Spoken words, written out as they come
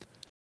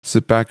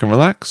Sit back and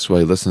relax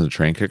while you listen to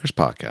Train Kickers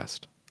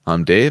podcast.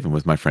 I'm Dave, and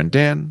with my friend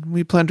Dan,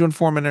 we plan to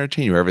inform and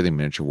entertain you everything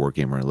miniature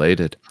wargamer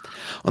related.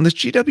 On this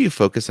GW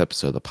Focus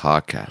episode of the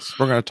podcast,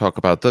 we're going to talk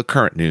about the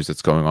current news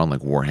that's going on, like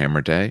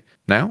Warhammer Day.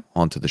 Now,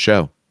 on to the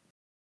show.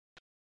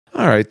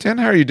 All right, Dan,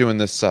 how are you doing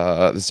this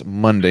this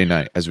Monday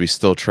night as we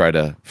still try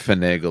to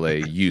finagle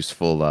a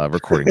useful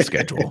recording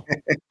schedule?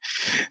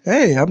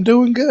 Hey, I'm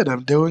doing good.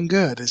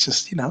 It's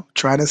just,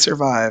 trying to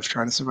survive.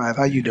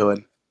 How you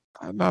doing?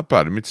 Not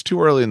bad. I mean, it's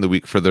too early in the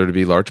week for there to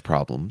be large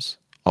problems,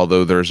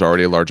 although there's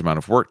already a large amount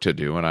of work to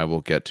do, and I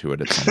will get to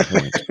it at some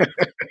point.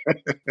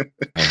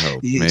 I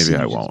hope. Maybe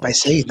I won't. By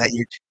saying that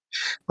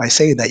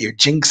you're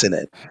jinxing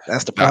it.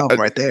 That's the problem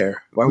right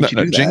there. Why would you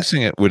do that?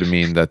 Jinxing it would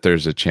mean that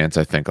there's a chance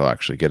I think I'll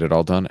actually get it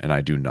all done, and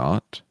I do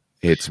not.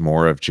 It's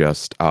more of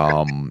just,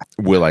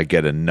 will I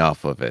get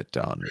enough of it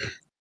done?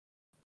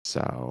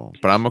 So,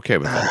 but I'm okay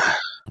with that.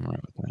 I'm all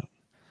right with that.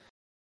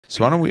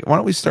 So why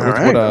don't we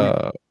start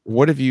with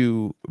what have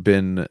you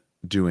been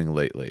doing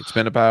lately? It's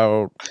been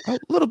about a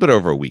little bit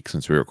over a week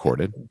since we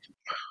recorded.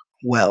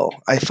 Well,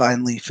 I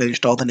finally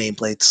finished all the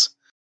nameplates,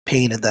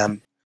 painted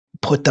them,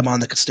 put them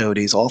on the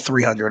Custodes, all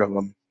 300 of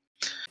them,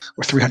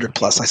 or 300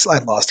 plus. I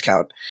lost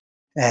count,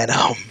 and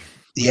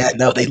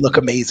they look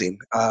amazing.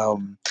 I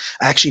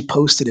actually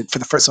posted it for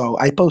the first. So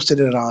I posted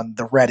it on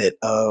the Reddit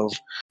of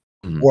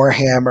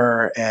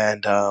Warhammer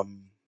and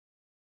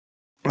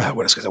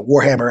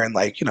Warhammer and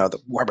the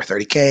Warhammer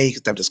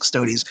 30K, them just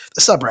Custodes,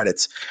 the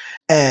subreddits,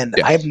 and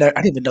I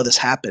didn't even know this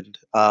happened,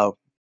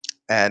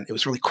 and it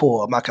was really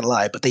cool. I'm not gonna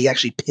lie, but they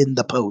actually pinned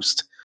the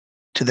post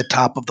to the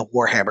top of the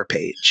Warhammer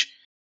page,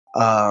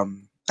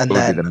 and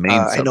then the main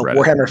I know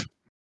Warhammer,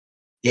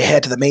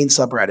 to the main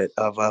subreddit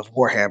of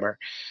Warhammer,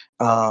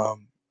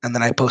 and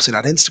then I posted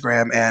on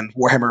Instagram, and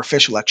Warhammer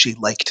Official actually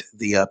liked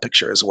the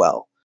picture as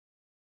well,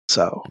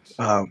 so.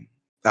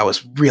 I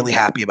was really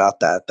happy about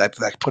that.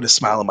 That put a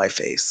smile on my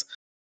face.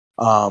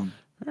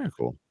 Very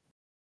cool.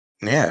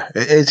 Yeah,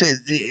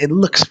 it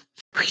looks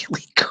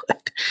really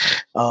good,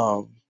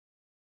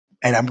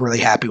 and I'm really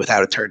happy with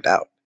how it turned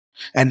out.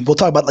 And we'll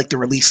talk about the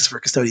releases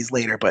for Custodes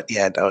later. But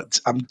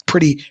I'm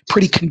pretty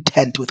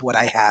content with what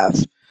I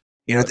have.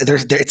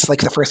 It's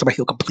like the first time I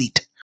feel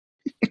complete.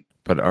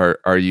 But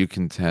are you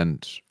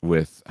content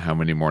with how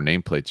many more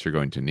nameplates you're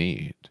going to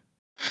need?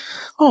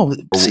 Oh,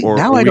 see,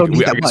 now I don't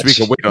need that much. We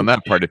can wait on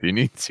that part if you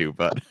need to,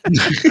 but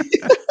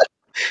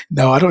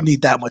no, I don't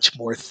need that much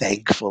more,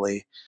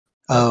 thankfully.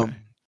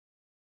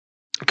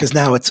 Because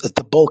now it's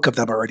the bulk of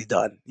them are already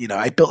done.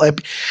 I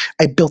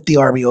built the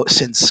army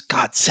since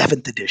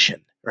 7th edition,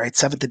 right?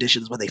 7th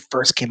edition is when they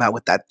first came out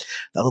with that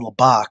little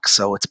box.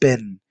 So it's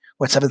been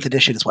 7th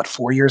edition is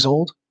 4 years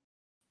old,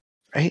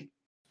 right?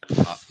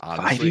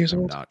 Honestly, 5 years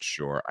old. I'm not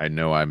sure. I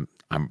know I'm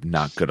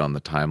not good on the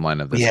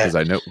timeline of this because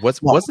I know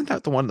wasn't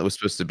that the one that was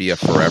supposed to be a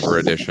forever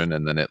edition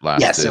and then it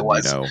lasted yes, it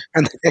was.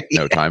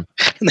 No time.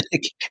 And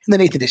then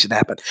 8th edition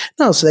happened.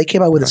 No, so they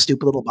came out with a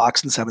stupid little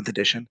box in 7th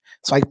edition.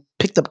 So I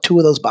picked up 2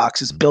 of those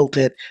boxes, built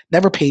it,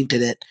 never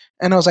painted it,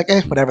 and I was like,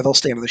 whatever, they'll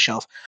stay on the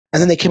shelf. And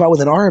then they came out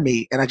with an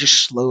army, and I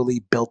just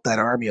slowly built that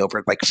army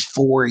over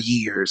 4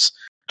 years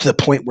to the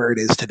point where it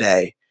is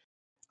today.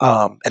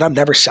 And I'm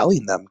never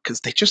selling them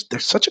because they're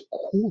such a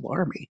cool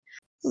army.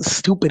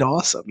 Stupid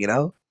awesome,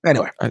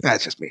 Anyway,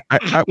 that's just me.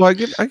 I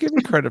give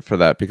you credit for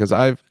that because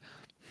as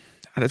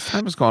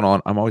time has gone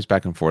on, I'm always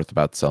back and forth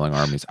about selling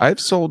armies. I've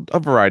sold a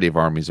variety of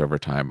armies over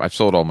time. I've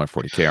sold all my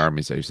 40K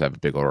armies. I used to have a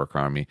big orc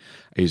army.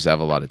 I used to have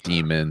a lot of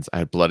demons. I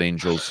had Blood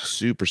Angels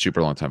super,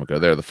 super long time ago.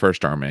 They're the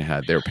first army I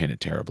had. They were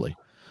painted terribly.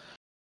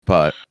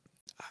 But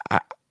I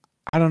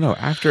don't know.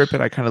 After a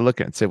bit, I kind of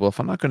look at it and say, well, if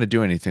I'm not going to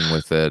do anything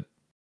with it,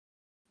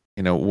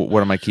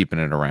 what am I keeping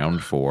it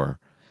around for?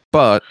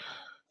 But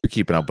you're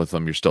keeping up with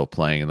them, you're still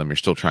playing them, you're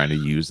still trying to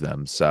use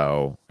them,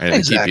 so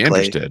and keep you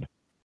interested.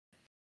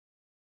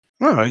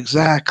 Oh,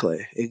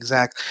 exactly.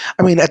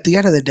 I mean, at the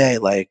end of the day,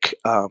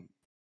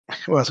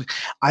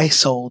 I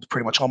sold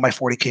pretty much all my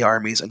 40K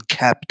armies and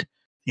kept,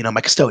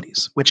 my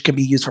Custodes, which can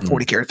be used for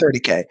 40K or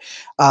 30K.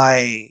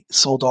 I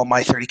sold all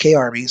my 30K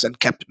armies and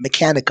kept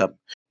Mechanicum,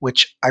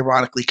 which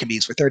ironically can be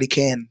used for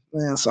 30K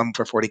and some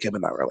for 40K,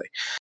 but not really.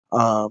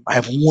 I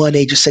have 1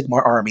 Age of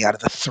Sigmar army out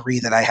of the 3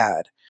 that I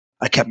had.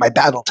 I kept my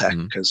Battletech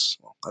because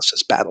that's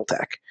just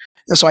Battletech.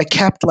 And so I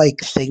kept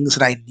things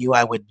that I knew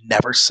I would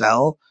never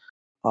sell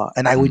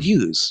and I would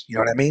use. You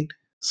know what I mean?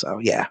 So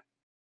yeah.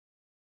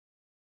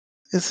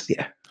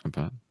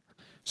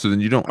 So then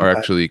you don't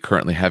actually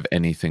currently have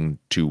anything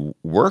to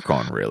work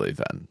on, really.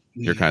 Then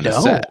you're kind of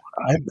set.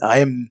 I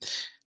am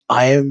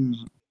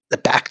the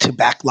back to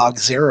backlog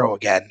 0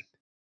 again.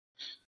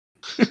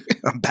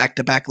 I'm back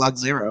to backlog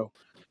 0.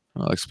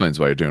 Well, that explains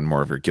why you're doing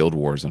more of your guild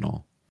wars and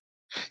all.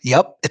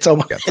 Yep, it's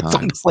almost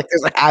like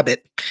there's a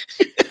habit.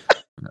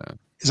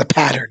 There's a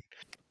pattern.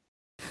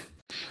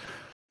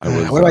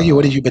 What about you?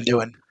 What have you been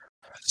doing?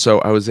 So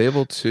I was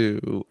able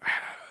to.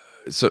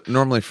 So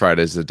normally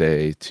Friday's the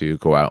day to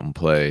go out and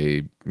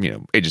play,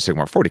 Age of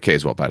Sigmar 40K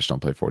as well, but I just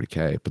don't play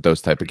 40K. But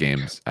those type of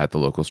games at the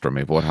local store,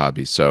 Maplewood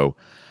Hobby. So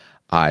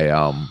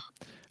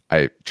I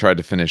I tried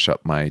to finish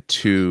up my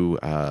two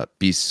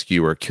Beast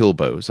Skewer kill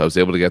bows. I was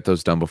able to get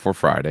those done before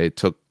Friday. It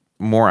took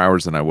more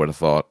hours than I would have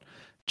thought,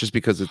 just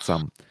because it's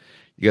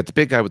you got the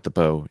big guy with the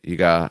bow, you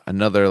got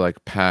another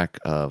like pack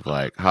of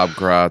like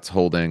hobgrots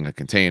holding a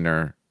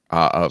container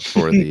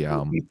for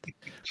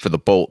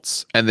the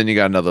bolts, and then you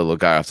got another little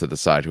guy off to the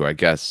side who I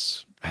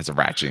guess has a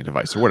ratcheting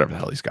device or whatever the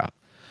hell he's got.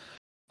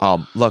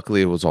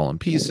 Luckily it was all in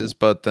pieces,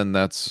 but then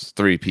that's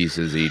 3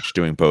 pieces each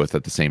doing both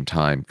at the same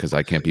time because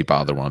I can't be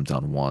bothered when I'm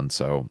done one.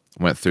 So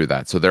went through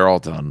that. So they're all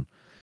done.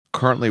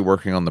 Currently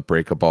working on the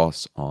Break a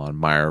Boss on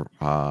Meyer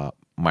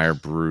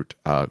Brute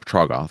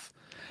Trogoth.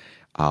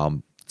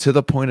 To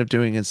the point of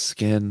doing his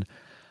skin.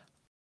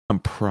 I'm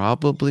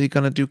probably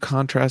gonna do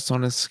contrast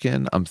on his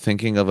skin. I'm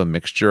thinking of a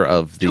mixture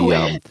of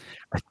the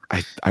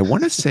I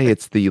want to say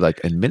it's the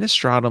like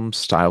Administratum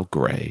style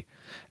gray,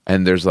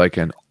 and there's like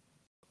an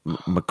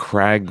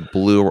McCrag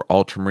blue or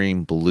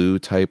ultramarine blue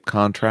type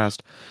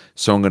contrast.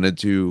 So I'm going to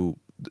do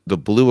the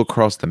blue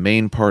across the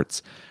main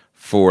parts.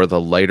 For the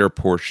lighter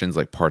portions,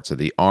 like parts of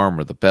the arm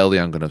or the belly,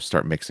 I'm going to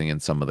start mixing in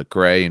some of the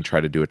gray and try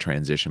to do a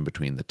transition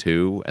between the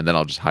two. And then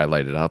I'll just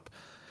highlight it up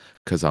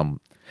because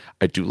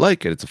I do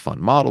like it. It's a fun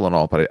model and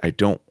all, but I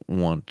don't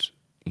want,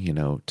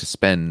 to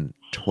spend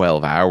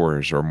 12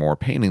 hours or more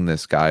painting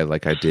this guy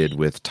like I did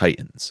with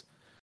Titans.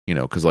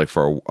 Because like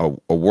for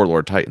a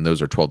Warlord Titan,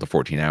 those are 12 to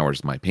 14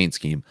 hours in my paint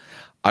scheme.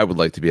 I would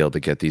like to be able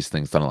to get these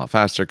things done a lot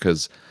faster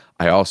because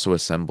I also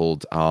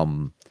assembled,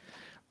 I'm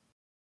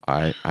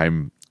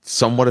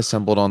somewhat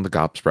assembled on the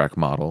Gobsprak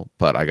model,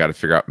 but I got to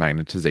figure out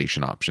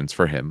magnetization options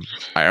for him.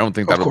 I don't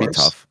think that'll be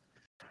tough.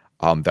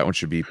 That one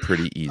should be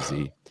pretty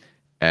easy.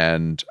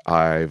 And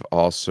I've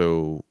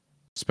also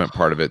spent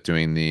part of it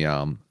doing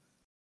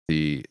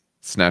the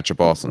Snatcher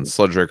Boss and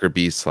Sludgeraker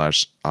Beast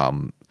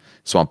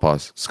 / Swamp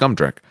Boss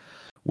Scumdrek,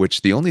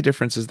 which the only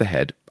difference is the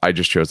head. I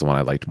just chose the one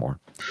I liked more.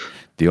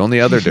 The only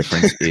other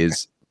difference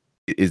is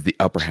the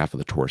upper half of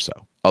the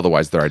torso.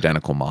 Otherwise, they're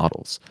identical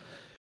models.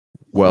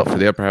 Well, for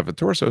the upper half of the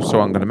torso,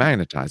 so I'm going to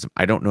magnetize them.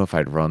 I don't know if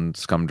I'd run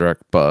Scumdrek,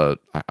 but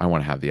I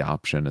want to have the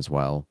option as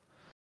well.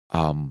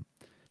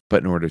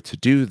 But in order to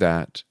do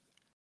that,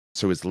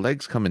 so his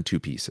legs come in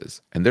 2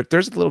 pieces, and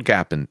there's a little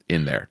gap in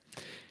there.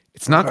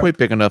 It's not quite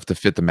big enough to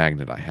fit the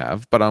magnet I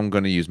have, but I'm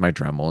going to use my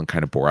Dremel and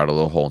kind of bore out a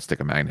little hole and stick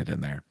a magnet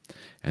in there.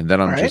 And then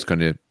I'm just going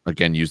to,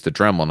 again, use the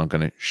Dremel, and I'm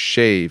going to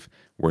shave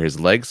where his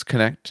legs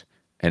connect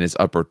and his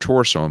upper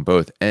torso on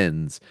both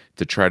ends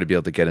to try to be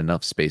able to get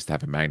enough space to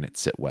have a magnet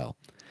sit well.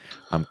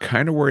 I'm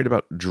kind of worried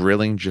about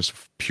drilling just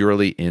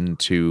purely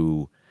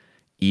into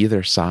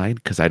either side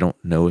because I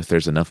don't know if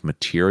there's enough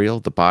material.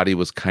 The body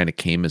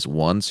came as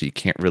one, so you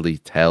can't really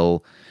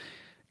tell.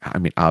 I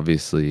mean,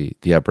 obviously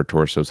the upper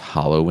torso is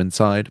hollow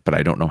inside, but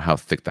I don't know how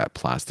thick that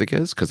plastic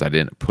is because I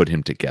didn't put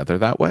him together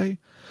that way.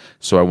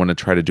 So I want to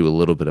try to do a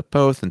little bit of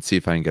both and see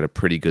if I can get a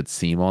pretty good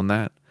seam on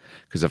that.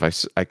 Because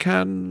if I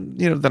can,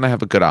 then I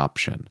have a good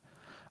option.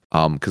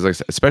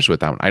 Because especially with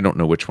that one, I don't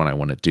know which one I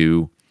want to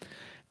do.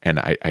 And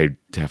I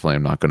definitely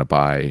am not going to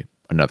buy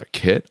another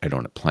kit. I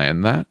don't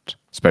plan that,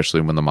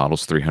 especially when the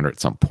model's 300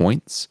 some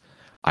points.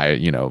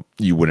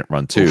 You wouldn't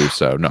run 2.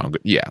 So no,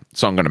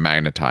 So I'm going to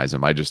magnetize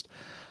him. I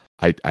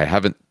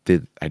didn't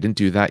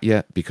do that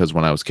yet because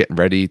when I was getting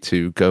ready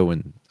to go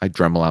and I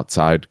Dremel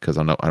outside because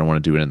I don't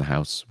want to do it in the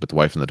house with the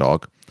wife and the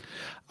dog.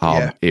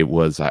 It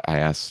was, I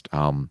asked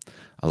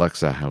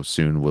Alexa, how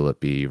soon will it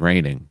be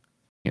raining?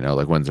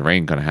 Like when's the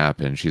rain going to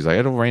happen? She's like,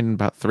 it'll rain in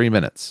about 3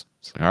 minutes.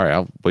 It's like, all right,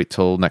 I'll wait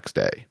till next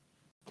day.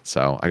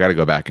 So I got to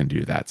go back and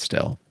do that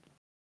still.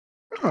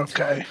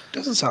 Okay.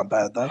 Doesn't sound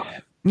bad though.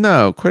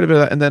 No, quite a bit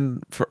of that. And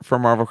then for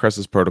Marvel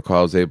Crisis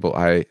Protocol,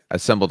 I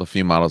assembled a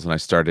few models and I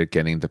started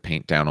getting the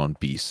paint down on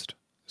Beast.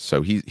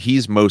 So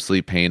he's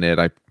mostly painted.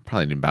 I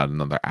probably need about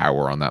another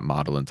hour on that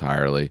model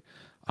entirely.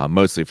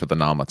 Mostly for the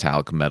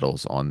non-metallic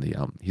metals on the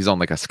he's on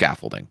like a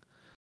scaffolding.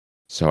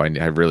 So I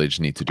really just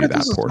need to do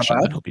that portion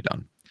and he'll be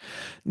done.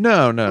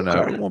 No.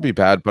 It won't be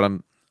bad, but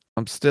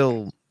I'm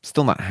still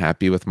not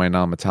happy with my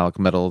non-metallic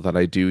metal that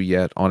I do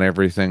yet on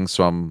everything.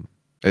 So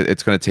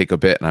it's going to take a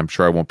bit, and I'm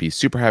sure I won't be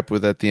super happy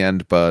with it at the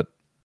end, but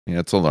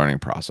it's a learning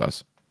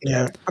process.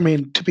 Yeah. I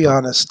mean, to be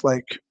honest,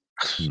 like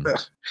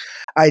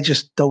I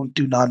just don't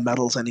do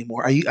non-metals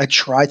anymore. I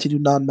try to do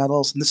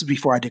non-metals, and this is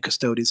before I did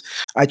Custodes.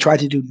 I tried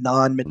to do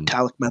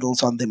non-metallic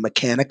metals on the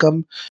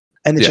Mechanicum,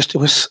 and it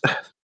was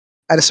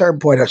at a certain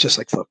point I was just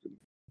like, fuck,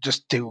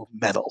 just do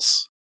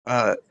metals.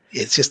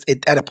 It's just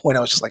at a point I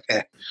was just like,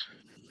 eh.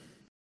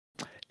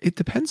 It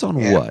depends on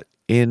what.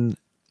 In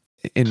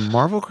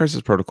Marvel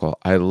Crisis Protocol,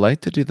 I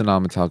like to do the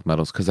non-metallic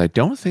metals because I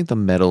don't think the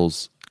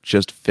metals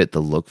just fit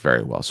the look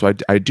very well. So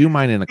I do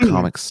mine in a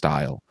comic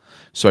style.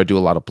 So I do a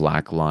lot of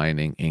black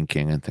lining,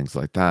 inking, and things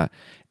like that.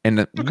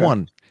 And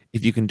one,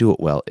 if you can do it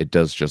well, it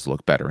does just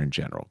look better in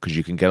general because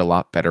you can get a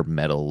lot better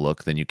metal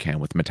look than you can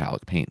with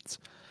metallic paints.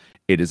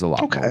 It is a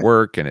lot more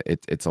work, and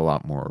it's a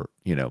lot more,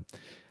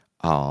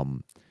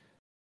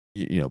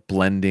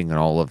 blending and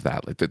all of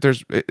that. Like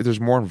there's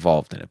more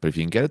involved in it, but if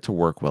you can get it to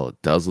work well,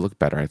 it does look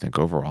better, I think,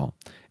 overall.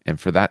 And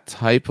for that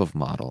type of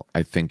model,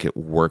 I think it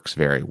works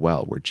very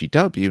well. Where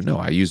GW, no,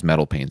 I use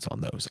metal paints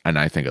on those, and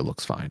I think it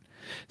looks fine.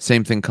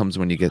 Same thing comes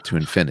when you get to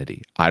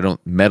Infinity.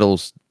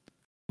 Metals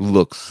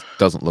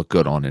doesn't look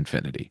good on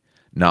Infinity.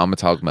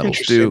 Non-metallic metals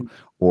do,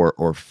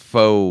 or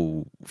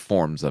faux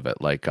forms of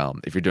it. Like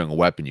if you're doing a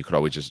weapon, you could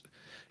always just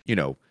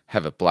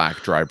have it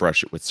black, dry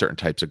brush it with certain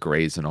types of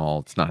grays and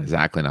all. It's not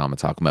exactly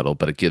non-metallic metal,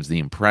 but it gives the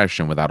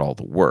impression without all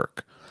the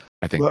work.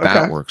 I think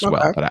that works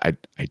well, but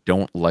I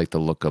don't like the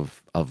look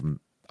of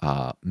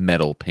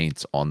metal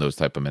paints on those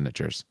type of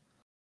miniatures.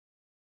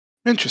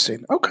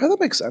 Interesting. Okay,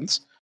 that makes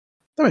sense.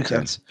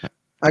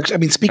 Actually, I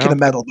mean, speaking of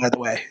metal, by the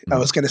way, I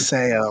was going to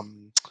say,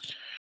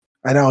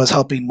 I know I was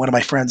helping one of my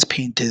friends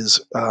paint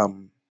his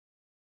Venoms,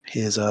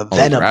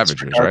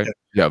 Ravagers, right?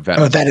 Yeah,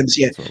 Venoms. Venoms,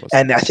 yeah.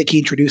 And I think he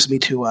introduced me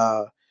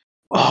to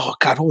oh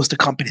God, what was the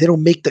company? They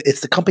don't make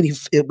it's the company.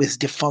 It was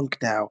defunct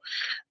now,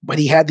 but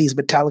he had these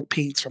metallic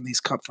paints from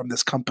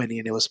this company,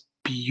 and it was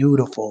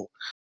beautiful.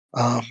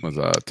 Was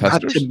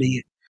Testors? Not to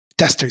me,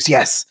 Testors,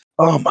 yes.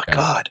 Oh my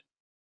God.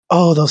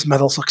 Oh, those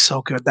metals look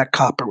so good. That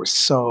copper was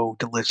so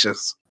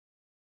delicious.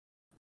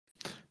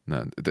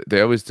 No,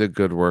 they always did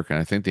good work, and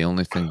I think the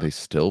only thing they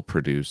still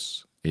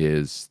produce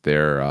is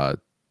their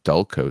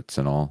dull coats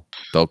and all.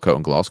 Dull coat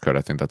and gloss coat.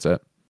 I think that's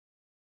it.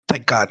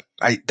 Thank God.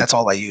 That's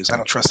all I use. I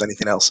don't trust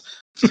anything else.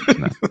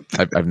 No,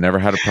 I've never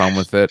had a problem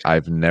with it.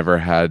 I've never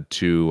had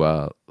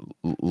to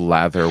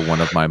lather one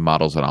of my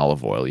models in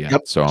olive oil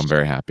yet, so I'm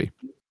very happy.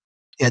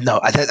 Yeah, no,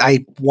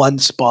 I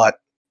once bought.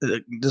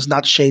 Does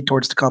not shade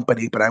towards the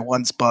company, but I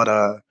once bought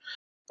I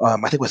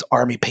think it was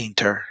Army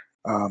Painter,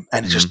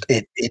 and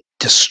it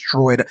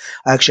destroyed.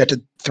 I actually had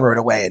to throw it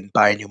away and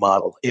buy a new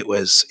model.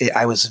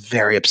 I was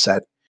very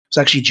upset. It was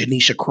actually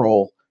Janisha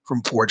Kroll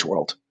from Forge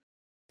World.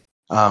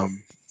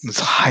 It's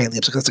highly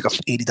upset. It's like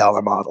a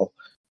 $80 model.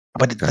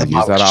 But the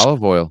use that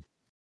olive oil.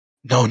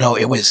 No,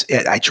 it was.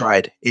 I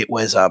tried. It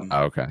was.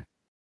 Okay.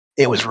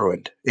 It was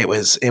ruined. It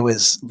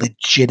was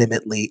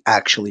legitimately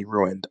actually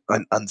ruined,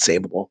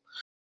 unsavable.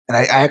 And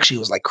I actually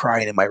was like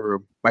crying in my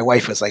room. My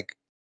wife was like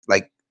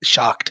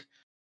shocked,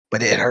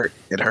 but it hurt.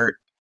 It hurt.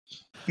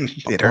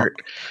 It hurt.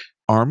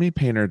 Army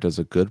Painter does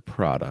a good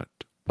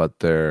product, but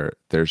their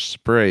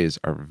sprays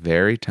are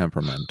very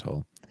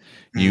temperamental.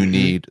 You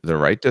need the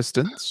right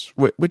distance,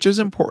 which is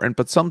important,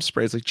 but some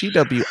sprays like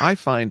GW, I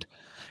find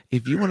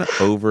if you want to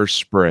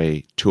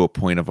overspray to a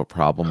point of a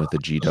problem with a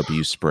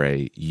GW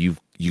spray,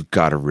 you've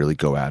got to really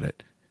go at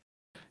it.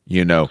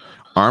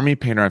 Army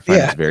Painter I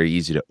find is very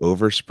easy to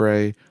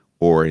overspray,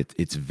 or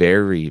it's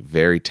very,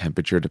 very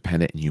temperature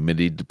dependent and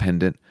humidity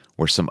dependent,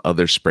 where some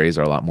other sprays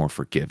are a lot more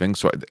forgiving.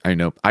 So I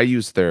know I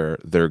use their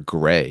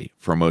gray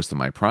for most of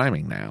my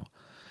priming now,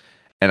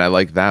 and I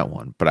like that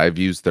one, but I've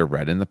used their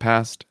red in the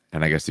past,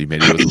 and I guess the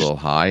humidity was a little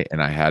high,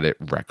 and I had it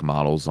wreck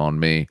models on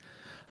me.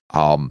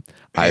 I've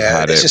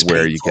had it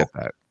where you get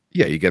that.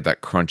 Yeah, you get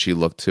that crunchy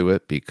look to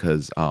it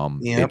because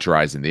it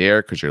dries in the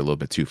air because you're a little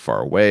bit too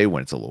far away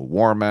when it's a little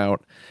warm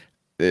out.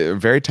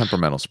 Very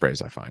temperamental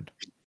sprays, I find.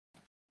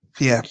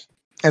 Yeah,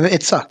 and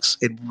it sucks.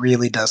 It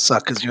really does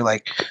suck because you're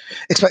like,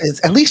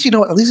 at least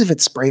if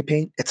it's spray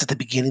paint, it's at the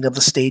beginning of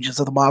the stages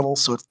of the model,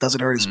 so it doesn't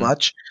hurt as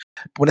much.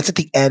 But when it's at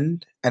the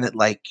end, and it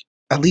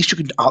at least you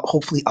can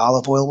hopefully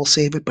olive oil will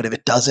save it. But if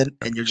it doesn't,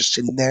 and you're just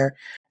sitting there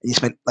and you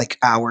spent like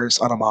hours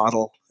on a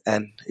model,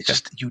 and it's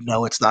just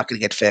it's not going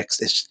to get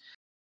fixed. It's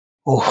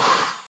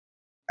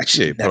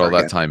you put all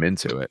that time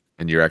into it,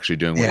 and you're actually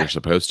doing what you're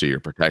supposed to.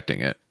 You're protecting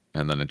it,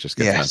 and then it just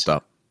gets messed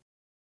up.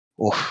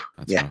 Rough.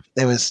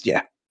 It was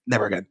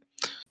never good.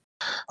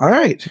 All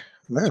right.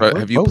 So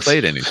have you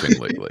played anything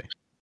lately?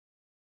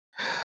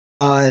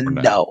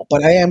 No,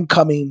 but I am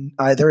coming.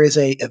 There is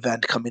a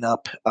event coming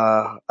up,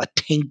 a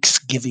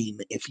Thanksgiving,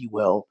 if you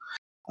will,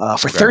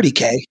 for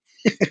 30K.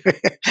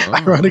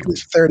 Ironically,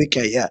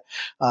 30K, yeah.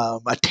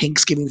 A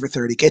Thanksgiving for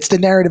 30K. It's the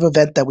narrative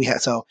event that we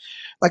have. So,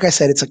 like I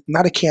said, it's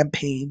not a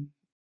campaign.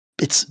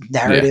 It's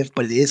narrative,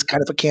 but it is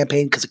kind of a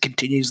campaign because it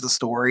continues the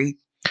story.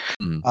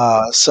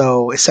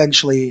 So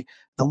essentially,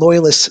 the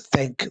Loyalists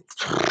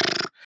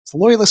the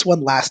Loyalists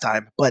won last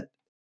time, but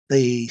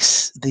the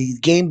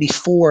game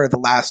before the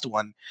last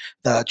one,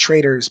 the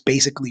traitors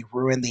basically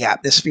ruined the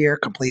atmosphere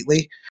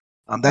completely.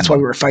 That's why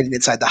we were fighting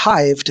inside the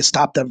hive to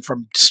stop them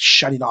from just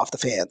shutting off the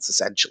fans,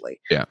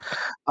 essentially. Yeah.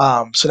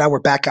 So now we're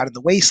back out in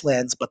the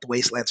wastelands, but the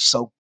wastelands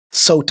are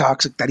so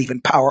toxic that even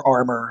power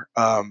armor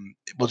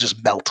will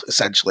just melt,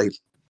 essentially.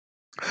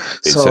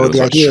 So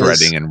the idea is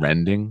shredding and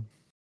rending.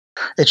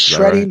 It's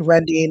shredding,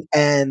 rending,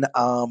 and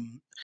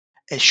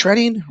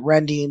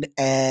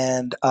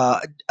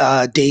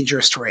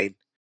dangerous terrain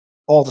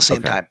all at the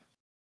same time.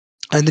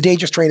 And the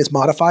dangerous terrain is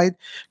modified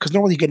because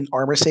normally you get an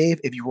armor save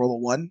if you roll a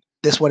 1.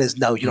 This one is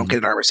you don't get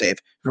an armor save.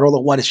 If you roll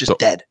a 1, it's just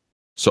dead.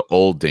 So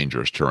old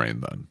dangerous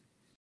terrain then.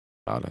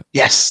 Got it.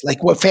 Yes,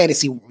 like what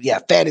fantasy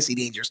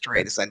dangerous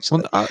terrain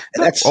essentially.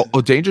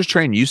 Dangerous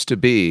terrain used to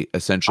be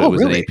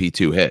essentially an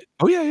AP2 hit.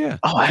 Oh yeah.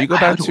 Oh, if you go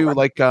back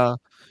to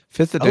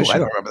Fifth Oh, I edition.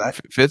 don't remember that.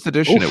 Fifth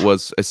edition, it Oof.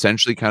 was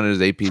essentially counted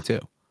as AP too.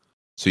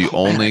 So you Oh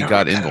man, I only don't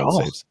got remember that at invuln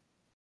all. saves.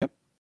 Yep.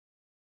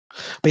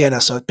 But yeah, no.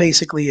 So it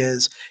basically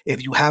is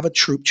if you have a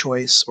troop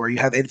choice or you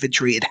have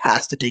infantry, it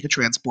has to take a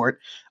transport.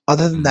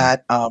 Other than Mhm.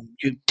 that,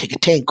 you take a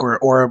tank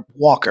or a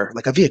walker,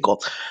 like a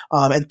vehicle.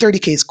 And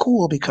 30K is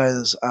cool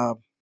because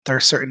there are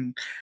certain.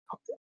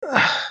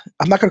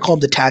 I'm not going to call them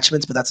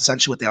detachments, but that's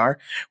essentially what they are.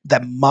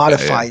 That Yeah,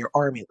 modify yeah. your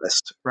army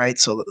list, right?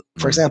 So,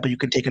 for Mhm. example, you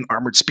can take an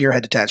armored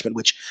spearhead detachment,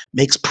 which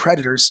makes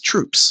predators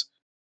troops,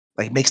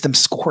 like makes them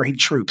scoring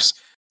troops.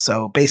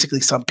 So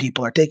basically, some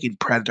people are taking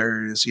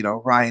predators,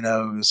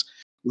 rhinos,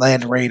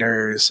 land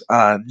raiders,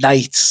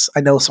 knights.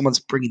 I know someone's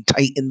bringing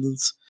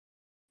titans.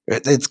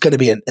 It's gonna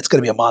be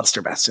a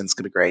monster mess, and it's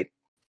gonna be great.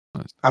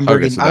 Nice. I'm Okay,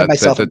 bringing so I that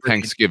myself the am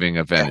bringing Thanksgiving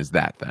yeah event is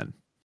that then.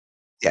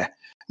 yeah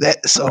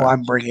that so Okay.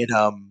 I'm bringing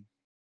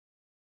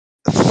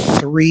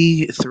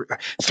three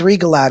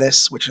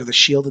Galatis, which are the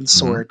shield and Mhm.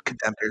 sword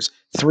contemptors,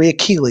 three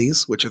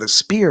Achilles, which are the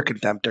spear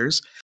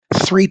contemptors,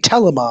 three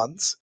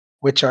Telemons,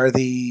 which are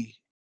the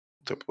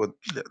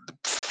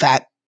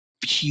fat,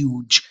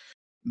 huge,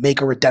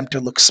 make a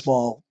Redemptor look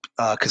small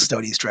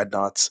Custodes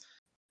dreadnoughts,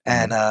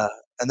 and Mhm. uh,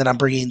 and then I'm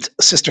bringing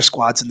sister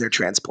squads in their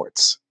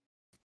transports,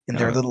 in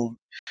their Got it. little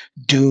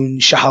Dune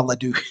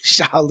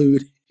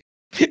Shahalud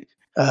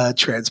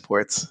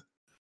transports.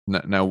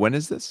 Now, when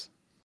is this?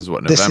 This is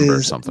what, This November or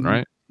is something,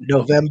 right?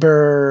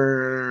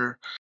 November.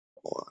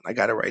 Hold on, I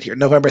got it right here.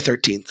 November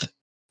 13th.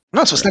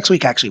 No, so it's Okay. next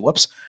week actually.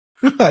 Whoops.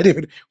 I didn't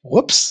even.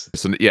 Whoops.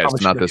 So yeah, it's Probably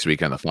should not have. this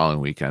weekend, the following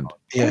weekend.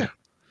 Yeah. Cool.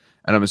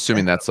 And I'm Yeah.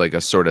 assuming that's like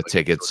a sort of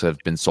tickets have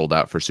been sold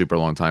out for super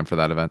long time for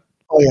that event.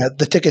 Oh yeah,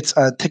 the tickets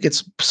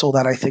sold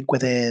out I think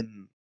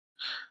within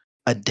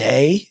a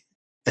day,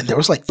 and there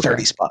was like Okay.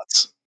 30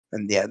 spots.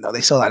 And yeah, no,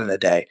 they sold out in a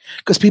day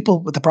because people.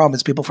 But the problem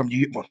is people from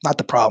well, not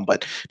the problem,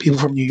 but people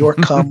from New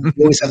York come.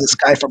 We always have this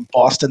guy from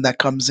Boston that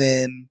comes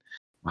in.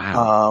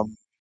 Wow. Um,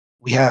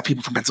 we have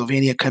people from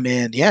Pennsylvania come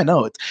in. Yeah,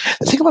 no,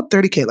 the thing about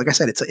 30K, like I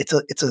said, it's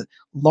a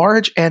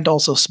large and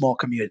also small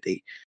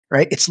community,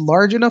 right? It's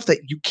large enough that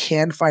you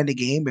can find a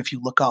game if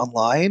you look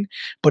online,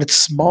 but it's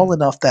small Mhm.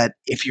 enough that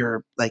if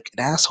you're like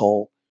an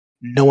asshole,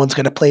 no one's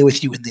going to play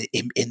with you in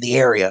the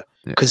area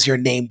Yeah. because your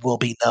name will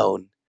be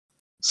known.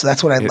 So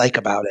that's what I It like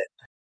about it.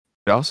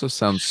 it also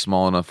sounds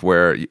small enough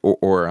where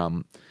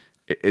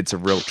it's a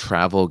real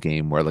travel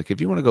game where like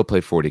if you want to go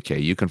play 40K,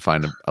 you can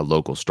find a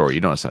local store.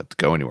 You don't have to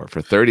go anywhere.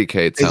 For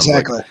 30K, it sounds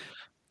like Exactly.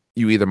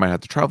 you either might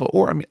have to travel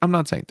or I mean, I'm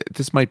not saying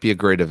this might be a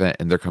great event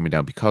and they're coming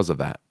down because of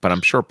that, but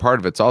I'm sure part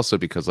of it's also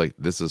because like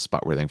this is a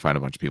spot where they can find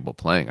a bunch of people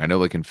playing. I know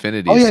like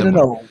Infinity Oh is yeah, no,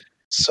 similar. no.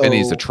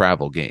 Infinity is a So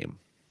travel game.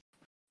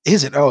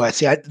 is it? Oh, I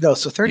see. No,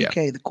 so Yeah.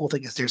 30K. The cool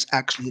thing is there's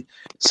actually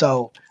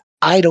so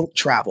I don't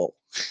travel.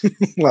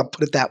 Well, I'll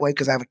put it that way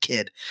because I have a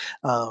kid.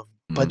 But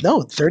Mhm.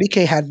 no,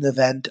 30K had an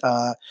event.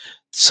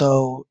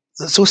 So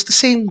it's the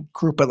same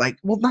group of like,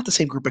 well, not the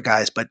same group of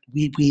guys, but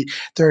we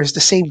there's the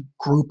same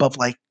group of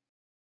like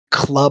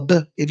club,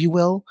 if you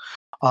will.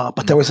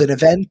 But there Mhm. was an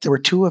event. There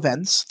were three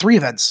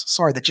events.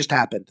 Sorry, that just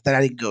happened that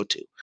I didn't go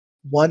to.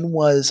 One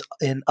was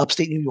in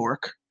upstate New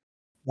York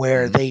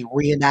where Mhm. they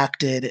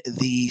reenacted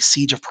the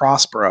siege of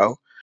Prospero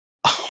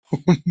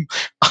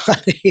on,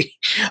 a,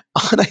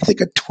 on I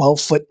think a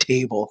 12-foot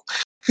table.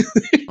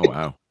 Oh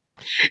wow.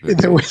 And Big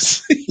there table.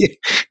 was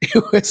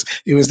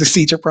it was the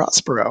siege of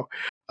Prospero,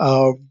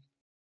 um,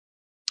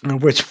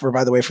 which for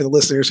by the way for the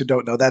listeners who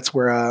don't know, that's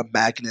where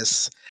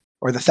Magnus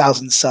or the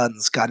Thousand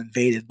Suns got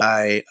invaded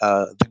by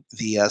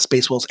the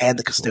Space Wolves and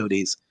the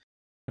Custodes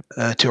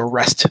to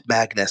arrest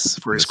Magnus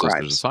for And his the Sisters of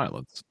crimes.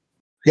 Silence.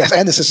 Yes,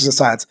 and the Sisters of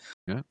Science.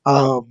 Yeah.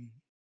 Um,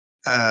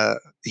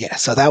 yeah,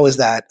 so that was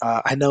that.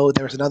 I know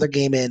there was another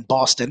game in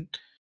Boston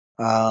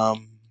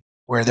um,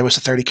 where there was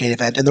a 30K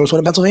event, and there was one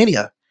in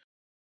Pennsylvania.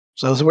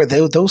 So those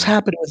Mhm.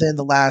 happened within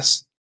the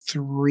last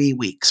 3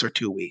 weeks or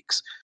 2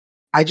 weeks.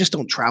 I just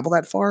don't travel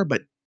that far,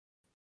 but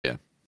Yeah.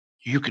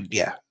 you could,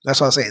 yeah. That's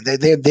what I was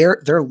saying.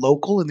 They're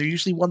local, and they're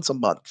usually once a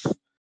month,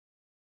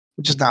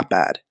 which is not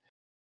bad.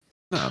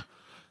 No.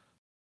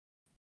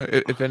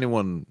 If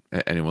anyone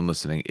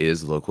listening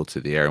is local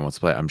to the area and wants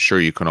to play, I'm sure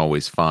you can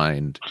always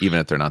find, even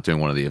if they're not doing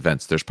one of the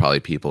events, there's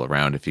probably people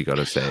around if you go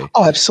to say,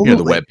 Oh, the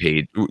absolutely, web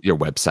page, your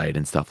website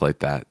and stuff like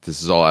that.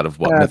 This is all out of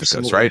what Mythicus,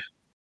 absolutely. right?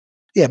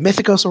 Yeah,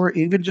 Mythicos, or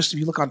even just if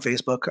you look on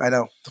Facebook, I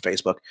know the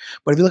Facebook,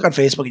 but if you look on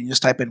Facebook and you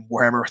just type in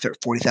Warhammer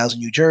 40,000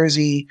 New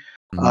Jersey,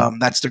 Hmm.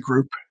 that's the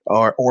group,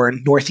 or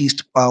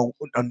Northeast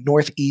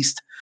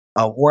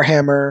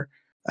Warhammer,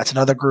 that's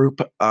another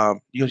group.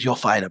 You'll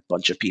find a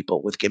bunch of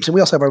people with games, and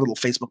we also have our little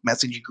Facebook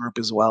messaging group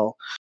as well.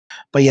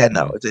 But yeah,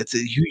 no, Hmm.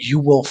 you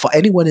will find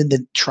anyone in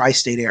the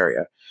tri-state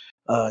area,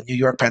 New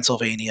York,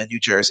 Pennsylvania, New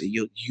Jersey.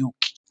 You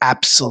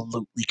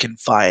absolutely can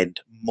find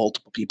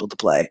multiple people to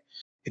play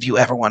if you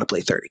ever want to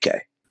play 30K.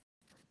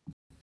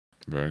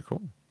 Very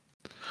cool.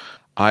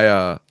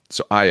 I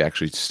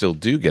actually still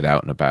do get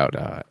out and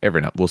about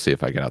every night. We'll see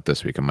if I get out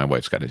this week. And my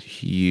wife's got a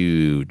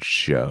huge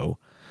show.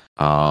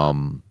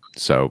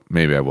 So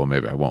maybe I will,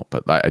 maybe I won't.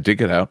 But I did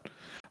get out.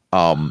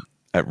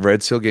 At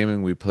Red Seal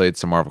Gaming, we played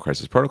some Marvel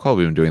Crisis Protocol.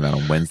 We've been doing that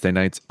on Wednesday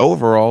nights.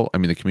 Overall, I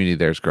mean, the community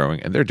there is growing,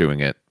 and they're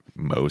doing it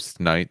most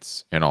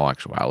nights in all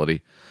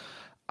actuality.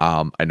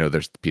 I know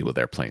there's people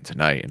there playing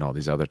tonight and all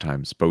these other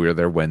times, but we were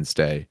there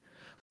Wednesday.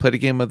 Played a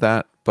game of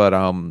that, but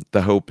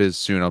the hope is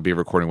soon I'll be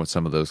recording with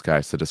some of those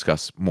guys to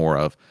discuss more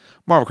of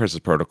Marvel Crisis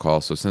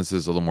Protocol. So since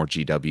it's a little more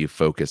GW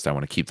focused, I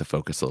want to keep the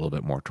focus a little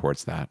bit more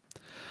towards that.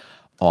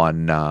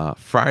 On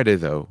Friday,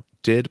 though,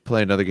 did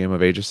play another game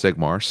of Age of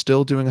Sigmar,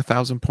 still doing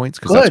 1,000 points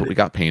because that's what we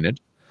got painted.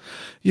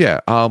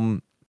 Yeah,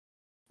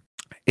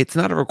 it's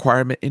not a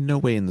requirement in no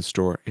way in the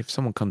store. If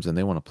someone comes in,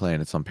 they want to play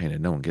and it's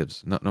unpainted, no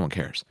one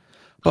cares.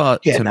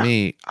 But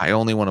me, I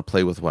only want to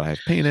play with what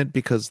I've painted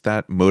because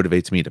that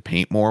motivates me to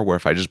paint more. Where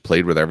if I just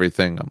played with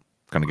everything, I'm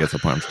gonna get to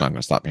the point I'm just not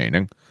gonna stop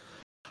painting.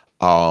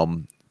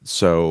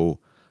 So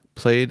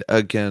played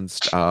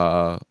against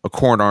a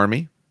Khorne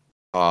army.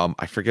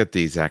 I forget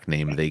the exact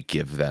name they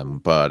give them,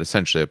 but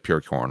essentially a pure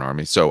Khorne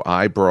army. So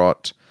I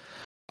brought,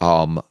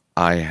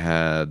 I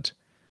had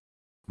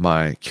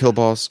my kill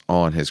boss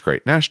on his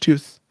Great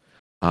Gnashtooth.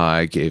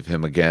 I gave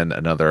him again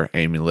another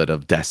Amulet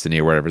of Destiny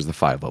or whatever is the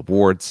 5-up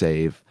ward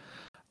save.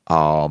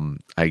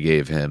 I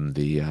gave him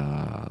the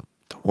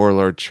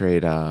Warlord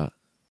trait. I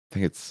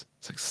think it's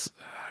like,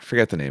 I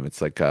forget the name.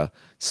 It's like a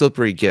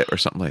Slippery Git or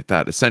something like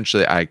that.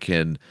 Essentially, I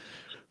can,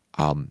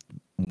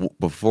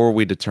 before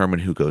we determine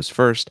who goes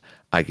first,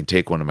 I can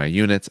take one of my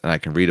units and I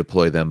can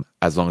redeploy them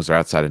as long as they're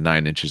outside of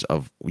 9 inches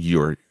of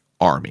your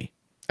army,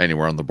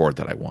 anywhere on the board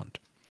that I want.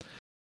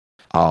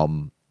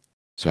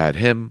 So I had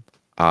him.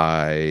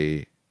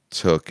 I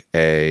took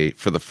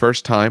for the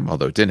first time,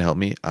 although it didn't help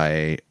me,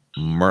 I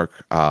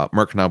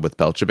Murknob with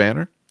Belcher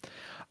Banner.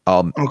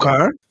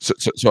 Okay. So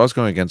I was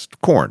going against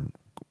Khorne.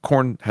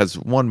 Khorne has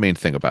one main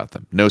thing about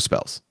them: no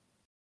spells.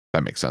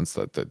 That makes sense.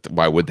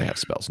 Why would they have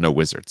spells? No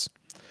wizards.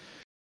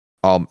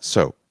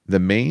 So the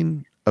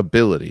main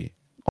ability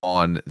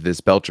on this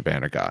Belcher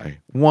Banner guy,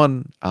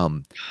 one,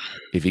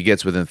 if he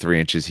gets within 3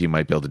 inches, he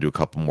might be able to do a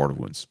couple mortal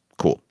wounds.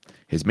 Cool.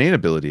 His main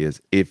ability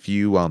is if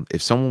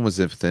someone was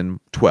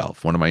within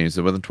 12, one of my units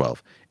is within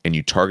 12, and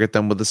you target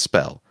them with a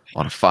spell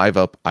on a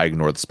 5-up, I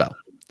ignore the spell,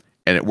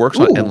 and it works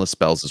on endless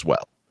spells as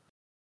well.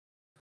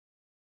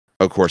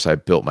 Of course, I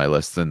built my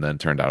list, and then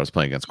turned out I was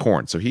playing against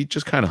Khorne, so he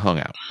just kind of hung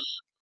out.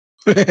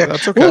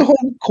 That's okay. Well,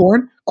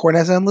 Khorne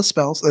has endless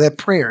spells. They have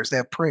prayers. They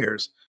have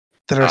prayers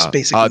that are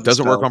basically. It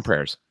doesn't work on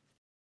prayers.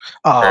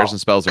 Prayers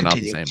and spells are not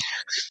the same.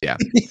 Yeah.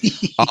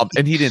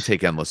 And he didn't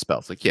take endless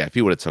spells. Like, yeah, if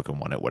he would have taken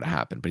one, it would have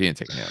happened. But he didn't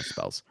take any endless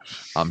spells.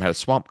 Had a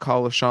Swamp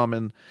Collar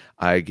Shaman.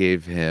 I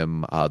gave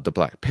him the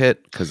Black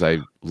Pit because I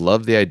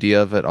love the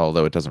idea of it,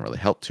 although it doesn't really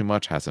help too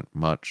much. Hasn't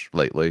much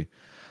lately.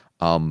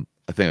 A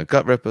thing of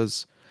Gut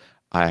Rippers.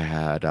 I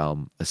had a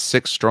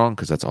 6 strong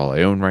because that's all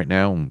I own right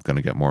now. I'm going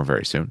to get more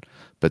very soon.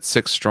 But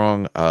 6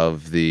 strong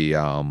of the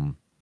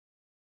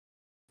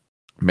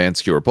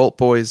Manskewer Bolt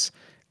Boys.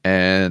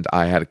 And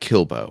I had a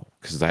Kill Bow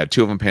because I had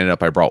 2 of them painted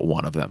up. I brought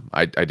 1 of them.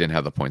 I didn't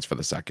have the points for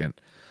the second.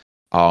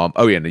 And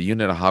a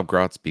unit of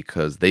Hobgrots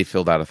because they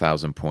filled out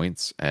 1,000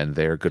 points and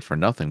they're good for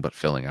nothing but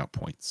filling out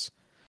points.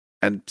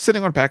 And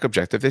sitting on back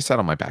objective, they sat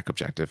on my back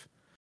objective.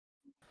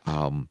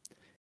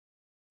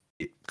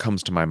 It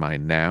comes to my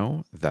mind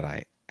now that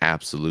I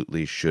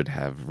absolutely should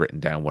have written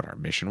down what our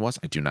mission was.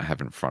 I do not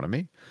have it in front of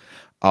me.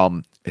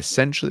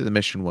 Essentially, the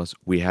mission was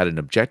we had an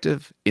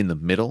objective in the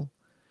middle.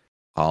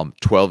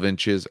 12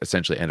 inches,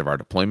 essentially end of our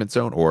deployment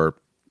zone, or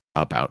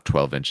about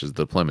 12 inches.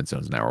 The deployment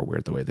zones now are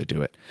weird the way they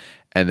do it.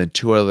 And then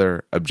 2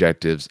 other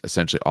objectives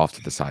essentially off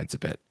to the sides a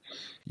bit.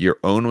 Your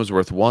own was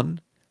worth 1.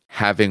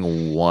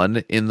 Having 1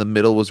 in the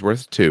middle was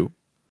worth 2.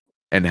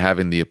 And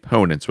having the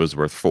opponent's was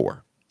worth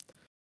 4.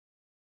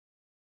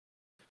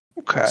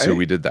 Okay. So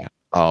we did that.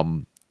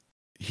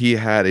 He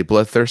had a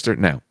Bloodthirster.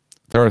 Now,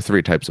 there are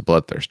 3 types of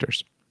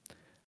Bloodthirsters.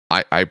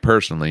 I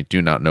personally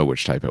do not know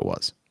which type it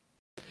was.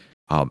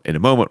 In a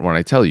moment, when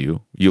I tell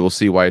you, you will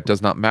see why it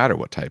does not matter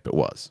what type it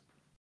was.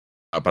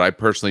 But I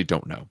personally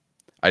don't know.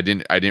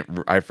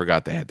 I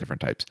forgot they had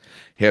different types.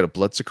 He had a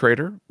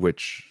Bloodsecrator,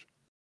 which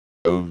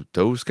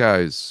those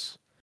guys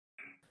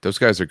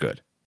are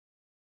good.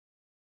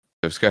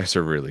 Those guys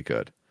are really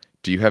good.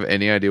 Do you have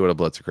any idea what a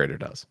Bloodsecrator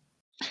does?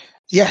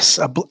 Yes.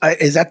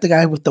 Is that the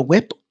guy with the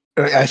whip?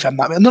 Or if I'm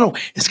not, no,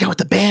 it's the guy with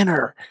the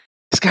banner.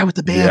 This guy with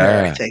the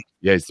banner, I think.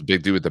 Yeah, he's the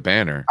big dude with the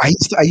banner. I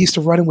used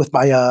to run him with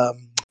my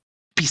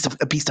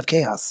Beast of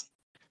Chaos.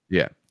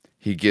 Yeah.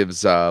 He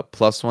gives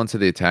 +1 to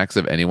the attacks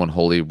of anyone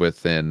wholly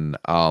within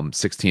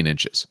 16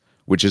 inches,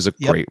 which is a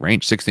great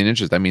range. 16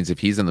 inches. That means if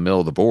he's in the middle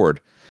of the board,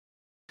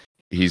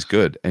 he's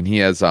good. And he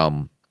has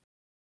now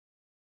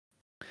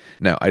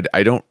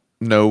I don't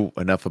know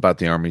enough about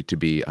the army to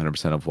be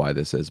 100% of why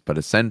this is, but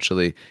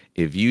essentially,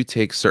 if you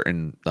take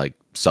certain like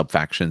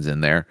sub-factions in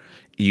there,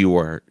 you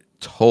are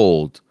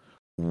told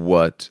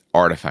what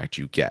artifact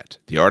you get.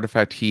 The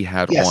artifact he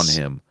had on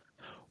him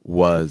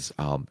was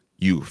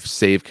you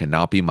save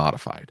cannot be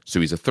modified. So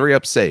he's a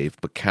 3-up save,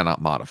 but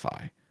cannot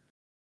modify.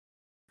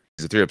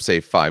 He's a 3-up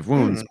save, 5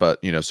 wounds, but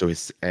so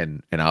his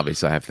and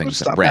obviously I have things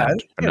that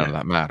round, but none of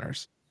that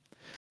matters.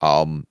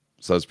 So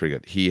that's pretty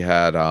good. He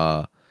had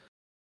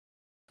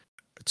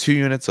 2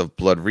 units of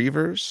Blood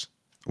Reavers,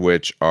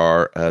 which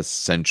are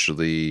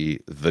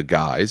essentially the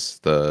guys,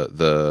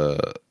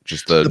 the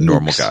just the The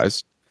normal mooks.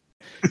 guys.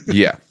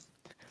 Yeah.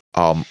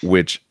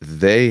 Which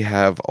they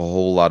have a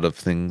whole lot of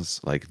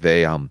things like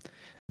they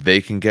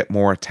can get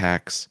more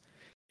attacks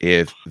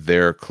if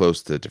they're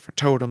close to different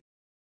totems.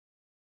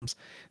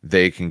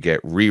 They can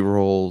get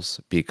rerolls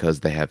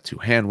because they have 2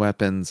 hand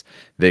weapons.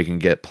 They can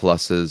get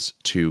pluses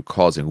to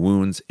causing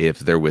wounds if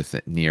they're with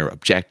near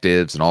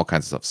objectives and all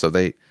kinds of stuff. So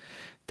they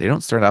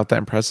don't start out that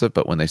impressive,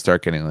 but when they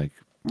start getting like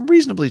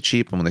reasonably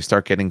cheap and when they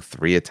start getting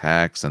 3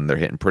 attacks and they're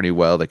hitting pretty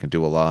well, they can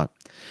do a lot.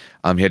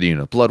 He had a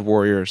unit of Blood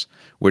Warriors,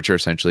 which are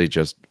essentially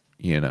just,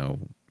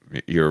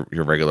 your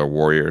regular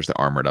warriors, the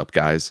armored up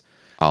guys.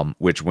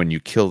 Which when you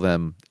kill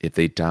them, if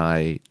they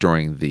die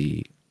during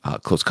the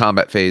close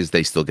combat phase,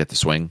 they still get the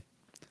swing.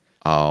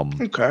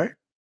 Okay.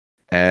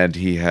 And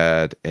he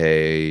had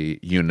a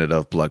unit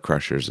of Blood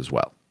Crushers as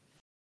well.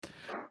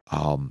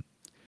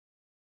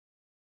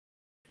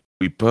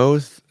 We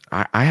both.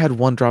 I had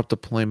 1-drop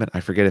deployment. I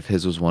forget if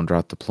his was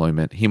 1-drop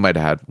deployment. He might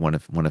have had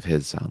one of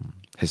his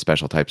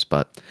special types,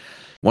 but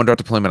 1-drop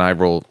deployment. I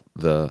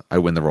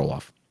win the roll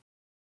off.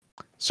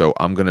 So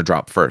I'm gonna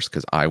drop first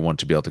because I want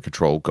to be able to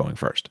control going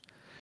first.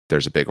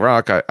 There's a big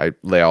rock. I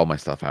lay all my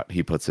stuff out.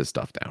 He puts his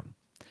stuff down.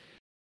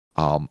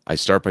 I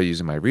start by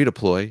using my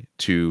redeploy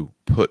to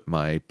put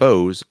my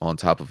bows on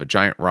top of a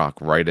giant rock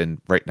right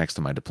next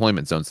to my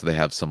deployment zone so they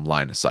have some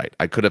line of sight.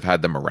 I could have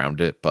had them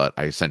around it, but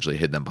I essentially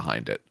hid them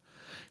behind it.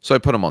 So I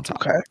put them on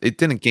top. Okay. It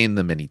didn't gain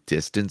them any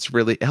distance,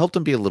 really. It helped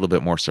them be a little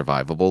bit more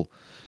survivable,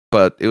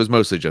 but it was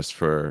mostly just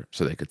so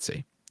they could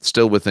see.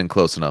 Still within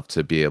close enough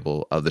to be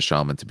able, of the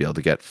shaman, to be able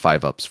to get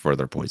 5-ups for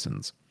their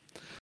poisons.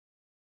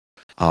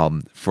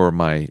 For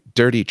my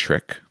dirty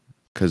trick,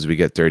 because we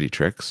get dirty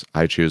tricks,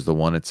 I choose the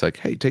one. It's like,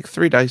 hey, take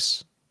 3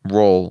 dice,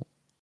 roll.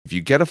 If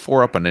you get a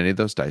 4-up on any of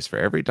those dice, for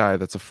every die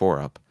that's a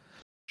 4-up,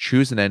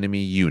 choose an enemy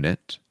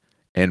unit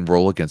and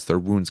roll against their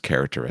wounds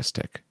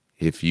characteristic.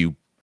 I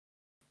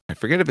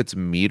forget if it's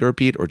meet or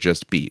beat or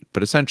just beat,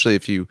 but essentially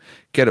if you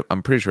get it,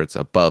 I'm pretty sure it's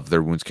above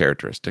their wounds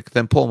characteristic,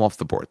 then pull them off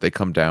the board. They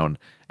come down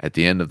at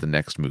the end of the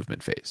next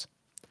movement phase.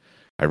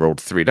 I rolled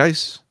 3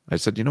 dice. I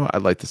said, you know what? I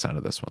like the sound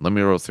of this one. Let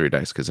me roll 3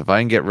 dice because if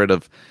I can get rid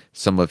of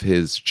some of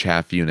his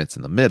chaff units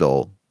in the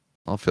middle,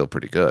 I'll feel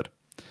pretty good.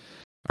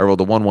 I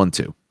rolled a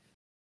 1-1-2.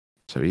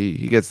 So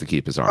he gets to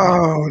keep his army.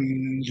 Oh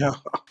no.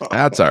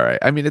 That's all right.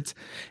 I mean,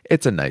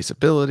 it's a nice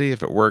ability.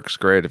 If it works,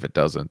 great. If it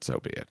doesn't, so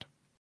be it.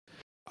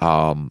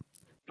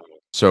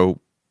 So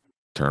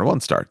turn 1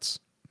 starts.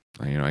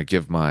 I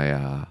give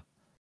my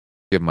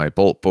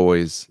Bolt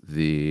boys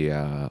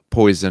the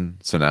poison,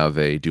 so now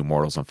they do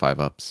mortals on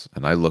 5-ups,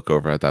 and I look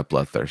over at that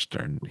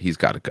Bloodthirster, and he's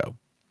got to go.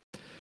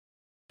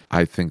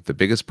 I think the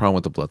biggest problem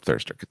with the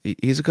Bloodthirster,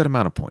 he's a good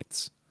amount of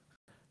points,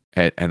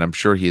 and I'm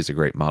sure he is a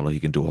great model. He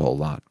can do a whole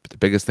lot, but the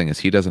biggest thing is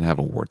he doesn't have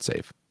a ward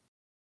save,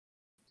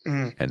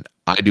 and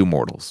I do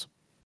mortals.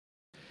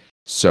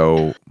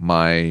 So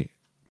my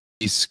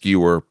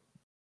skewer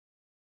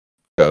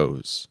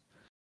goes,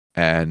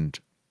 and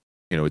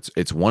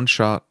it's 1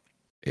 shot.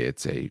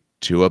 It's a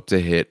 2-up to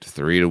hit,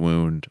 3 to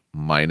wound,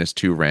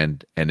 -2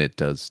 rend, and it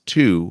does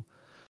 2.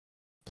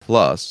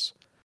 Plus,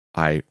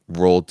 I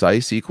roll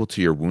dice equal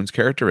to your wounds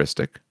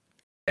characteristic,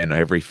 and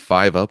every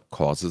 5-up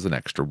causes an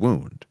extra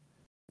wound,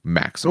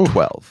 max of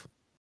 12.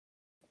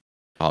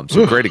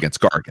 So great against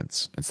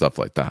Gargants and stuff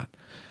like that.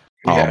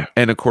 Yeah.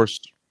 And of course,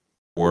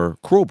 we're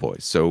Cruel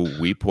Boys, so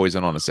we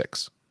poison on a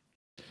 6.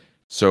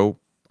 So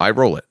I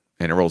roll it,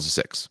 and it rolls a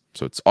 6,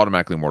 so it's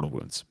automatically mortal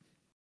wounds.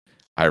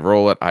 I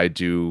roll it. I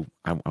do.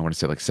 I want to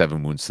say like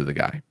 7 wounds to the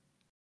guy.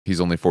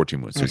 He's only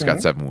 14 wounds, so he's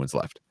got 7 wounds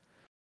left.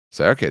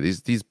 So okay,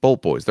 these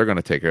Bolt boys, they're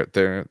gonna take it.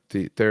 They're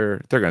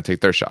gonna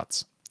take their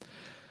shots.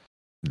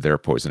 They're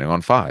poisoning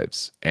on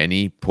 5s.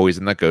 Any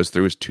poison that goes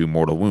through is 2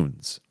 mortal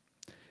wounds.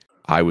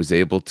 I was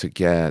able to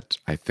get,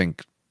 I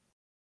think,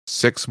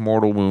 6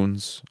 mortal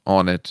wounds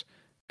on it,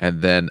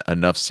 and then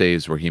enough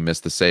saves where he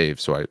missed the save,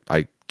 so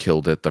I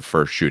killed it the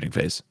first shooting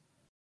phase.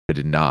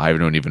 I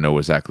don't even know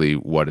exactly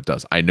what it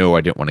does. I know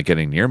I didn't want to get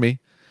any near me,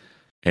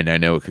 and I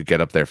know it could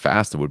get up there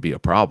fast. It would be a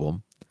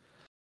problem,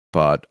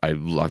 but I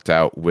lucked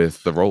out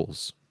with the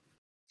rolls.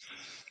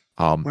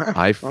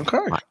 I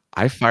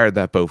fired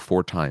that bow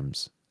 4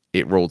 times.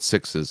 It rolled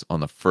 6s on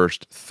the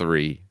first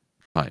 3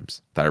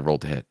 times that I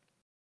rolled to hit.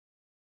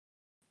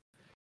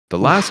 The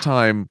last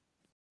time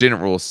didn't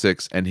roll a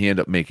 6, and he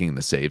ended up making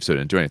the save, so it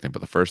didn't do anything.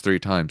 But the first 3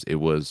 times, it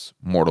was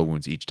mortal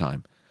wounds each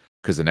time.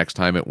 Because the next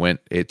time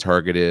it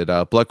targeted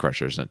Blood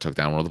Crushers, and it took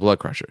down one of the Blood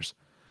Crushers.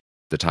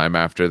 The time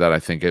after that, I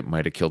think it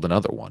might have killed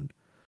another one.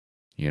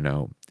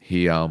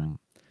 He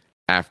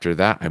after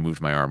that, I moved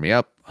my army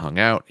up, hung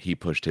out. He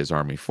pushed his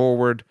army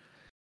forward.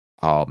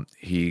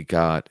 He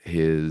got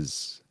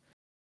his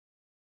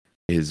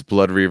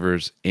Blood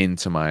Reavers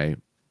into my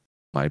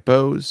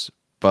bows,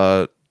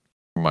 but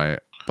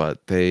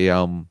they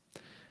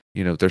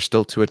they're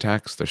still 2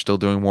 attacks. They're still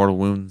doing mortal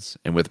wounds,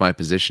 and with my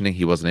positioning,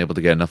 he wasn't able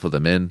to get enough of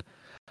them in.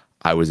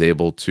 I was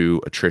able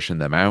to attrition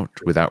them out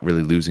without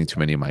really losing too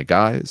many of my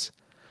guys.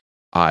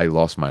 I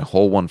lost my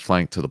whole one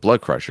flank to the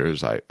Blood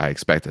Crushers. I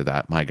expected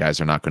that. My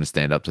guys are not going to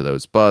stand up to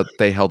those, but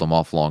they held them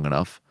off long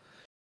enough.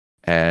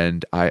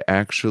 And I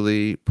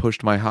actually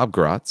pushed my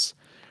Hobgrots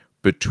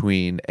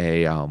between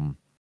a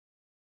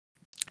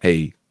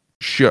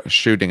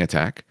shooting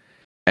attack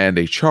and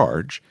a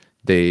charge.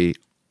 They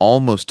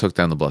almost took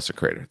down the Blessed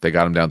Crater. They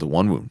got him down to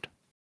 1 wound.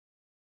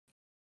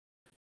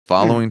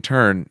 Following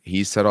turn,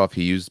 he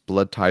used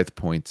Blood Tithe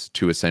points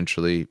to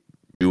essentially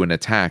do an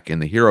attack in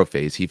the hero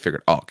phase. He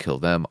figured, I'll kill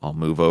them, I'll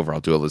move over, I'll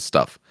do all this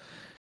stuff.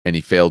 And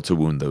he failed to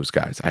wound those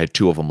guys. I had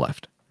 2 of them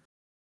left.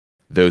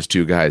 Those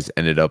 2 guys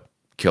ended up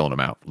killing him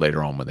out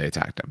later on when they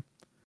attacked him.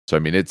 So I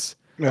mean, it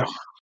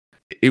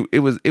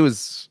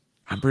was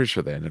I'm pretty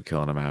sure they ended up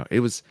killing him out.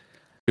 It was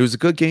a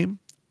good game.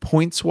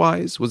 Points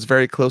wise was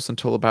very close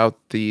until about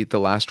the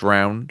last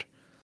round.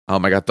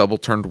 I got double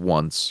turned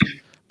once,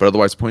 but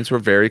otherwise points were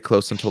very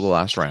close until the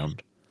last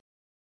round.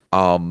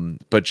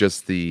 But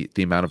just the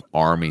amount of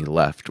army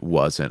left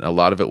wasn't. A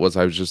lot of it was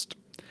I was just,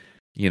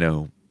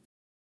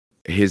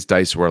 his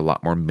dice were a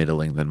lot more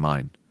middling than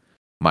mine.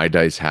 My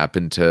dice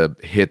happened to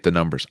hit the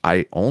numbers.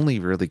 I only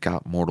really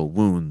got mortal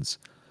wounds.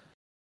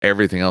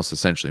 Everything else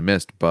essentially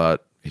missed,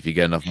 but if you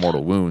get enough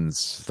mortal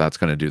wounds, that's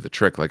going to do the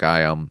trick. Like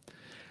I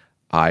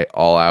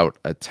all out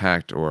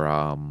attacked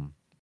or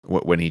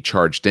when he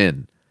charged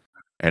in,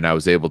 and I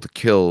was able to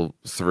kill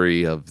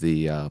 3 of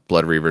the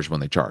Blood Reavers when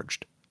they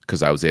charged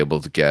because I was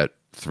able to get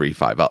 3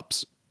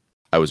 5-ups.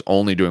 I was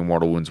only doing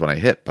mortal wounds when I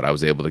hit, but I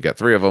was able to get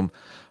 3 of them.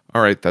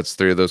 All right, that's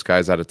 3 of those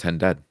guys out of 10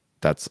 dead.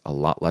 That's a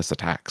lot less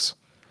attacks.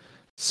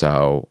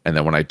 So, and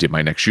then when I did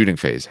my next shooting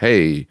phase,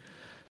 hey,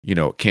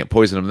 can't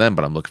poison them then,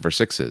 but I'm looking for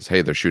 6s.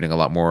 Hey, they're shooting a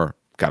lot more.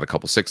 Got a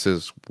couple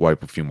 6s,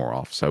 wipe a few more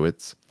off. So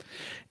it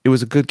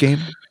was a good game.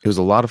 It was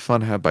a lot of fun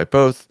had by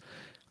both.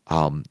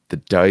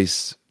 The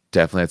dice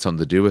definitely had something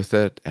to do with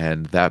it,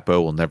 and that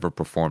bow will never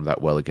perform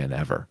that well again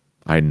ever.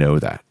 I know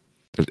that.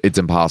 It's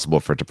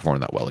impossible for it to perform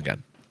that well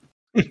again.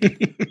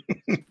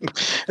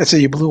 And so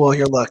you blew all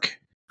your luck.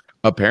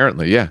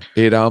 Apparently, yeah.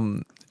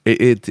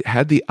 It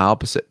had the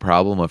opposite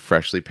problem of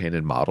freshly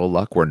painted model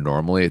luck, where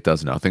normally it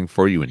does nothing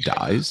for you and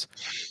dies.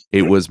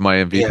 It was my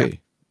MVP.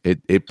 Yeah.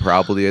 It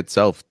probably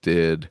itself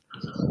did,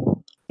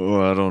 I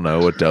don't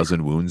know, a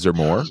dozen wounds or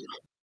more.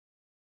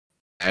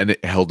 And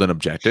it held an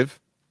objective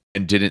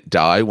and didn't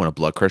die when a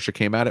Blood Crusher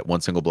came at it.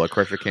 One single Blood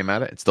Crusher came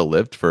at it. It still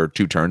lived for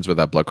 2 turns with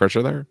that Blood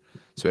Crusher there.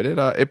 So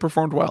it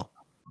performed well.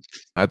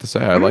 I have to say,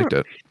 I liked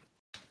it.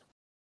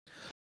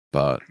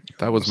 But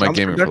that was my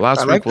gaming for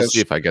last week. We'll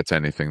see if I get to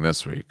anything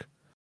this week.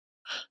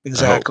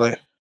 Exactly.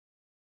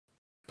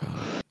 All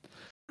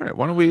right,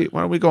 why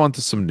don't we go on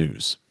to some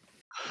news?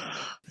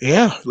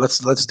 Yeah,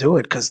 let's do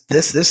it, because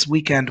this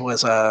weekend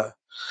was oh,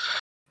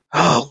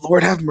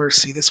 Lord have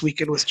mercy, this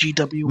weekend was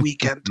GW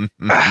weekend.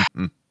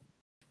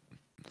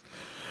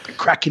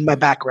 Cracking my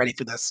back ready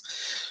for this.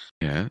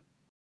 Yeah.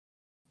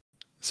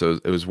 So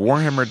it was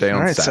Warhammer Day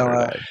on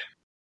Saturday.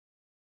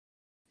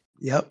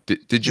 Yep.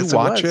 Did you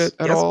watch it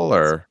at all,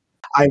 or?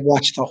 I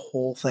watched the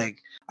whole thing.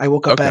 I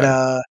woke up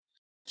at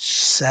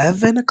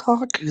 7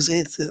 o'clock.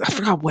 I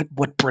forgot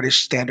what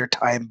British Standard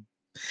Time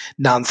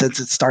nonsense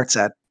it starts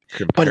at.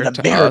 But in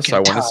American I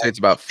want to say it's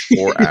about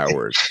 4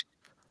 hours.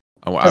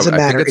 Doesn't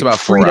matter. I think it's about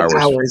 4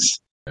 hours.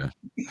 Yeah.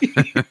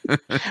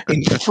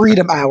 In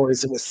freedom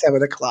hours, it was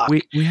 7 o'clock.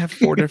 We have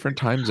 4 different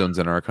time zones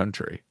in our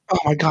country. Oh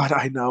my god,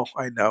 I know.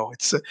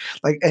 It's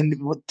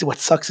and what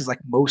sucks is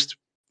most.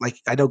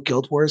 I know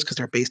Guild Wars, because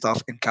they're based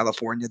off in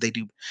California. They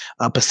do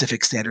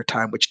Pacific Standard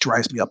Time, which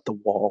drives me up the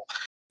wall.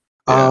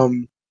 Yeah.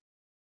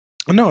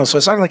 No, so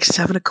it started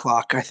 7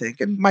 o'clock, I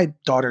think, and my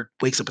daughter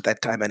wakes up at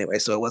that time anyway,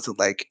 so it wasn't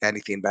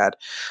anything bad.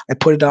 I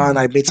put it on.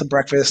 I made some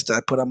breakfast.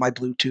 I put on my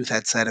Bluetooth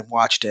headset and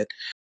watched it.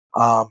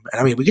 And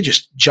I mean, we could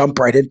just jump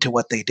right into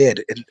what they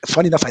did. And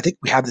funny enough, I think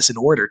we have this in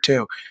order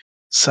too.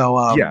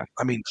 So yeah,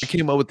 I mean, I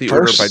came up with the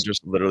order by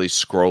just literally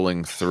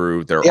scrolling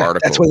through their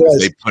article. That's what it was.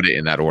 They put it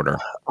in that order.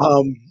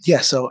 Yeah.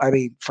 So I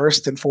mean,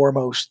 first and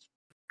foremost,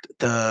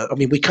 I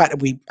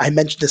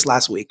mentioned this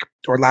last week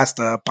or last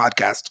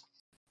podcast.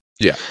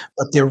 Yeah.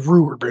 But there are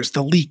rumors,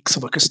 the leaks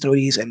of a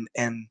Custodes and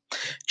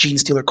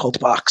Genestealer cult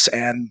box,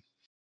 and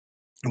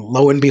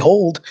lo and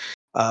behold,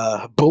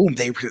 boom,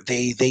 they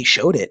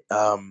showed it.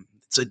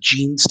 It's a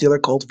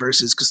Genestealer cult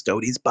versus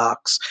Custodes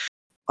box.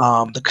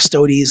 The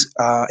Custodes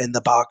in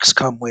the box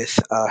come with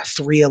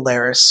 3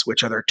 Alaris,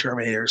 which are their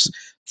Terminators,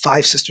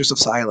 5 Sisters of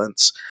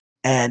Silence,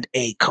 and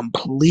a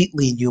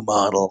completely new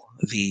model,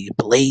 the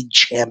Blade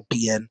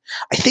Champion.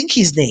 I think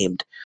he's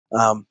named.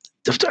 I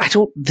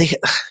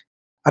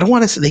don't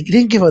want to say, they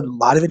didn't give a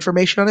lot of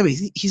information on him.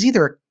 He's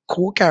either a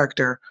cool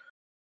character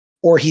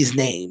or he's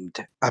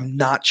named. I'm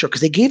not sure,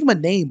 because they gave him a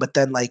name, but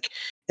then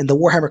in the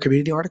Warhammer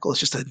community article, it's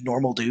just a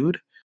normal dude.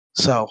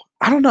 So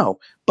I don't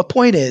know. But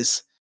point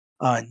is,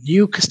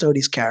 new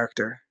Custodes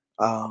character.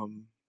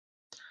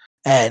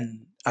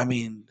 And I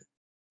mean,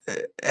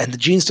 and the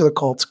Gene Stealer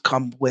cults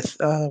come with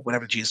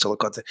whatever Gene Stealer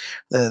cults.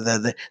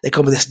 They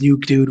come with this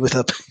nuke dude with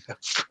a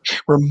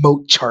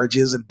remote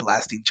charges and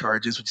blasting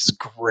charges, which is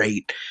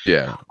great.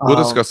 Yeah, we'll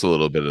discuss a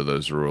little bit of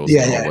those rules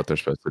Yeah, and yeah. what they're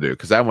supposed to do,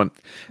 because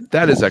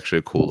that is actually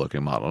a cool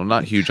looking model. I'm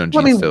not huge on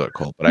Well, I Gene mean, Stealer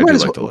cult, but I do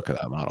like the look of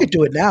that we model. could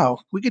do it now.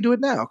 We could do it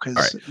now All because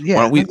right,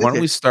 yeah. why don't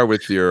we start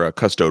with your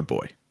Custode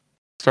Boy?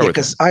 Start with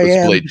him. Because I This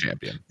am Blade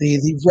Champion.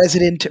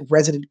 the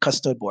resident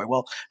Custode Boy.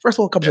 Well, first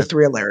of all, it comes Yeah. with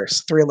 3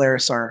 Alaris. 3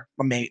 Alaris are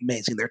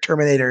amazing. They're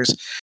Terminators.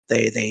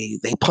 They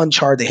punch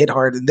hard. They hit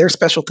hard. And their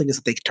special thing is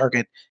that they can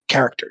target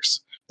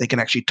characters. They can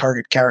actually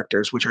target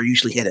characters, which are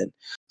usually hidden.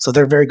 So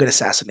they're very good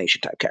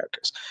assassination type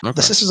characters. Okay.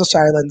 The Sisters of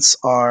Silence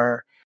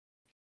are.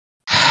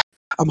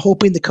 I'm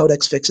hoping the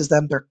Codex fixes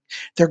them.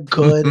 They're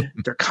good.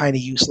 They're kind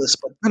of useless,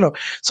 but I don't know.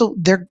 So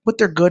what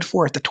they're good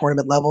for at the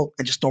tournament level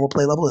and just normal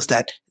play level is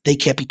that they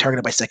can't be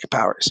targeted by psychic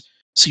powers.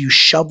 So you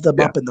shove them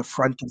up in the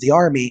front of the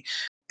army,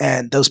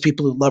 and those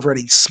people who love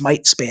running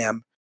smite spam,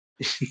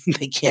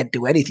 they can't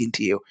do anything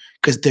to you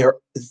because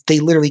they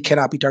literally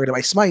cannot be targeted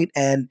by smite,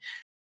 and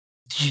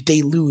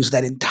they lose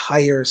that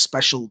entire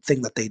special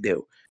thing that they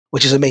do,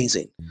 which is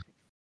amazing.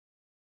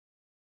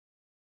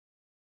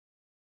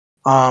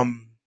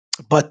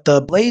 But the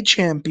Blade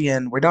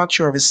Champion, we're not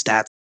sure of his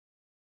stats.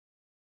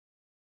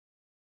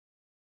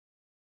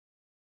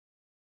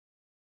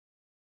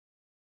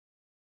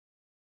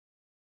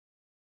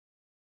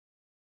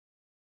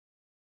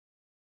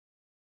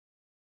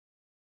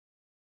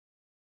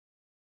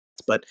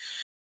 But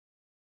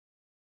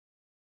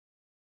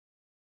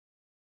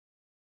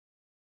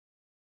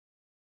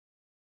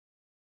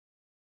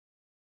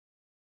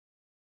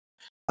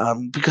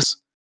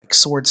because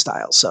sword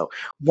style. So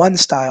one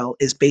style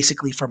is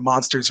basically for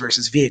monsters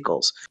versus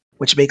vehicles,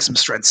 which makes them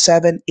strength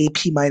 7,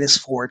 AP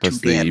 -4, That's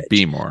 2 damage.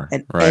 the Beemore,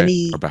 And right?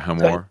 Or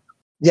Behemoth.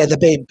 Yeah, the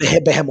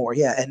Behemoth,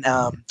 yeah. And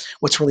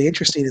what's really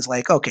interesting is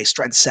like, okay,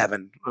 strength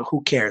 7,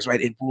 who cares,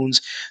 right? It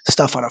wounds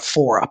stuff on a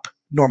 4-up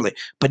normally.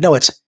 But no,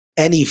 it's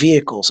any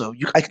vehicle. So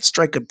I can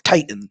strike a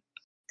Titan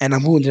and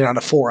I'm wounded on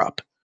a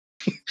 4-up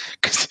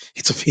because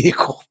it's a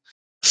vehicle.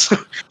 So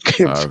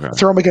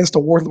throw him against a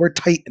Warlord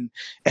Titan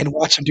and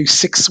watch him do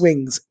 6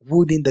 swings,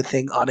 wounding the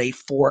thing on a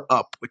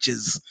 4-up, which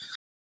is.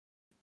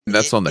 And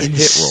that's on the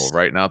hit roll,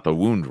 right? Not the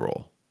wound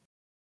roll.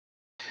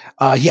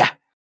 Yeah.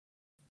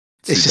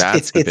 See,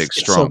 that's the big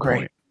strong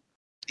point.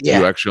 Yeah.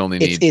 You actually only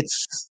need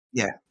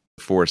yeah.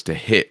 force to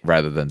hit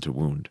rather than to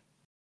wound.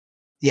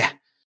 Yeah.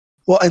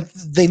 Well, and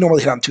they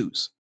normally hit on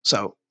 2s.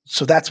 So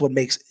that's what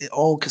makes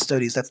all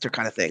Custodians, that's their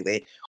kind of thing.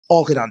 They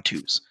all hit on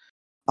 2s.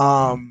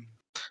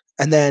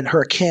 And then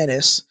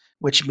Hyrcanus,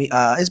 which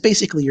is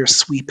basically your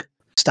sweep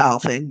style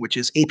thing, which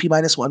is AP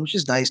 -1, which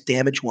is nice,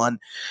 damage 1.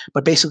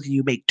 But basically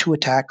you make 2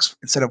 attacks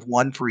instead of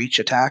 1 for each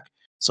attack.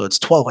 So it's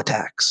 12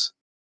 attacks,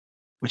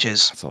 which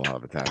is that's a lot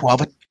of attacks.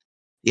 12.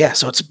 Yeah,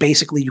 so it's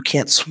basically you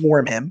can't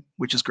swarm him,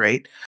 which is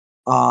great.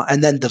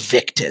 And then the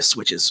Victus,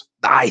 which is,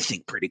 I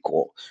think, pretty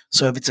cool.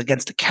 So if it's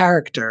against a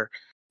character,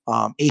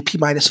 AP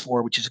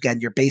 -4, which is, again,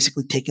 you're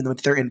basically taking them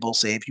into their invul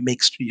save.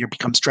 You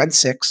become strength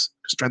 6,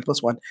 strength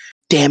 +1,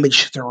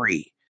 damage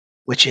 3,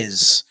 which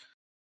is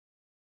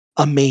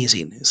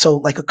amazing. So,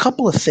 like, a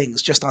couple of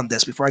things just on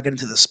this before I get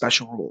into the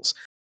special rules.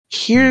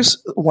 Here's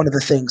one of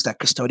the things that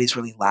Custodes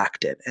really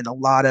lacked in, and a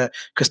lot of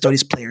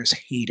Custodes players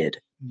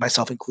hated,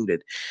 myself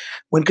included.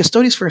 When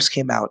Custodes first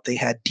came out, they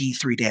had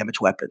D3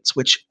 damage weapons,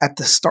 which at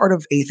the start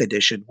of 8th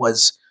edition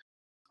was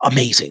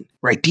amazing,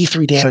 right?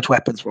 D3 damage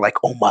weapons were like,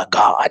 oh my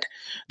god,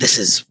 this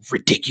is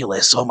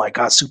ridiculous. Oh my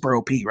god, super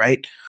OP,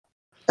 right?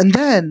 And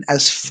then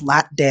as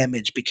flat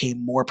damage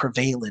became more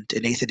prevalent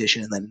in 8th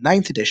edition and then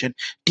 9th edition,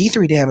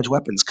 D3 damage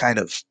weapons kind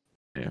of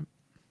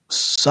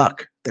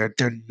suck. They're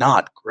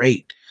not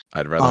great.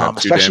 I'd rather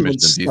have 2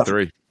 damage than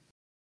D3.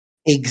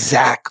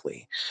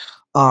 Exactly.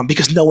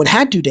 Because no one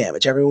had 2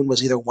 damage. Everyone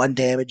was either 1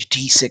 damage,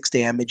 D6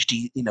 damage,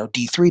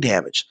 D3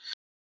 damage.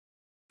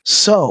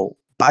 So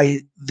by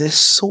this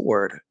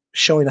sword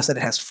showing us that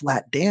it has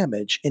flat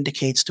damage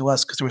indicates to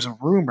us, because there was a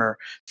rumor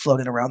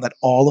floating around that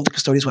all of the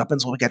Custodes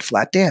weapons will get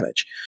flat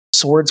damage.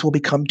 Swords will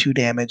become 2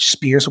 damage,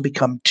 spears will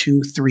become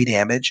 3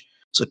 damage,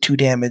 so 2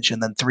 damage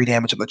and then 3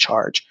 damage on the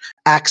charge.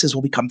 Axes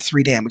will become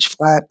 3 damage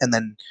flat, and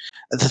then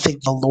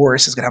the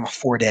Loris is going to have a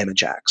 4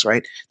 damage axe,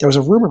 right? There was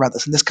a rumor about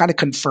this, and this kind of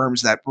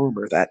confirms that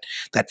rumor that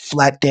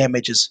flat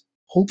damage is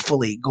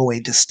hopefully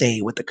going to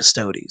stay with the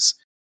Custodes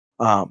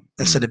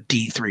instead of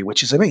D3,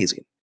 which is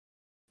amazing.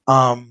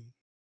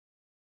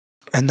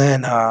 And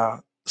then,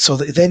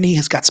 then he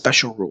has got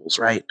special rules,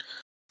 right?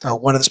 So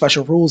one of the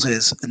special rules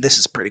is, and this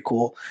is pretty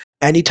cool,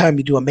 anytime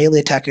you do a melee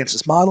attack against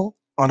this model,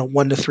 on a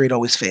 1 to 3, it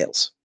always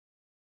fails.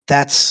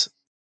 That's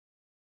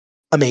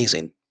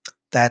amazing.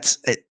 That's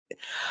it.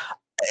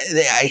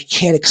 I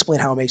can't explain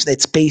how amazing.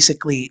 It's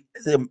basically,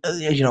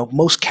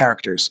 most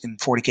characters in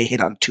 40k hit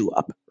on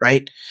 2-up,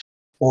 right?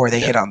 Or they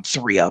hit on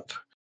 3-up.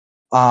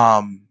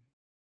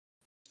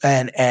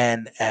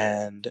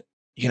 And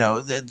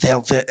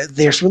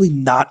there's really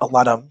not a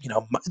lot of,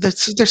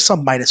 there's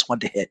some -1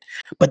 to hit,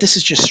 but this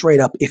is just straight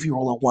up. If you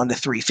roll a 1 to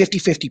 3,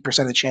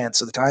 50% of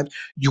chance of the time,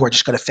 you are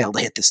just going to fail to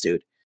hit this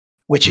dude,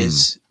 which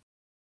is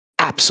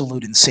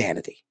absolute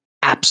insanity.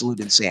 Absolute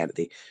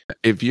insanity.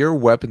 If your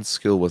weapon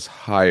skill was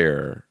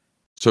higher,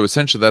 so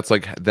essentially that's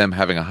like them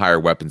having a higher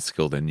weapon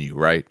skill than you,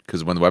 right?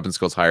 Because when the weapon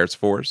skill is higher, it's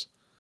 4s.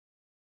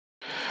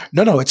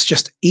 No, it's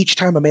just each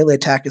time a melee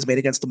attack is made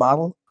against the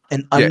model,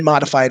 an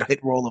unmodified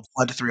hit roll of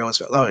 1 to 3 always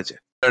fails. Oh, it's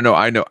No,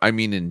 I know. I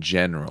mean in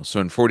general. So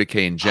in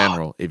 40k in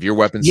general, if your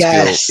weapon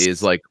Yes. skill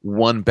is like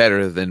 1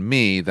 better than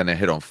me, then I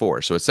hit on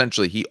 4. So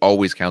essentially, he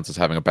always counts as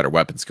having a better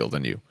weapon skill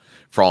than you,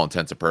 for all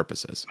intents and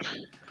purposes.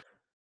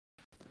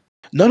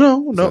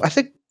 No. I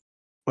think.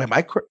 Wait,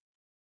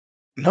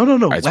 No.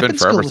 It's Weapon been forever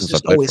skill is since I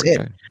just played always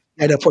 40k. hit.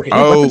 And weapon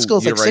Oh, skill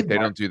is you're like right. They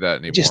Sigmar. don't do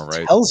that It just anymore,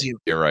 right? tells you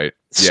You're right.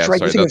 Yeah, strength. sorry,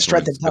 You think of that's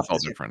strength what and it's all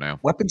toughness. different now.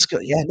 Weapon skill,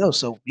 no.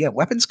 So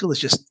weapon skill is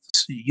just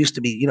used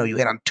to be. You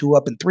hit on 2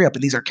 up and 3 up,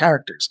 and these are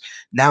characters.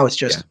 Now it's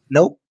just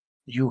nope.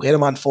 You hit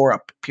them on 4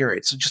 up.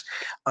 Period. So just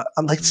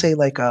let's say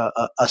like a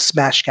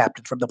smash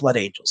captain from the Blood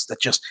Angels that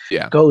just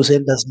goes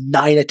in, does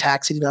 9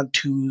 attacks hitting on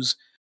 2s,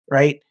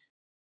 right?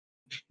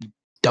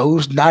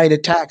 Those 9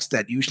 attacks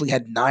that usually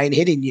had 9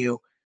 hitting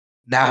you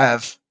now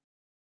have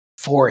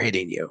 4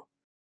 hitting you,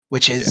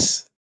 which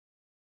is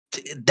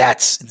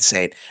that's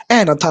insane.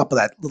 And on top of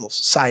that little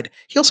side,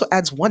 he also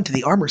adds 1 to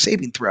the armor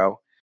saving throw,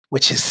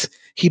 which is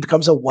he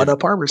becomes a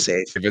 1-up armor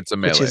save. If it's a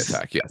melee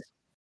attack,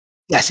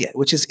 yes.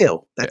 Which is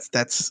ill.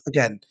 That's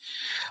again.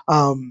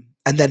 And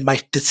then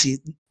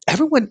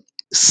everyone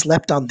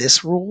slept on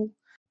this rule,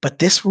 but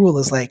this rule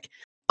is like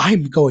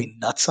I'm going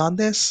nuts on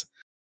this.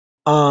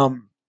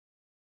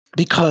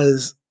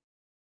 Because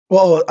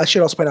I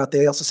should also point out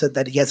they also said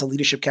that he has a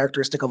leadership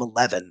characteristic of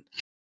 11.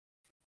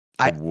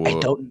 I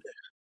don't.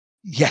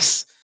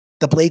 Yes,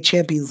 the Blade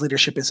Champion's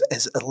leadership is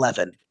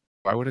 11.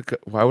 Why would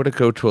it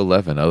go to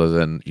 11 other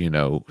than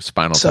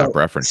Spinal Tap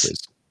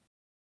references?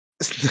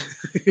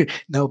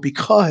 No,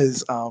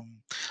 because a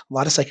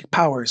lot of psychic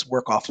powers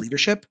work off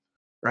leadership,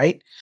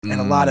 right? And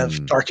a lot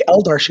of Dark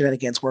Eldar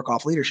shenanigans work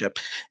off leadership.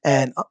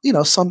 And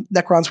some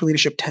Necrons for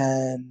leadership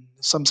 10,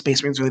 some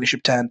Space Marines for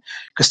leadership 10.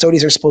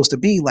 Custodians are supposed to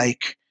be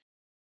like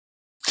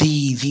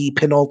the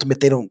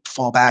penultimate. They don't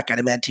fall back.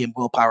 Adamantium,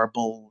 willpower,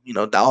 bull,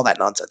 all that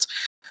nonsense.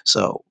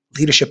 So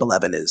leadership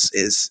 11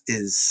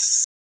 is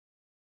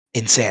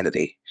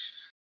insanity.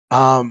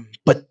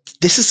 But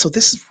this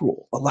is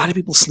rule. A lot of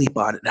people sleep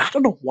on it, and I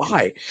don't know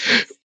why.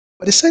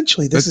 But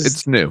essentially,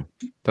 it's new.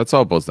 That's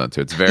all it boils down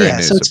to. It's very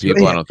new, so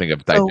people I don't think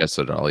have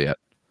digested it all yet.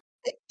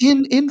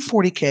 In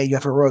 40k, you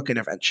have heroic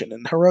intervention,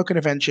 and heroic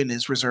intervention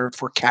is reserved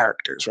for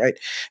characters, right?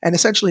 And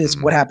essentially,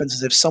 what happens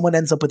is if someone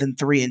ends up within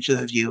 3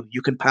 inches of you,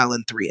 you can pile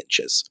in 3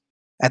 inches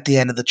at the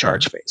end of the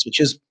charge phase, which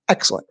is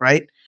excellent,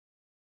 right?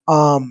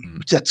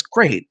 That's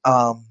great.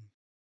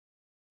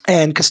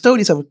 And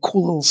custodians have a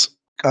cool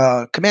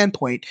little command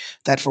point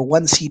that for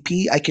 1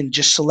 CP, I can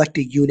just select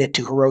a unit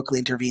to heroically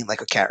intervene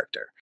like a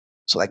character.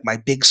 So like my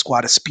big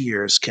squad of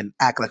spears can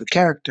act like a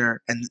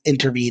character and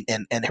intervene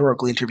and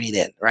heroically intervene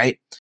in, right?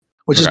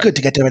 Which is good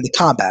to get them into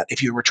combat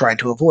if you were trying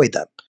to avoid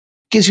them.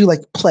 Gives you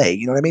like play,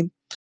 you know what I mean?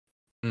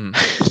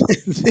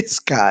 This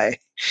guy,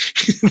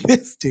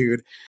 this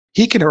dude,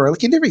 he can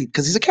heroically intervene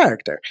because he's a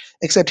character.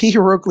 Except he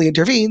heroically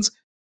intervenes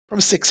from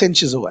 6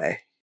 inches away.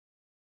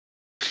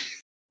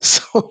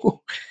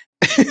 So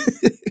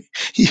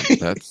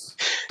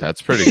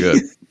that's pretty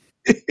good.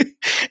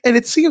 And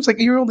it seems like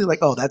you're only like,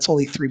 oh, that's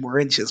only 3 more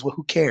inches. Well,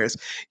 who cares?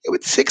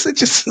 With 6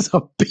 inches is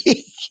a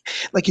big.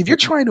 Like if you're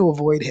trying to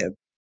avoid him,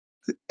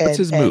 what's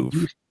his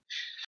move?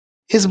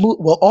 His move.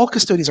 Well, all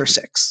custodians are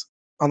 6,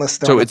 unless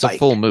they're. So it's a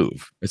full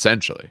move.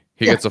 Essentially,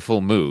 he gets a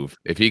full move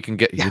if he can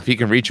if he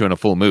can reach you in a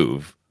full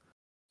move.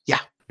 Yeah,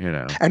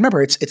 And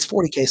remember, it's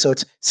 40k, so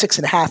it's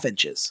 6.5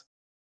 inches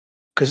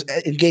because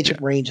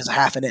engagement range is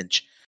 1/2 an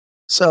inch.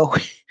 So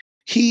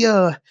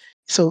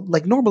so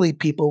like normally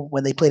people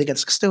when they played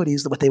against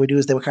custodians, what they would do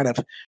is they would kind of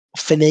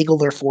finagle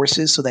their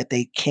forces so that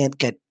they can't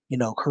get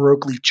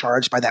heroically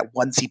charged by that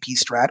 1 CP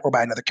strat or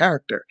by another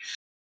character.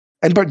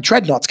 But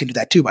dreadnoughts can do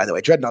that too, by the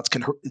way. Dreadnoughts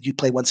you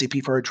play 1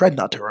 CP for a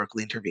dreadnought to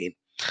heroically intervene.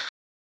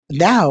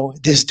 Now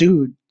this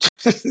dude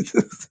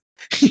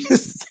he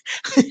just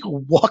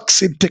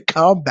walks into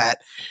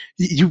combat.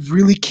 You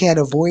really can't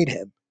avoid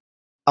him.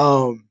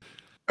 And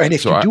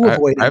if you do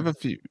avoid him, I have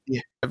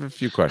a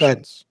few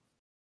questions.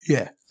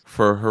 Yeah.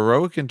 For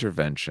heroic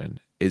intervention,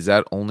 is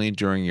that only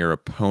during your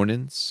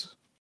opponent's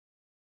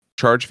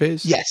charge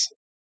phase? Yes.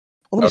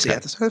 Well, let me see.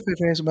 At the start of the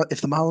phase,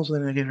 if the model's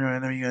within a given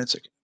enemy unit,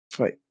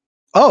 fight.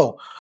 Oh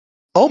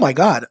my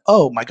god!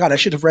 I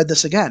should have read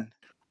this again.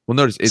 Well,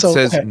 notice it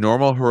says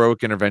normal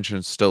heroic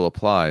intervention still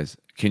applies.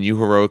 Can you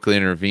heroically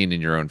intervene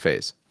in your own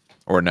phase,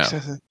 or no?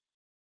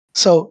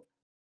 So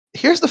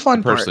here's the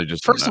fun part.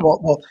 Just first of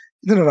all,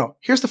 no.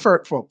 Here's the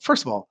first. Well,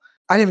 first of all,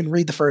 I didn't even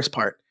read the first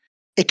part.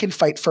 It can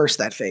fight first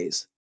that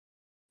phase.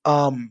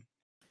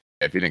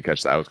 If you didn't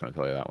catch that, I was going to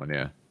tell you that one.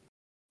 Yeah.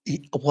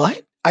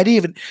 What? I didn't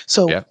even.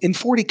 So Yeah. in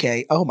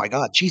 40k, oh my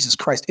god, Jesus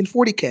Christ! In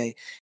 40k,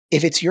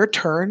 if it's your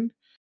turn,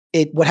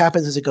 what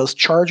happens is it goes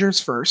chargers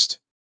first,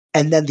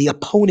 and then the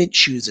opponent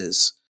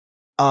chooses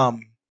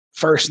um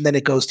first, and then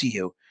it goes to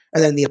you,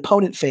 and then the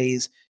opponent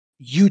phase,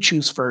 you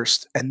choose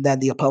first, and then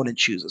the opponent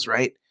chooses.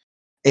 Right?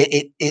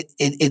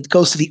 It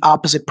goes to the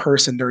opposite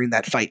person during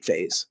that fight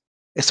phase.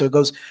 And so it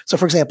goes. So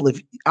for example,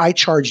 if I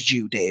charged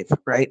you, Dave,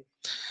 right?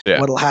 Yeah.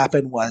 What'll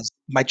happen was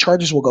my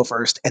charges will go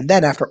first, and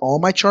then after all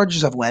my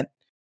charges have went,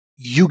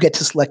 you get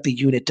to select the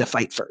unit to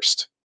fight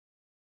first.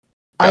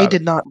 I Got it.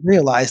 did not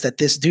realize that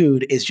this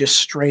dude is just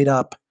straight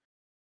up.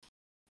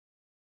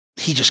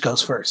 He just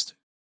goes first.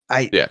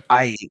 Yeah.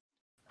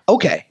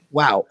 Okay,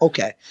 wow,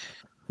 okay,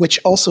 which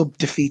also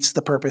defeats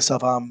the purpose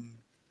of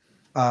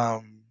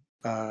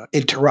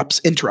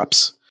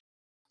interrupts.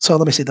 So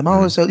let me see the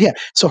model. So yeah,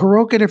 so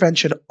heroic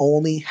intervention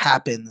only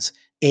happens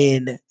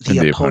in the In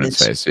the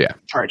opponent's opponent's face. Yeah.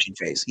 charging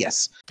phase.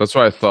 Yes. That's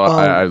why I thought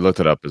I Um.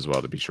 looked it up as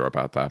well to be sure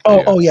about that. But Oh.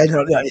 yeah. Oh yeah.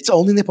 No. Yeah. It's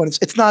only in the opponent's.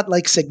 It's not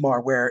like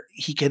Sigmar where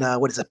he can.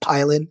 What is it?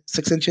 Pile in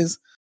 6 inches.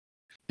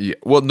 Yeah.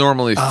 Well,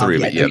 normally 3,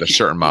 Yeah. but No, yeah, there's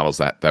certain models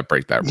that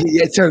break that rule.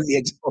 yeah. It's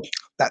certainly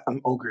that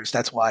ogres.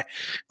 That's why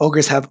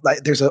ogres have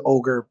like. There's an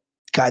ogre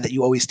guy that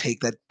you always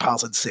take that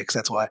piles in 6.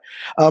 That's why.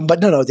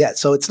 But no. Yeah.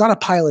 So it's not a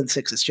pile in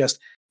 6. It's just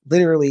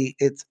literally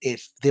it's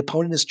if the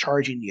opponent is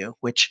charging you,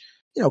 which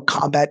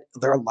combat.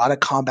 There are a lot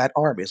of combat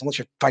armies unless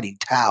you're fighting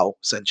Tau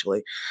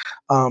essentially.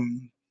 You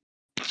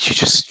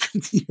just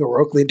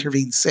heroically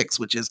intervene 6,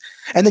 which is,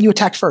 and then you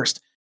attack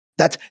first.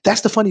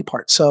 That's the funny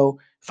part. So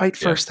fight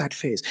Yeah. first that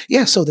phase.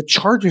 Yeah. So the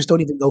chargers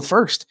don't even go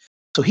first.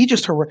 So he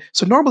just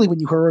so normally when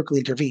you heroically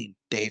intervene,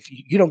 Dave,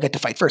 you don't get to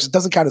fight first. It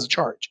doesn't count as a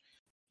charge.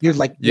 You're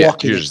like Yeah.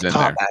 walking You're just into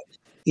in there. combat.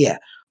 Yeah.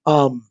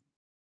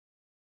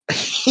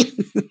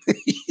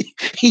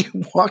 He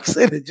walks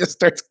in and just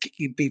starts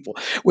kicking people.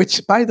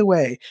 Which, by the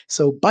way,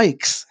 so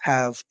bikes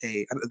have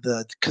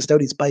the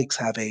Custodes bikes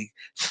have a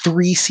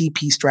 3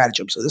 CP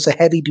stratagem. So this is a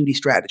heavy duty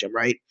stratagem,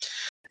 right?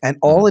 And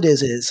all it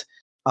is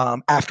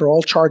after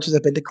all charges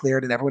have been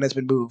declared and everyone has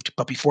been moved,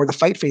 but before the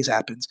fight phase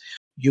happens,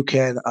 you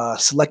can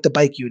select a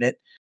bike unit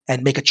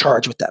and make a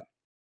charge with them.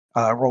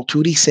 Roll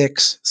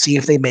 2d6, see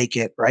if they make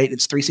it. Right?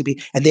 It's 3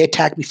 CP, and they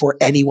attack before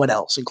anyone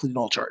else, including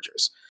all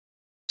chargers.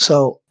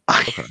 So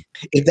Okay.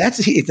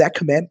 if that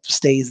command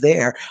stays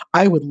there,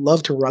 I would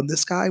love to run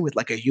this guy with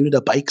like a unit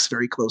of bikes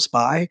very close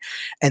by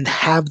and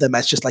have them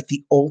as just like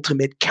the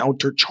ultimate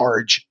counter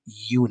charge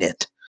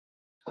unit.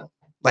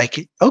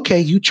 Like, okay,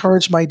 you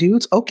charge my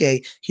dudes.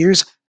 Okay,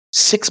 here's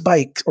 6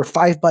 bikes or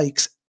 5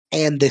 bikes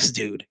and this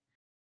dude.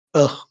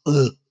 Ugh,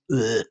 ugh,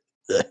 ugh,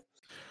 ugh.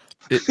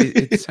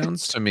 It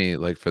sounds to me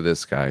like for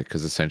this guy,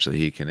 because essentially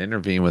he can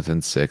intervene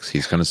within 6.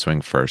 He's going to swing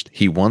first.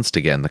 He wants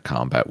to get in the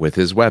combat with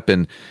his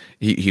weapon.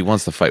 He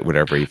wants to fight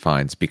whatever he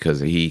finds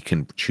because he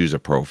can choose a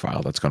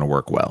profile that's going to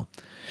work well.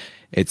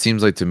 It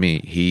seems like to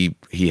me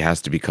he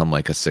has to become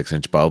like a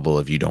 6-inch bubble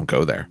if you don't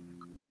go there.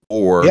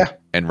 Or, Yeah.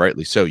 and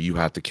rightly so, you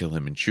have to kill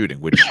him in shooting,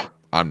 which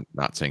I'm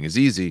not saying is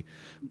easy.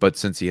 But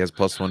since he has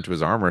 +1 to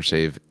his armor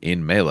save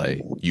in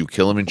melee, you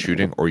kill him in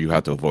shooting or you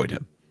have to avoid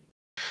him.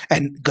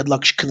 And good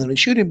luck killing and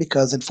shooting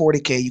because in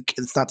 40k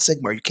it's not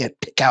Sigmar. You can't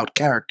pick out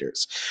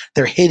characters.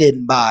 They're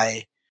hidden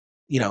by,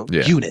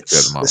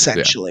 units models,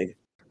 essentially.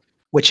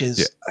 Which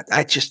is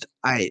I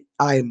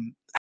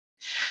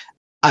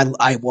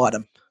want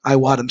him. I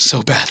want him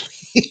so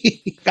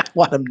badly. I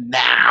want him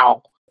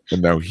now.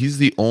 No, he's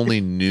the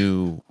only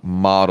new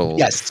model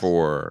Yes.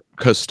 for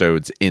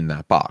Custodes in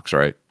that box,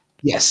 right?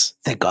 Yes,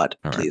 thank God.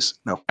 All right. Please,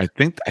 no. I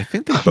think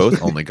they both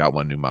only got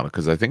one new model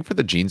because I think for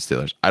the Gene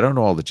Stealers, I don't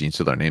know all the Gene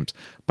Stealer names,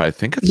 but I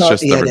think it's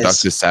just the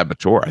Reductus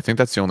Saboteur. I think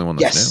that's the only one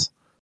that's new.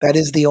 That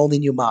is the only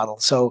new model.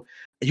 So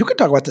you can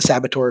talk about the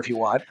Saboteur if you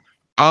want.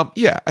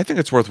 Yeah, I think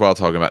it's worthwhile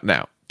talking about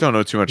now. Don't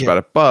know too much about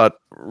it, but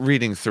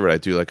reading through it, I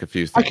do like a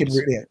few things. I can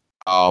read it.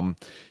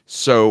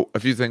 So a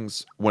few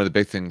things. One of the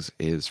big things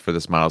is for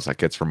this model is that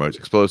gets remote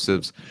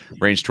explosives,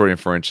 range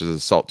 24 inches,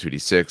 assault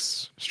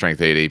 2d6,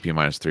 strength 8, AP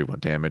 -3, 1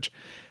 damage,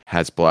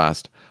 has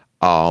blast.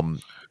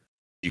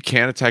 You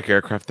can't attack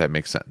aircraft. That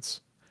makes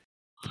sense.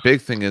 The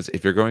big thing is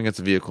if you're going against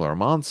a vehicle or a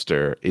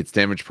monster, its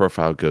damage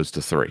profile goes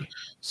to 3,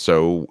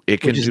 so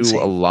it can do insane.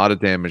 A lot of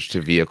damage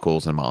to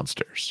vehicles and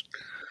monsters.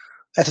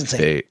 That's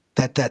insane.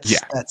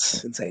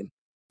 That's insane.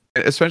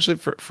 Especially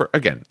for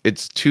again,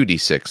 it's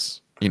 2d6.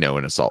 In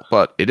assault,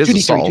 but it is 2d3,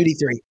 assault.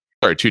 2d3.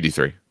 Sorry,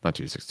 2d3, not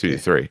 2d6,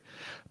 2d3.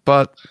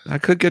 But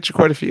that could get you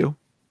quite a few.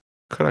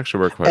 Could actually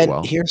work quite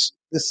well. Here's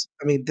this.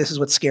 I mean, this is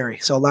what's scary.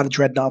 So a lot of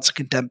dreadnoughts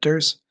and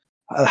contemptors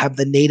have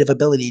the native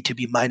ability to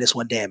be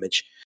 -1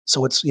 damage.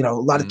 So it's a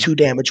lot of 2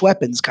 damage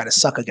weapons kind of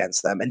suck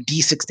against them, and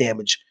d6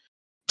 damage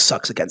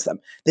sucks against them.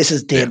 This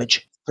is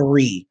damage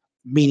 3,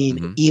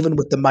 meaning even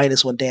with the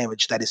 -1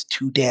 damage, that is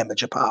 2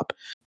 damage a pop.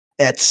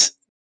 That's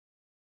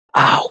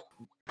ow.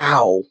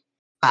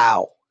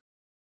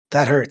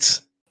 That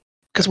hurts.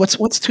 Because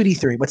what's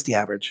 2d3? What's the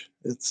average?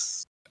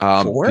 It's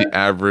 4? The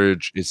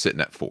average is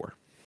sitting at 4.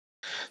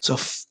 So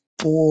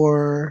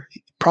 4,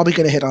 probably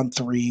going to hit on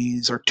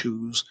 3s or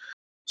 2s.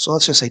 So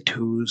let's just say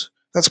 2s.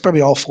 That's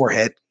probably all 4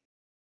 hit.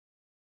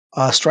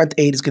 Strength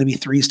 8 is going to be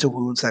 3s to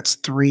wounds. That's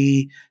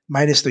 3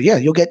 minus 3. Yeah,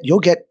 you'll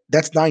get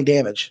that's 9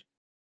 damage.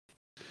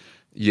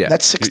 Yeah,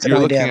 That's 6 to you're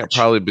 9 looking at damage.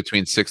 probably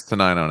between 6 to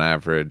 9 on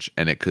average,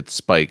 and it could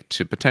spike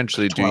to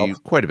potentially do 12. you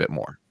quite a bit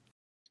more.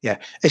 Yeah,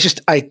 it's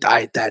just I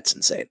that's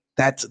insane.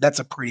 That's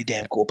a pretty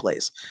damn cool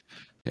place.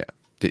 Yeah.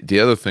 The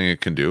other thing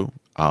it can do,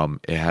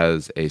 it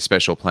has a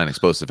special plan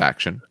explosive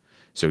action.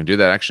 So it can do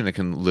that action. It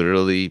can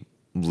literally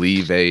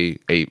leave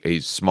a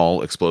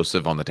small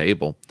explosive on the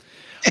table.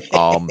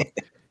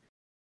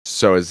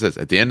 So it says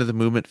at the end of the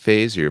movement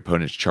phase or your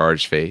opponent's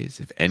charge phase,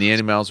 if any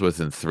animals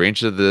within 3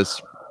 inches of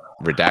this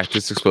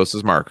redacted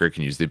explosives marker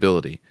can use the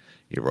ability.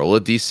 You roll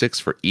a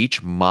d6 for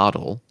each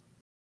model,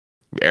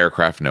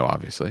 aircraft, no,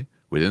 obviously,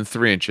 within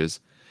 3 inches.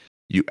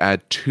 You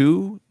add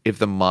 2 if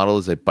the model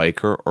is a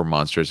biker or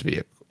monster's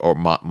vehicle or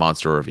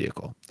monster or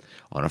vehicle.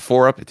 On a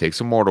 4-up, it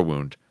takes a mortal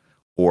wound,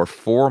 or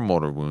 4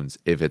 mortal wounds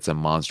if it's a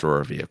monster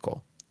or a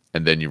vehicle,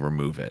 and then you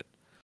remove it.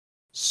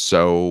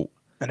 So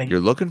you're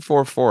looking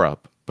for a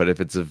 4-up, but if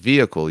it's a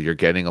vehicle, you're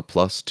getting a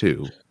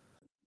 +2.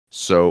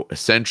 So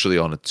essentially,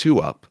 on a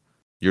 2-up,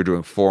 you're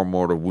doing 4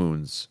 mortal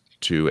wounds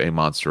to a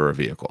monster or a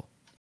vehicle.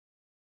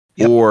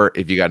 Yep. Or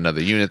if you got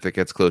another unit that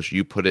gets close,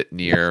 you put it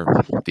near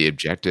the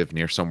objective,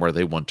 near somewhere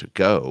they want to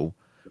go,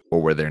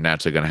 or where they're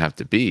naturally going to have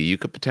to be. You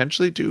could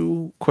potentially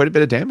do quite a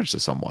bit of damage to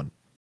someone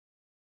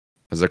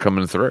as they're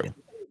coming through.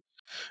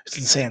 It's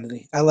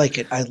insanity. I like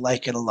it. I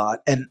like it a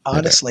lot. And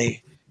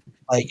honestly,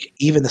 like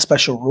even the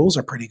special rules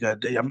are pretty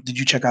good. Did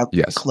you check out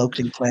Cloaked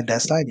and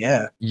Clandestine?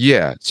 Yeah.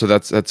 Yeah. So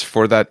that's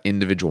for that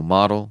individual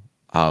model.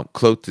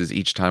 Cloaked is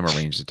each time a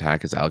ranged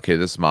attack is allocated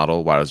to this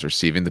model while it's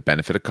receiving the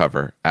benefit of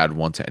cover, add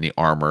 1 to any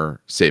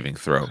armor saving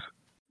throw.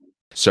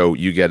 So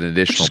you get an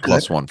additional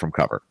 +1 from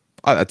cover.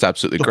 Oh, that's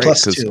absolutely great.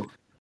 +2.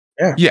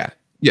 Yeah.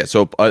 Yeah.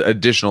 So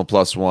additional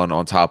 +1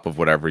 on top of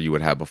whatever you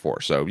would have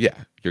before. So yeah,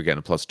 you're getting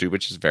a +2,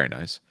 which is very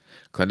nice.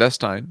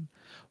 Clandestine,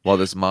 while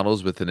this model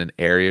is within an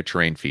area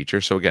terrain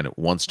feature, so again, it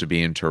wants to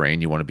be in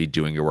terrain. You want to be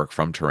doing your work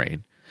from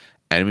terrain.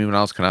 Enemy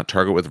models cannot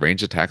target with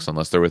ranged attacks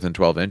unless they're within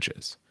 12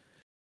 inches.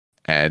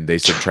 And they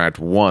subtract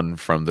 1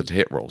 from the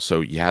hit roll.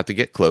 So you have to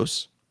get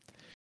close.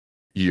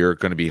 You're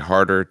going to be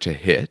harder to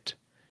hit.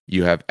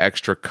 You have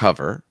extra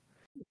cover.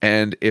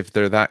 And if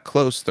they're that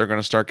close, they're going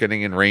to start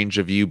getting in range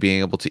of you being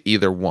able to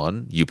either,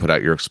 1, you put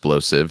out your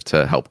explosive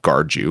to help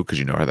guard you because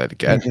you know how that to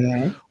get,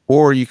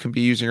 or you can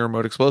be using your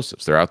remote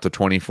explosives. They're out to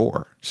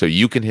 24. So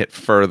you can hit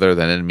further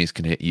than enemies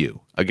can hit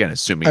you. Again,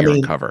 assuming you're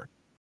in cover.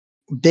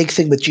 Big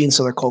thing with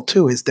Genestealer Cult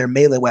too is their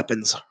melee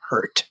weapons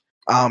hurt.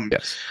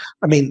 Yes.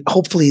 I mean,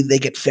 hopefully they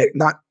get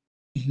not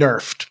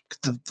nerfed.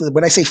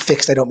 When I say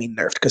fixed, I don't mean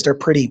nerfed because they're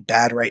pretty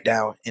bad right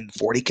now in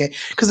 40k.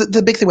 Because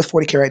the big thing with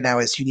 40k right now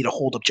is you need to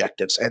hold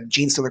objectives, and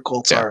Genestealer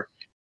Cults are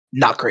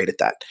not great at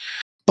that.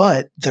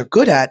 But they're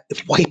good at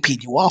wiping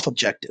you off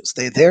objectives.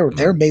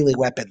 Their melee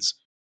weapons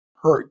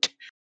hurt.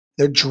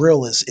 Their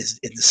drill is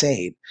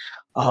insane.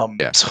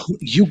 So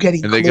you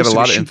getting and they get a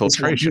lot of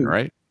infiltration,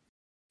 right?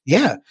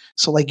 Yeah.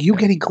 So like you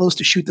getting close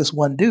to shoot this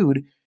one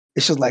dude,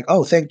 it's just like,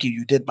 oh, thank you,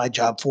 you did my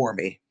job for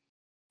me.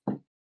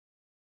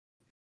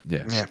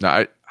 Yeah.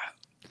 No,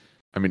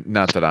 I mean,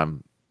 not that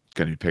I'm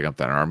going to pick up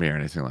that army or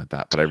anything like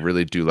that, but I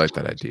really do like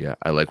that idea.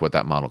 I like what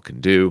that model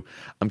can do.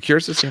 I'm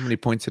curious to see how many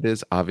points it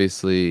is.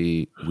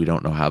 Obviously, we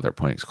don't know how their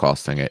points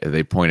costing it.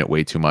 They point it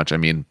way too much. I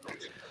mean,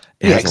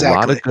 it has a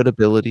lot of good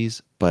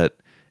abilities, but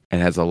it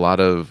has a lot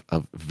of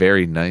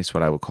very nice,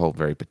 what I would call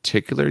very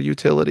particular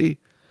utility.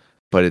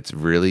 But it's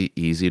really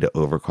easy to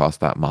overcost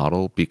that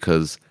model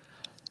because,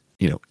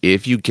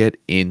 if you get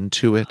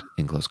into it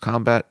in close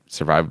combat,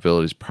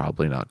 survivability is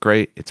probably not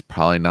great. It's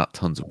probably not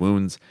tons of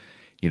wounds.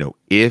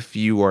 If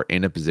you are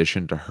in a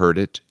position to hurt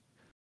it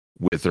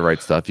with the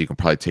right stuff, you can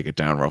probably take it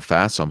down real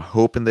fast. So I'm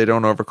hoping they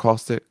don't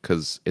overcost it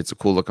because it's a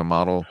cool looking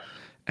model,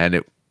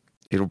 and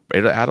it'll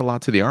add a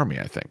lot to the army.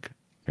 I think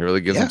it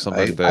really gives them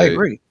something I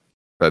agree.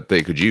 that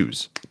they could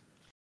use.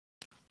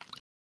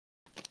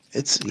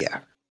 It's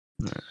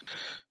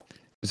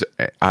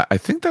I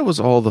think that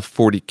was all the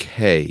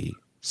 40k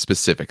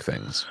specific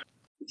things.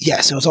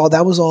 Yes,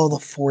 that was all the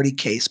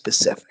 40k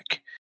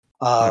specific.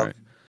 Right.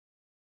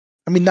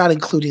 I mean, not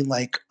including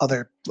like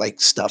other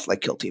like stuff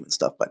like Kill Team and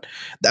stuff, but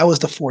that was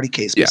the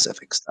 40k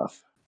specific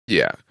stuff.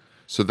 Yeah.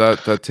 So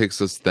that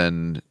takes us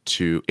then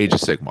to Age of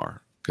Sigmar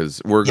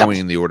because we're going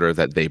in the order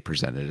that they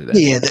presented it.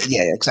 Yeah,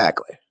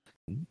 exactly.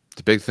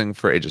 The big thing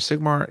for Age of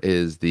Sigmar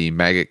is the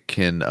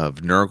Maggotkin of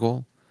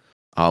Nurgle.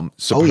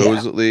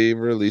 Supposedly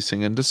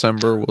releasing in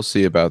December. We'll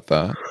see about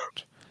that.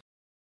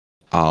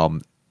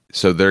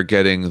 So they're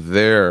getting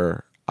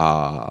their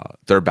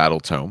battle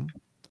tome,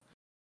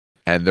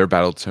 and their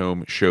battle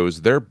tome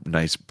shows their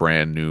nice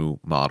brand new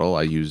model.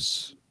 I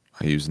use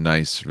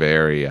nice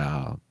very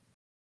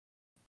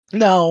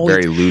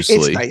very loosely.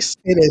 It's nice.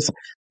 It is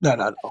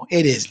no.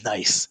 It is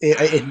nice.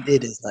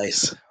 It is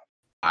nice.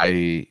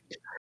 I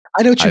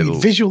know what you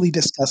mean. Visually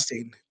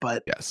disgusting,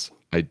 but yes.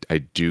 I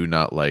do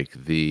not like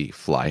the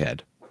fly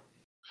head.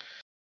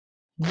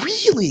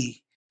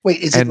 Really?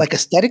 Wait, is it like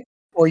aesthetic,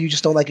 or you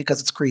just don't like it because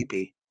it's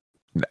creepy?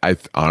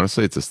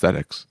 Honestly, it's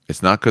aesthetics.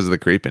 It's not because of the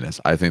creepiness.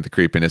 I think the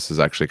creepiness is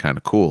actually kind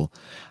of cool.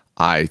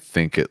 I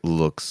think it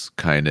looks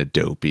kind of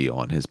dopey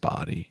on his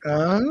body.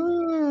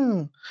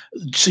 Oh.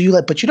 So you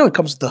like, but you know it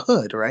comes with the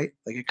hood, right?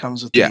 Like it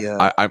comes with Yeah, the yeah,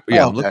 oh, I'm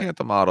okay. looking at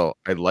the model.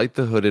 I like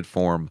the hooded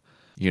form.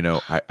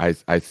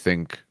 I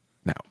think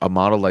now a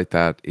model like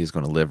that is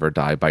going to live or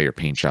die by your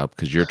paint job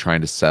because you're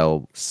trying to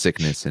sell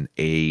sickness and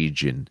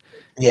age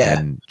Yeah.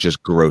 and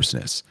just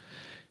grossness.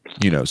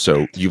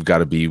 So you've got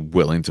to be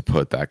willing to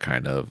put that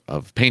kind of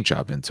paint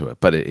job into it.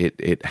 But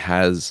it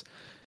has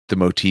the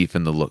motif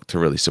and the look to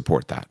really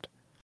support that.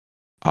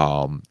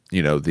 Yeah.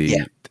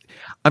 The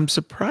I'm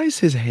surprised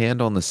his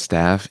hand on the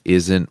staff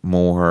isn't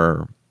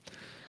more,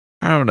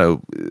 I don't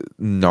know,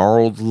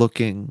 gnarled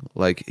looking.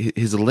 Like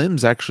his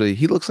limbs actually,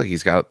 he looks like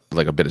he's got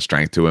like a bit of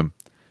strength to him,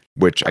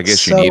 which I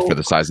guess you need for So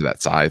the size of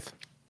that scythe.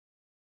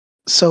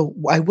 so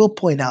I will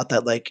point out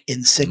that like in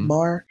Mhm,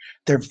 Sigmar,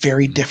 they're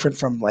very mhm. different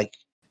from like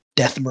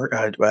they're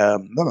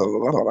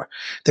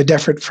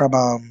different from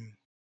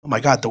oh my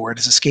god, the word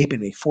is escaping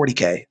me.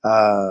 40k,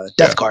 Yeah,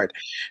 Death Guard.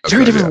 that's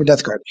Very right. different Yeah. from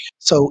Death Guard.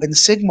 So in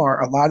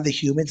Sigmar, a lot of the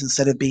humans,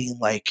 instead of being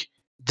like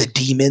the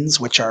demons,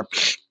 which are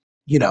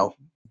you know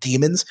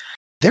demons,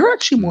 they're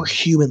actually more Mhm,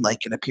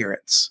 human-like in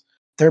appearance.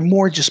 They're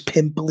more just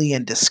pimply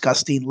and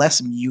disgusting,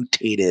 less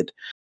mutated.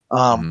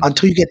 mhm.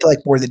 Until you get to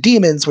like more of the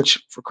demons,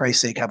 which for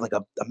Christ's sake have like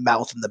a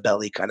mouth in the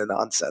belly kind of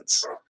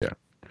nonsense. Yeah.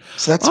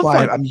 So that's I'm why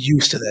fine. I'm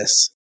used to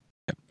this.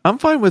 I'm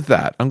fine with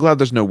that. I'm glad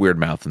there's no weird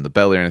mouth in the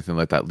belly or anything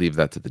like that. Leave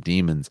that to the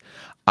demons.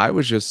 I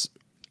was just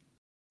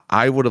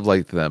I would have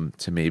liked them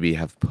to maybe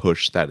have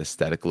pushed that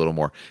aesthetic a little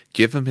more.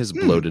 Give him his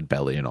Hmm. bloated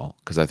belly and all,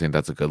 because I think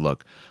that's a good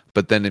look.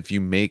 But then if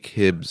you make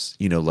Hibbs,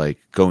 like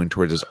going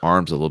towards his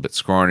arms a little bit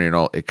scrawny and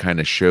all, it kind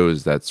of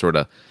shows that sort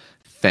of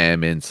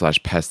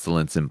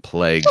famine/pestilence and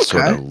plague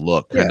sort Okay. of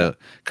look. Kind Yeah. of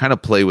kind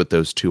of play with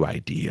those two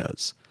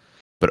ideas.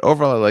 But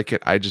overall, I like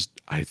it.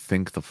 I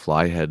think the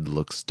fly head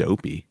looks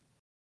dopey.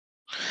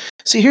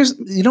 See,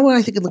 you know what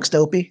I think it looks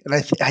dopey, and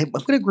I'm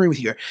going to agree with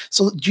you here.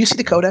 So, do you see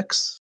the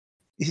codex?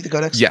 You see the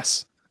codex?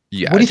 Yes.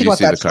 Yeah, What do I you think do about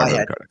see that the fly cover of the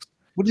head? codex.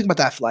 What do you think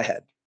about that fly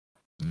head?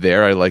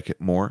 There I like it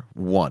more.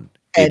 One,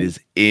 it And is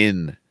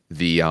in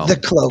the the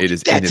cloak. it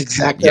is in That's his cape.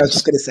 exactly what I was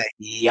just Yes. going to say.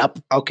 Yep.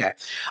 Okay.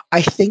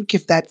 I think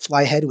if that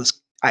fly head was,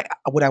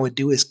 what I would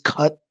do is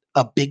cut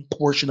a big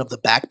portion of the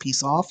back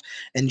piece off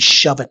and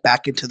shove it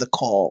back into the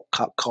cowl,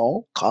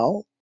 Cowl.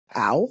 cowl,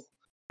 Cowl.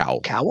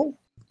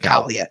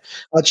 cowl. Yeah,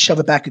 I'd shove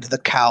it back into the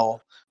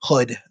cowl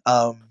hood.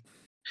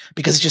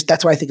 Because it's just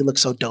that's why I think it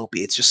looks so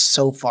dopey. It's just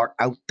so far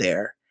out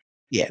there.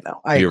 Yeah,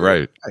 no, I You're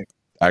agree. right.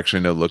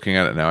 Actually, no, looking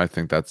at it now, I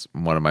think that's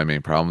one of my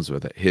main problems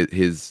with it.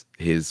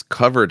 His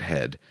covered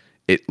head,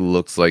 it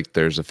looks like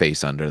there's a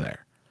face under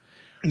there.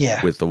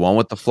 Yeah, With the one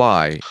with the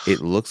fly,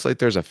 it looks like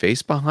there's a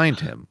face behind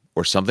him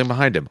or something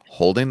behind him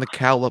holding the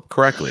cowl up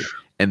correctly,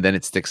 and then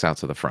it sticks out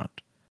to the front.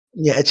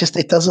 yeah.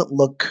 It doesn't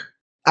look.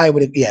 I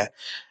would. Yeah.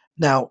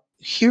 Now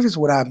here's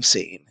what I'm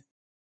seeing,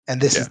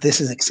 and Yeah.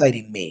 this is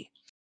exciting me.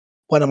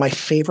 One of my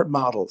favorite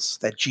models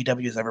that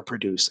GW has ever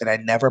produced, and I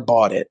never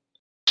bought it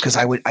because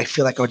I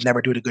feel like I would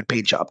never do it a good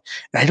paint job,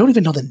 and I don't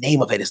even know the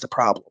name of it. Is the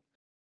problem?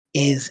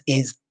 Is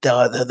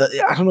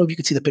the I don't know if you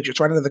can see the picture. It's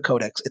right under the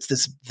codex. It's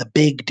the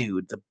big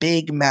dude, the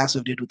big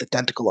massive dude with the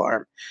tentacle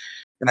arm.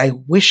 And I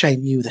wish I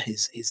knew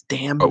his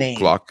damn Oh, name.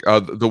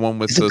 Glock. The one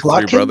with Is it the three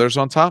Glotkin? brothers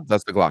on top.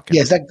 That's the Glockin.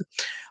 Yeah, is that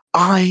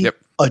I Yep.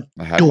 I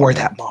had one adore of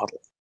that them. model.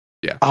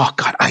 Yeah. Oh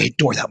god, I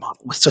adore that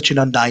model with such an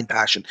undying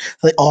passion.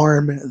 The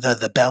arm,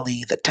 the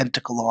belly, the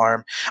tentacle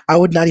arm. I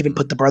would not even Mhm.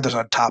 put the brothers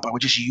on top. I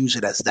would just use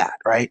it as that,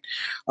 right?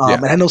 Yeah.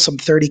 And I know some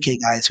 30k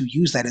guys who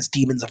use that as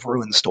Demons of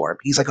Ruinstorm.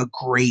 He's like a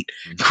great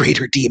Mhm.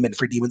 greater demon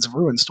for Demons of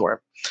Ruinstorm.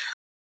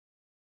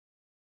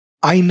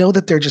 I know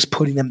that they're just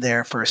putting him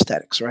there for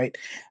aesthetics, right?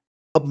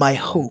 But my Mhm.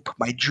 hope,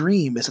 my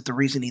dream is that the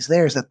reason he's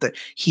there is that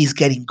he's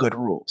getting good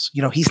rules.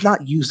 He's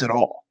not used at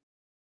all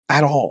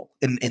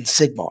in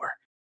Sigmar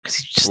because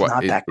he's just What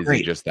not that is he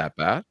great. just that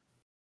bad?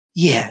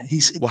 Yeah,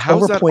 he's Well,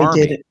 how's that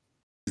overpointed. army?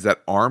 Is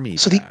that army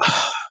So the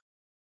bad?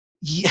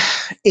 yeah,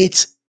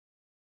 it's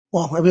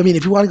well, I mean,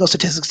 if you want to go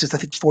statistics, just I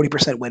think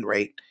 40% win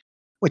rate,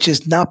 which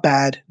is not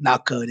bad,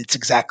 not good. It's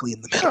exactly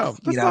in the middle. Oh,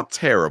 that's not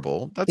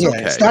terrible. That's Yeah,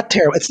 it's okay. not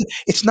terrible.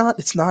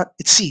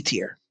 It's C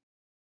tier.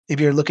 If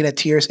you're looking at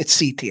tiers, it's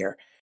C tier.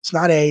 It's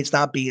not A, it's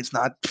not B, it's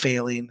not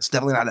failing. It's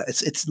definitely not.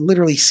 It's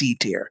literally C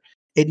tier.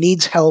 It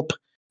needs help,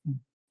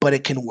 but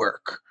it can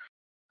work.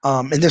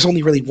 And there's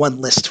only really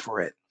one list for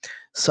it.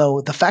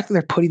 So the fact that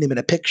they're putting them in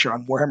a picture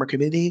on Warhammer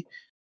Community,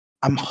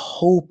 I'm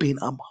hoping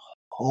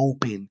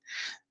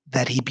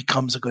that he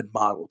becomes a good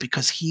model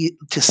because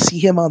to see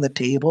him on the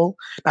table.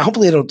 Now,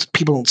 hopefully,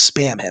 people don't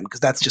spam him because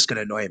that's just going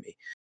to annoy me.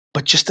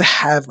 But just to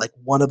have like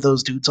one of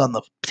those dudes on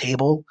the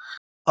table,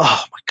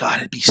 oh my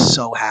god, I'd be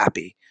so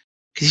happy.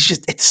 Because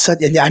it's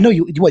such. And I know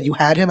you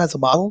had him as a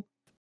model.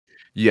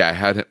 Yeah, I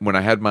had when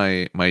I had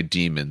my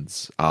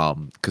demons,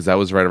 because that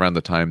was right around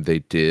the time they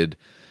did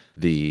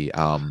the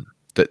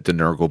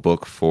Nurgle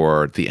book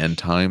for the end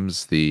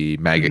times, the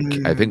maggot.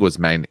 I think it Mm, was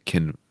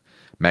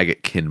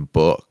Maggotkin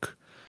book.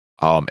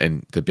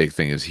 And the big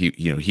thing is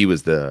he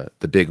was the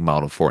big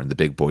model for it and the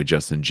big boy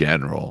just in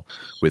general.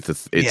 With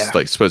it's Yeah.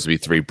 like supposed to be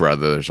three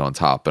brothers on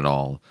top and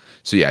all.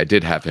 So yeah, I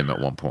did have him at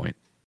one point.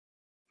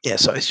 Yeah,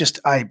 so it's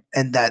just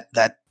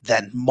that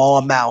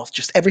maw mouth,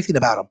 just everything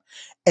about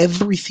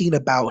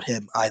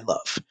him I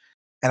love.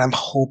 And I'm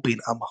hoping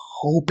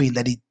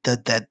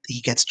that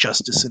he gets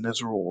justice in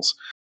his rules.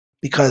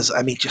 Because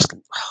I mean just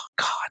oh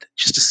God,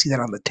 just to see that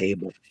on the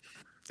table.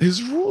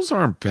 His rules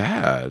aren't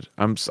bad.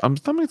 I'm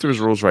thumbing through his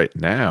rules right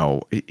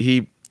now.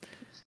 He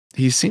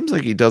seems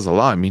like he does a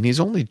lot. I mean,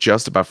 he's only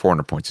just about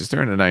 400 points. He's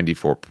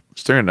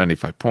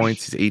 395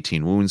 points. He's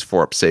 18 wounds,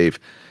 4 up save.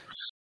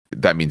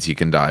 That means he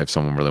can die if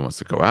someone really wants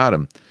to go at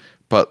him.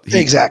 But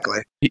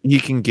Exactly. he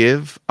can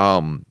give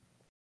 +1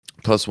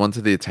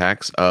 to the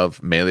attacks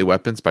of melee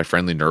weapons by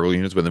friendly Nurgle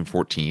units within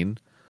 14.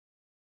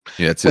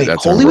 Yeah, that's Wait, it.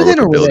 That's wholly a within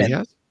or ability within? he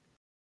has.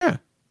 Yeah,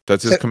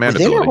 that's his command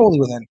within ability. Or wholly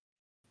within?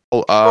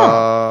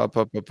 Oh,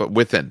 but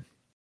within.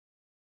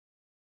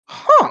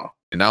 Huh.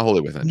 And not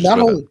wholly within. Just Not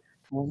within.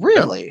 wholly.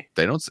 Really?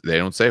 Yeah, they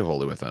don't say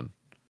wholly within.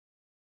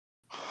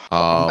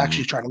 I'm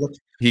actually trying to look.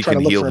 He trying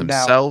can to look heal for him now.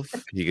 himself.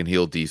 He can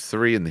heal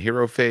D3 in the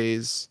hero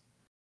phase.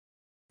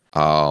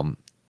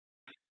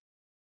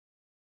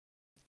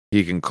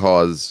 He can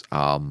cause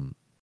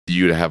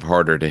you to have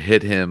harder to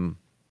hit him.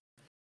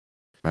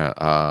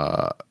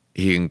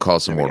 He can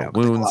cause some mortal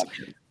wounds.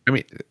 I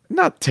mean,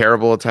 not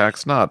terrible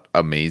attacks, not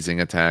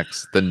amazing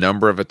attacks. The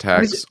number of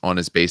attacks on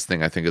his base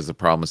thing, I think, is the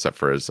problem, except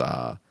for his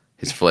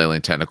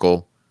flailing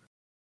tentacle.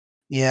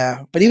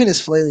 Yeah, but even his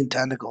flailing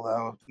tentacle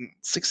though,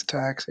 6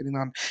 attacks, hitting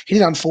on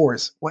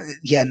 4s. What?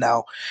 Yeah,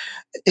 no,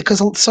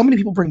 because so many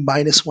people bring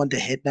 -1 to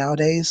hit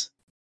nowadays.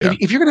 Yeah.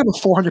 If you're gonna have a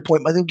 400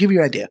 point, they'll give you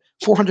an idea.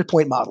 400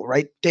 point model,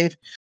 right, Dave?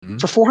 Mm-hmm.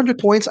 For 400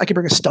 points, I can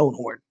bring a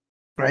Stonehorn,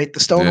 right?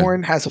 The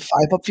Stonehorn has a 5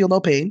 up, feel no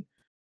pain,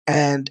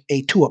 and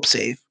a 2 up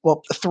save.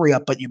 Well, a 3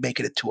 up, but you make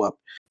it a 2 up.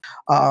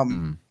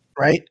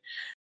 Right?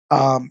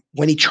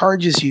 When he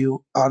charges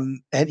you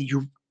and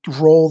you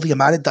roll the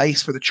amount of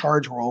dice for the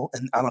charge roll,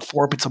 and on a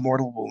 4 up, it's a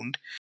mortal wound,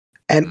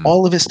 and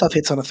all of his stuff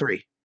hits on a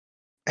 3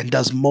 and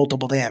does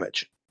multiple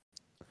damage.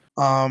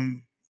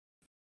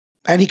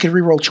 And he can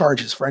reroll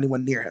charges for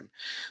anyone near him.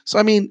 So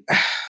I mean,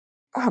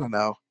 I don't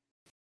know.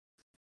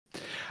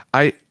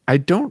 I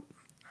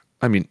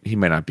mean, he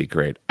might not be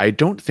great. I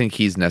don't think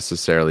he's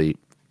necessarily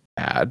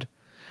bad.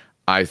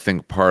 I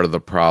think part of the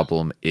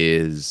problem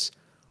is,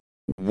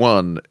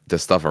 one, the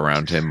stuff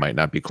around him might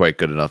not be quite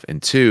good enough,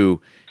 and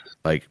two,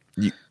 like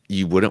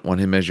you wouldn't want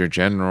him as your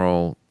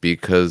general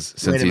because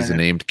since he's a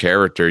named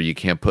character, you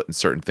can't put in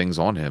certain things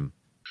on him.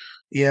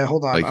 Yeah,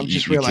 hold on. Like I'm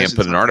just you realizing can't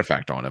put an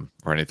artifact on him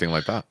or anything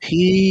like that.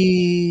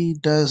 He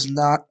does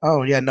not.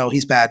 Oh yeah, no,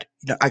 he's bad.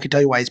 I can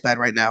tell you why he's bad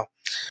right now.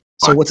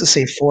 So what's the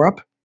save? 4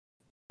 up?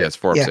 Yeah, it's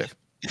 4 up save.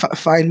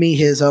 Find me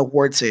his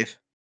ward save.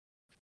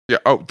 Yeah.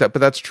 Oh, but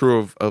that's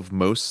true of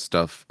most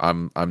stuff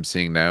I'm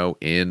seeing now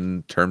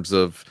in terms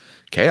of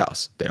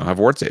chaos. They don't have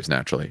ward saves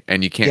naturally,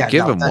 and you can't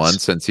give him one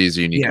since he's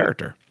a unique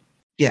character.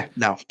 Yeah.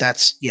 No.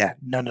 That's no.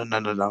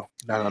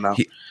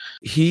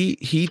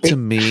 He to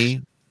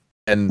me,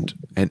 and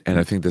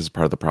I think this is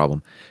part of the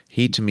problem.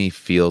 He to me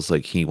feels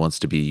like he wants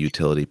to be a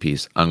utility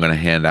piece. I'm going to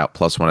hand out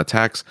 +1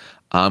 attacks.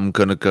 I'm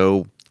gonna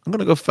go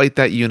fight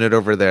that unit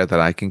over there that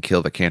I can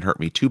kill that can't hurt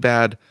me too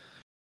bad.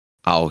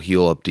 I'll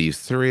heal up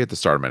D3 at the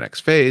start of my next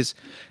phase.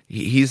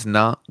 He's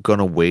not going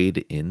to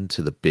wade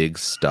into the big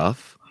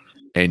stuff,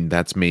 and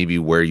that's maybe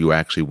where you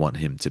actually want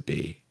him to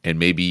be. And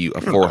maybe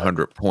a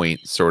 400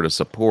 point sort of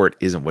support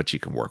isn't what you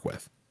can work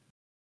with.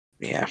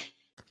 Yeah.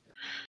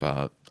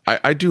 But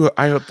I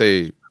hope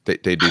they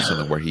do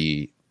something where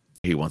he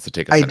wants to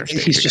take a center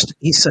stage.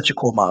 He's such a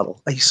cool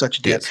model. He's such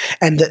a dude.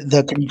 And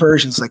the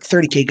conversions, like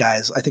 30K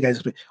guys, I think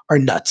are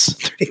nuts.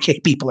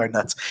 30K people are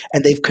nuts.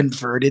 And they've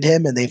converted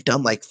him and they've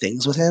done like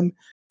things with him.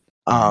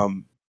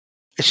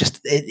 It's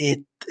just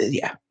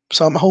yeah.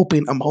 So I'm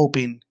hoping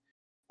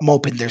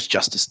there's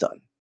justice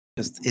done.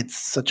 Because it's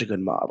such a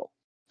good model.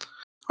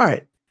 All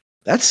right.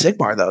 That's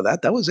Sigmar though.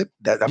 That was it.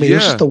 It was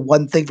just the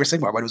one thing for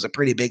Sigmar, but it was a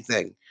pretty big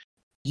thing.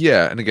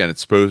 Yeah, and again,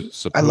 it's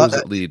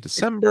supposedly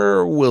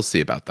December. We'll see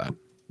about that.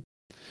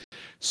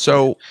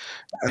 So,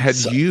 had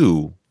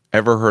you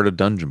ever heard of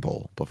Dungeon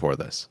Bowl before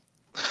this?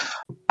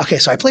 Okay,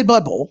 so I played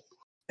Blood Bowl.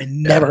 I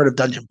never heard of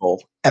Dungeon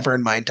Bowl ever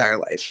in my entire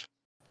life.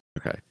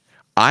 Okay.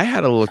 I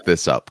had to look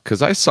this up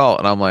because I saw it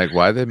and I'm like,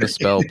 why did they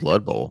misspell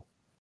Blood Bowl?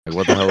 Like,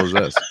 what the hell is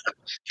this?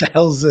 The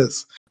hell is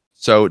this?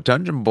 So,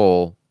 Dungeon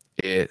Bowl,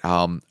 it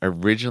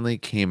originally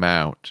came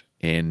out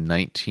in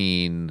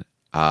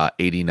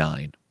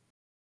 1989.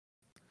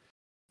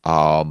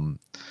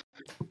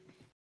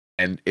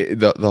 And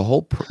the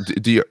whole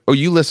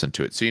you listen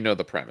to it, so you know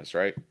the premise,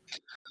 right?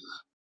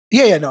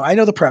 Yeah, no, I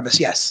know the premise.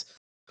 Yes,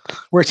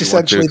 where it's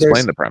essentially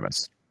explain the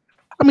premise.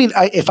 I mean,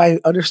 if I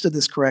understood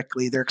this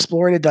correctly, they're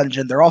exploring a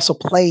dungeon. They're also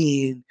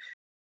playing.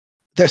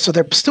 They're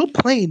still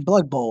playing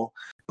Blood Bowl,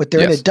 but they're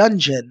in a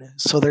dungeon,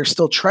 so there's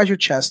still treasure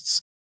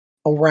chests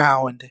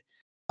around.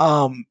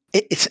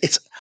 It's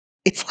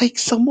like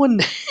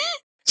someone.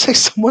 It's like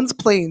someone's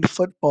playing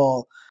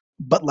football,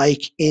 but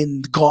like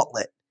in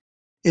Gauntlet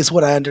is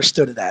what I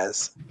understood it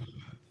as.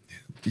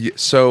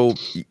 So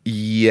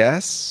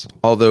yes,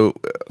 although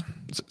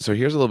so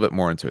here's a little bit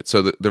more into it.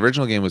 So the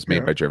original game was made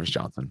Yeah. by Jervis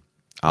Johnson,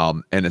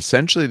 and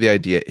essentially the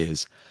idea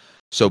is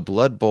so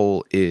Blood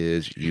Bowl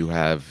is you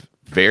have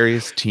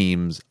various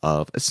teams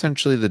of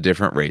essentially the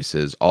different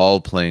races all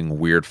playing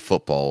weird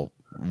football,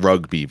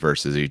 rugby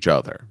versus each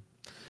other.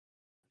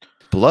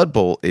 Blood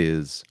Bowl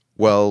is,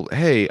 well,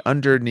 hey,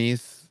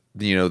 underneath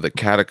the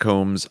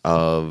catacombs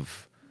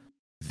of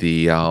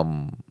the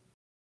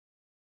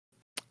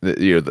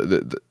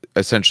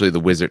essentially the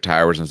wizard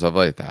towers and stuff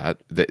like that,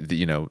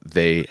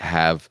 they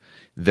have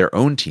their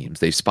own teams.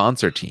 They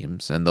sponsor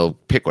teams, and they'll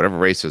pick whatever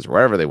races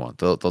wherever they want.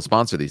 They'll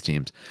sponsor these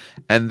teams,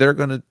 and they're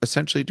going to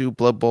essentially do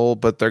Blood Bowl,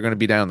 but they're going to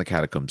be down in the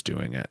catacombs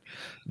doing it.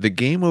 The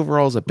game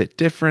overall is a bit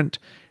different.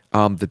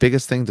 The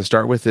biggest thing to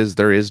start with is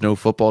there is no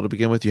football to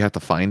begin with. You have to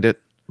find it.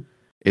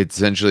 It's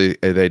essentially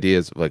the idea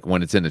is like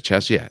when it's in the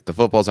chest, yeah, the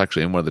football's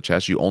actually in one of the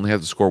chests. You only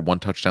have to score one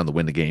touchdown to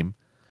win the game.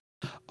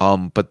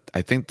 But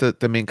I think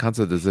that the main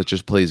concept is it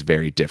just plays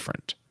very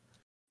different.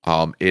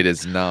 It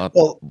is not,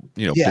 Well,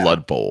 yeah.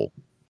 Blood Bowl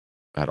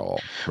at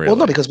all. Really. Well,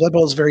 no, because Blood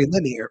Bowl is very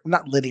linear.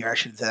 Not linear, I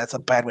shouldn't say. That's a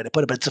bad way to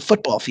put it, but it's a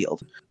football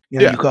field.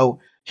 Yeah.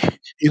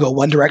 You go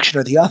one direction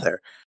or the other.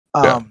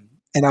 Yeah.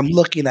 And I'm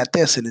looking at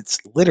this, and it's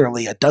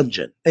literally a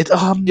dungeon. It's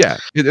yeah,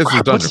 it is a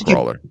what's dungeon the game?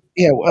 crawler.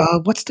 Yeah,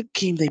 what's the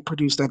game they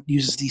produce that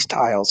uses these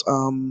tiles? A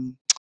lot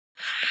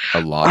oh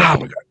of my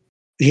them. god,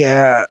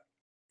 yeah,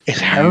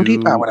 it's Harrow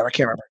Deep. Whatever, I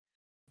can't remember.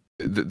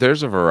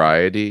 There's a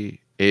variety.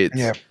 It's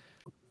Yeah.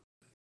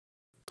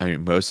 I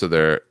mean, most of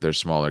their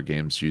smaller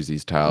games use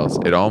these tiles.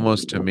 It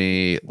almost to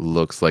me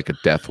looks like a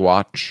Death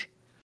Watch,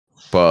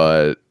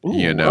 but Ooh,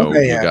 you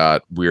okay, yeah.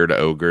 got weird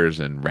ogres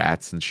and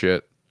rats and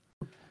shit.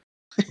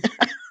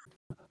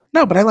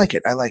 No, but I like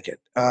it. I like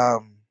it.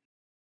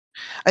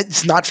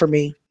 It's not for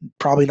me.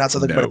 Probably not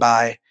something I'm going to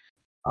buy.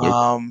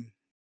 Nope.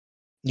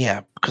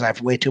 Yeah, because I have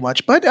way too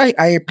much. But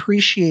I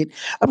appreciate.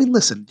 I mean,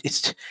 listen,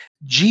 it's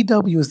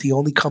GW is the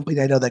only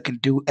company I know that can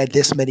do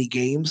this many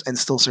games and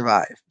still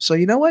survive. So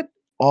you know what?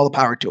 All the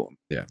power to them.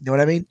 Yeah, you know what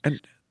I mean. And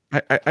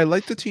I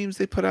like the teams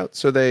they put out.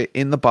 So they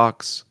in the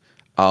box,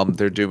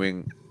 they're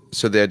doing.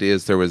 So the idea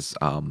is there was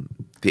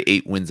the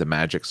 8 winds of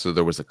magic. So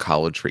there was a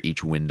college for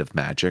each wind of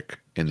magic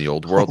in the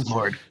old world. Oh,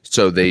 Lord.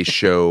 So they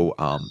show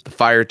the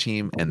fire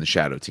team and the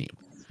shadow team.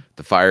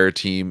 The fire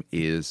team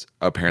is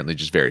apparently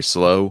just very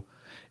slow.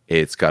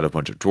 It's got a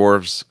bunch of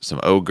dwarves, some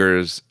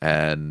ogres,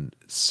 and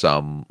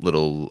some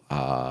little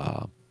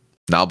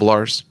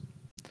Noblars.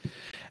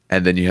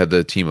 And then you have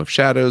the team of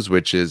shadows,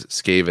 which is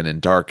Skaven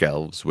and Dark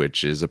Elves,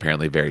 which is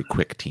apparently a very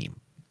quick team.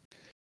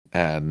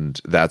 And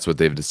that's what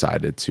they've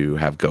decided to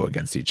have go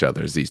against each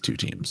other, is these two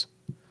teams.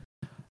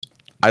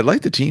 I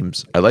like the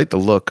teams. I like the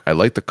look. I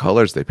like the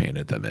colors they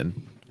painted them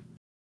in.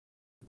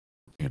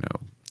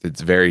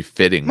 It's very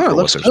fitting for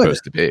what they're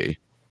supposed to be.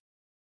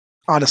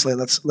 Honestly,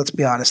 let's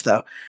be honest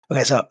though.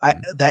 Okay, so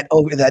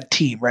that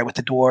team, right, with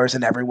the dwarves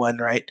and everyone,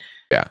 right?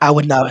 Yeah.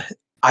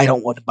 I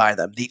don't want to buy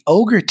them. The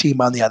ogre team,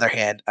 on the other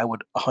hand, I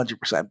would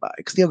 100% buy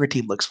because the ogre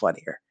team looks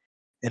funnier,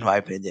 in my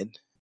opinion.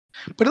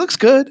 But it looks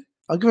good.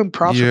 I'll give them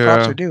props for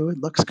props are due. It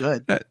looks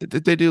good.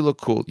 They do look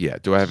cool. Yeah.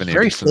 Do I have an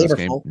interest in this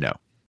game? No.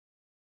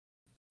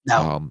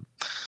 No.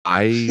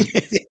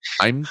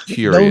 I'm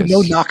curious.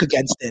 No knock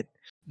against it.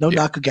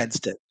 Knock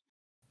against it.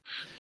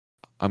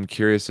 I'm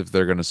curious if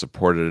they're going to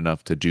support it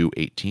enough to do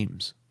 8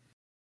 teams.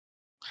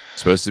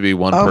 It's supposed to be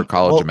one per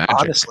College of Magic.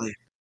 Honestly,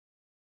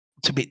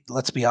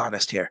 let's be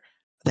honest here.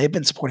 They've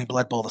been supporting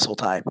Blood Bowl this whole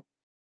time,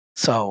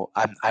 so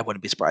I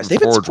wouldn't be surprised. They've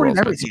been supporting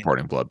everything.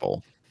 Supporting Blood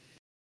Bowl.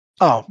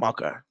 Oh,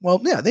 okay. Well,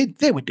 yeah,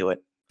 they would do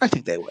it. I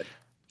think they would.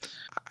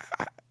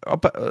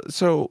 But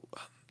so,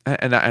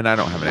 and I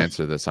don't have an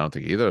answer to this. I don't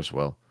think either of us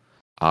will.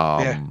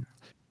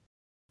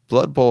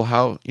 Blood Bowl,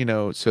 how,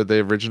 so the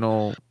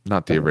original,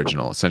 not the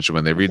original, essentially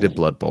when they redid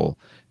Blood Bowl,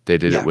 they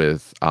did it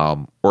with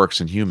orcs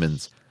and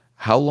humans.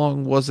 How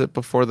long was it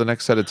before the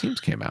next set of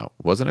teams came out?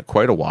 Wasn't it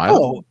quite a while?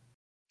 Oh,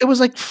 it was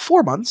like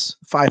 4 months,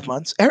 5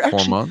 months.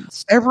 Actually, 4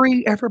 months?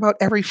 About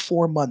every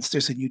 4 months,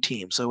 there's a new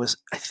team. So it was,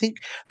 I think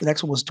the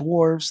next one was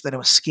dwarves, then it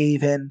was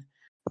Skaven,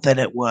 then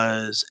it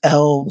was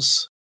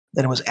elves,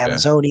 then it was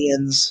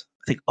Amazonians.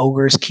 I think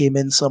ogres came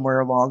in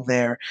somewhere along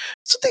there.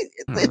 So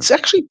it's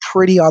actually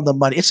pretty on the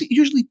money. It's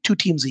usually 2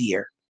 teams a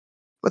year.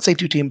 Let's say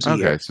 2 teams a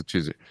year. Okay, so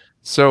 2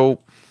 So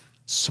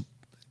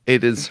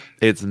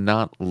it's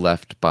not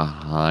left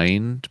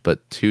behind,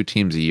 but 2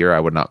 teams a year I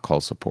would not call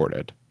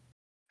supported.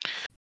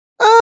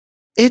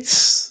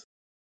 It's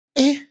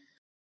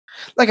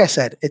like I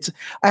said,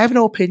 I have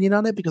no opinion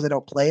on it because I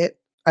don't play it.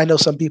 I know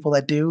some people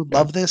that do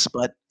love this,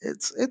 but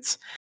it's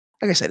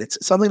like I said, it's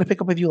something to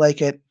pick up if you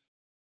like it.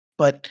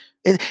 But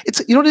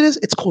it's you know what it is?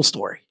 It's a cool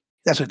story.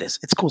 That's what it is.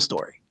 It's a cool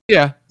story.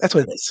 Yeah, that's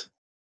what it is.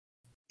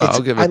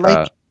 I'll give it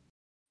that.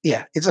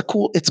 Yeah, it's a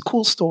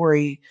cool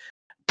story.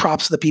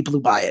 Props to the people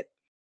who buy it.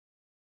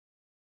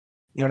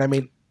 You know what I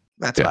mean?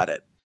 That's about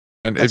it.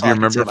 And That's if all you I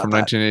can say remember about from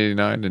that.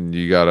 1989 and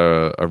you got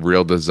a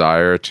real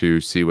desire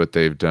to see what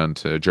they've done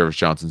to Jervis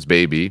Johnson's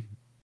baby,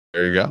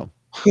 there you go.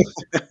 You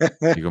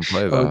can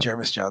play Oh, that.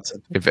 Jervis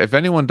Johnson. If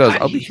anyone does,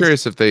 God, I'll be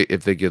curious if they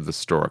give the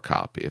store a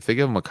copy. If they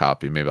give them a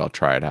copy, maybe I'll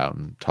try it out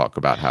and talk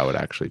about how it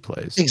actually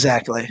plays.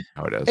 exactly.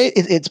 How it is.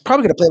 It's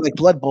probably going to play like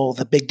Blood Bowl.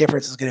 The big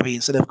difference is going to be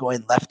instead of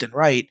going left and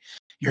right,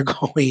 you're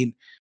going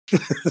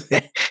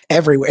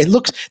everywhere. It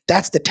looks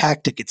that's the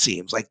tactic. It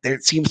seems like there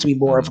seems to be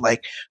more of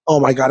like, oh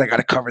my god, I got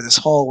to cover this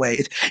hallway.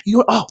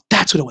 Oh,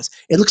 that's what it was.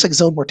 It looks like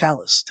Zone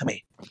Mortalis to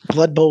me.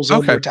 Blood Bowl Zone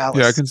Okay. Mortalis.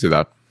 Yeah, I can see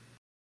that.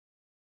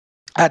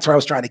 That's where I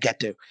was trying to get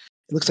to. It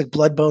looks like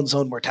Bloodbone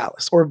Zone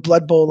Mortalis or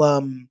Blood Bowl.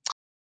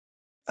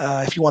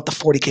 If you want the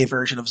 40K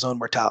version of Zone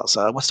Mortalis,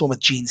 what's the one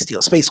with Gene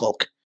Steele? Space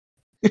Hulk.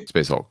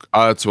 Space Hulk.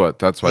 That's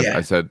why Yeah.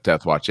 I said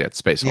Death Watch. Yeah, it's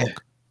Space Yeah.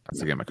 Hulk.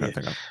 That's the game I couldn't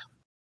think of.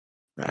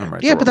 I'm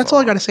right Yeah, there but with that's all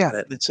I Robo. got to say on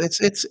it.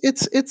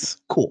 It's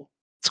cool.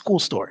 It's a cool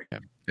story.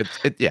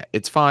 Yeah.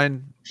 It's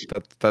fine.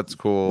 That's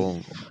cool.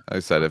 Like I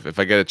said, if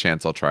I get a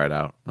chance, I'll try it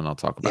out and I'll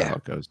talk about how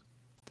it goes.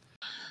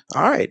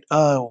 All right.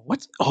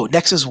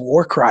 Next is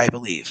Warcry, I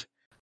believe.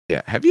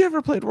 Yeah. Have you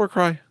ever played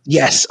Warcry?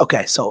 Yes.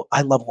 Okay. So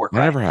I love Warcry.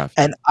 I never have.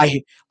 And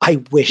I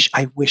wish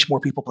more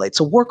people played.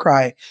 So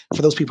Warcry,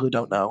 for those people who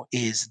don't know,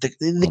 is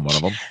one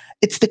of them.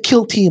 It's the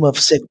kill team of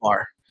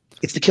Sigmar.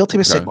 It's the kill team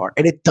of Sigmar,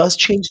 and it does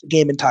change the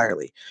game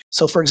entirely.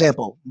 So, for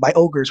example, my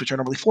ogres, which are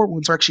normally 4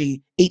 wounds, are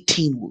actually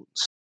 18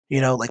 wounds.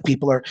 Like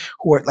people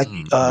who are like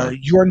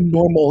your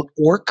normal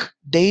orc,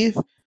 Dave.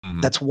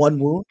 That's 1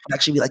 wound, would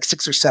actually be like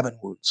 6 or 7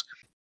 wounds.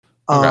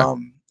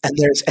 And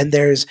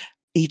there's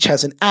each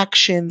has an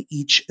action.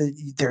 Each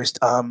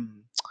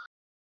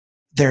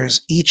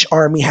there's each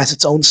army has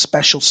its own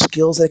special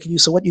skills that it can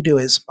use. So what you do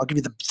is, I'll give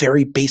you the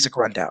very basic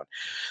rundown.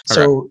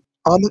 So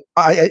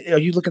are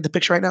you looking at the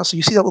picture right now? So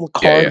you see that little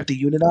card with the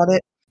unit on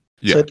it?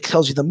 Yeah. So it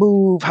tells you the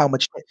move, how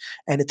much,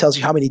 and it tells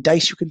you how many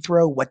dice you can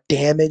throw, what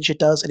damage it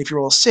does, and if you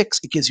roll a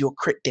 6, it gives you a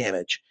crit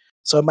damage.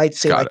 So it might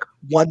say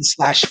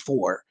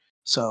 1/4.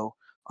 So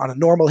on a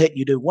normal hit,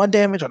 you do 1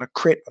 damage. On a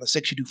crit, on a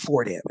 6, you do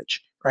 4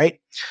 damage,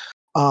 right?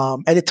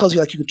 And it tells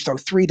you like you can throw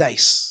 3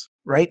 dice,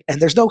 right?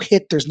 And there's no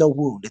hit, there's no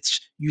wound. It's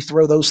you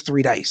throw those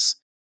 3 dice,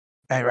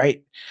 all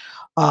right?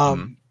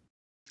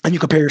 And you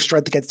compare your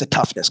strength against the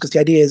toughness, because the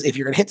idea is if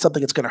you're going to hit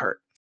something, it's going to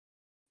hurt.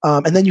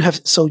 And then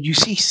you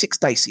see 6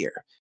 dice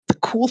here. The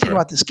cool thing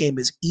about this game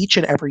is each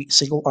and every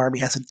single army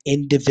has an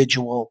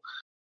individual,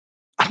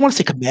 I don't want to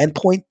say command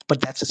point,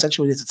 but that's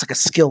essentially what it is. It's like a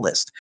skill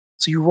list.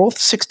 So you roll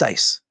 6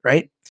 dice,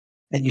 right?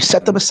 And you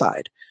set them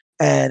aside.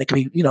 And it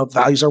can be,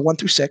 values are 1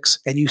 through 6.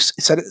 And you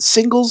set it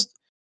singles,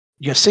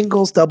 you have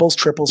singles, doubles,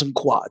 triples, and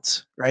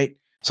quads, right?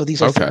 So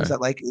these are things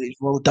that like you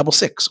roll a double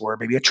 6 or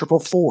maybe a triple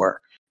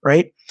 4,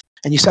 right?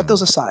 And you set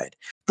those aside.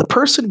 The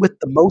person with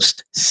the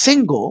most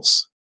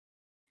singles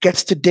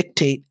gets to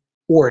dictate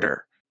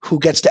order, who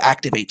gets to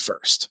activate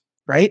first,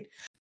 right?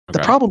 The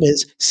problem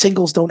is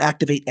singles don't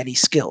activate any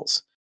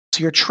skills.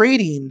 So you're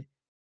trading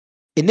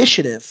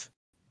initiative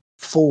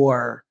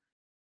for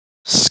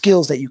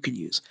skills that you can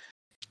use.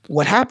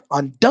 What happens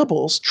on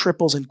doubles,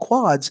 triples, and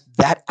quads,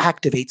 that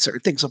activates certain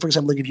things. So for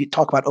example, if you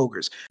talk about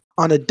ogres,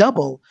 on a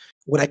double,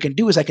 what I can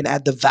do is I can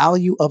add the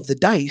value of the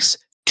dice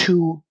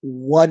to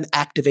 1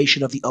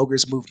 activation of the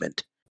ogre's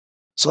movement.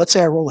 So let's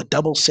say I roll a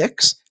double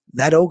 6,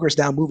 that ogre is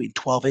now moving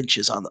 12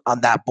 inches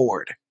on that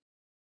board.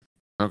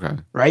 Okay.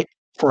 Right?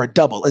 For a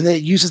double. And then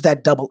it uses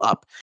that double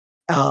up.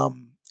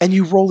 And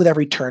you roll it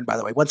every turn, by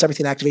the way. Once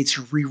everything activates,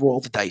 you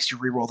re-roll the dice. You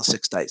re-roll the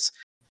 6 dice.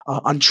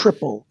 On a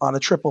triple,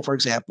 for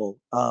example,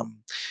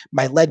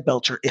 my lead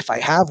belcher, if I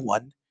have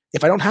one,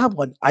 if I don't have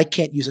one, I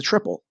can't use a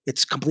triple.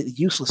 It's completely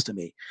useless to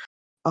me.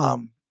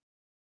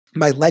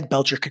 My lead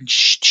belcher can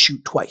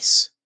shoot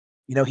twice.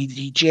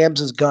 He jams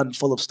his gun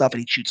full of stuff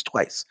and he shoots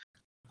twice.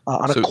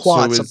 On a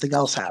quad, something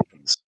else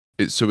happens.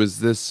 So is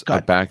this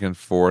a back and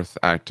forth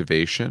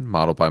activation,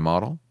 model by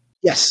model?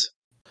 Yes.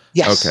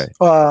 Okay.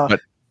 But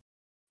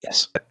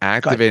yes.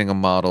 Activating a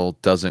model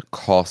doesn't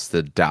cost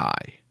the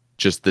die.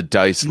 Just the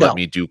dice let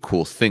me do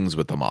cool things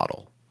with the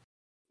model.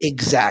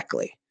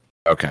 Exactly.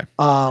 Okay.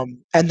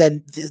 And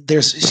then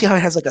see how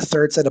it has like a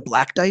third set of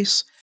black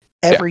dice?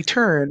 Every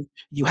turn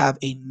you have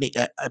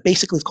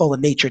basically it's called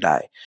a nature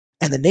die.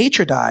 And the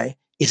nature die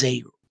is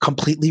a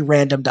completely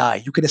random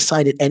die. You can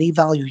assign it any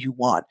value you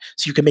want.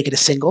 So you can make it a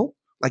single.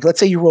 Like let's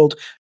say you rolled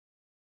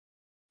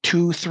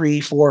 2,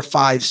 3, 4,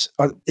 5.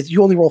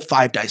 You only roll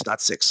 5 dice,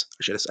 not 6.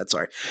 I should have said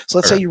sorry. So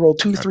let's say you roll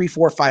 2, 3,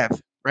 4,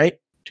 5, right?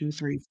 2,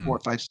 3, 4,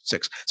 5,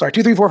 6. Sorry,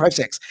 2, 3, 4, 5,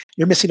 6.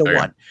 You're missing a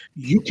 1.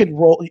 You can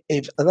roll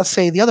let's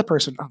say the other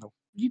person, I don't know,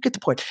 you get the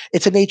point.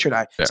 It's a nature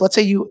die. So let's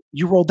say you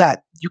rolled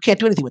that. You can't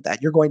do anything with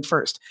that. You're going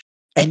first.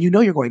 And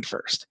you're going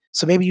first.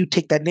 So maybe you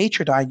take that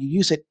nature die and you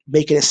use it,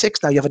 make it a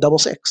 6. Now you have a double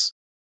 6.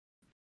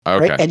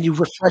 Okay. Right? And you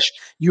refresh.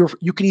 You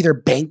can either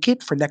bank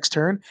it for next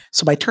turn.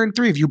 So by turn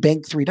 3, if you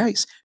bank 3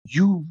 dice,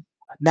 you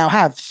now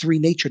have 3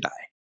 nature die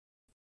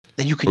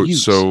that you can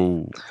use.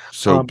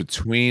 So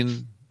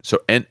between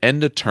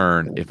end of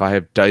turn, if I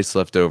have dice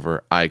left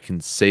over, I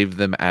can save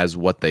them as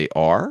what they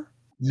are.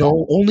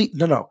 No.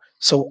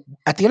 So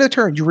at the end of the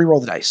turn, you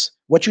re-roll the dice.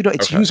 What you do,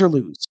 it's Okay. use or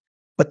lose.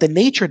 But the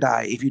nature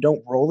die, if you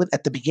don't roll it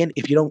at the beginning,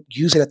 if you don't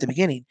use it at the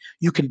beginning,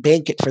 you can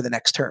bank it for the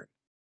next turn.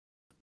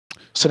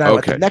 So now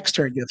at the Okay. next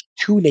turn, you have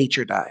 2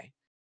 nature die.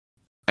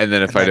 And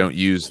then if And I then- don't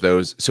use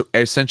those, so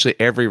essentially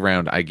every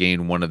round I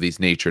gain one of these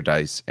nature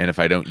dice, and if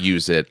I don't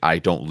use it, I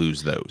don't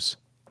lose those.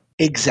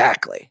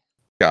 Exactly.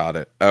 Got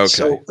it. Okay,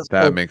 So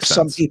makes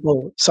some sense.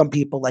 people,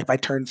 like by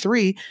turn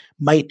 3,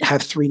 might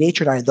have 3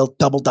 nature die and they'll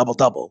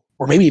double,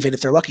 or maybe even if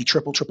they're lucky,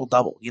 triple,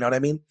 double. You know what I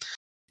mean?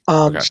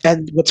 Okay.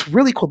 And what's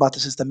really cool about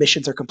this is the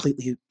missions are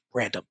completely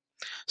random.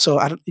 So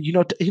I don't, you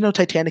know,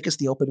 Titanic is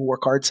the open war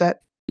card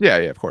set. Yeah,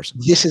 of course.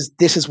 This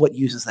is what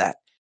uses that.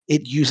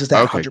 It uses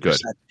that Okay, 100%. good.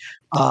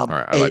 All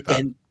right, I like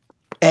that.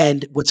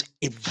 And what's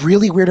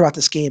really weird about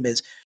this game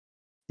is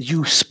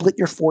you split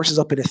your forces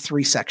up into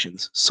 3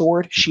 sections: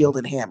 sword, shield,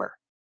 and hammer.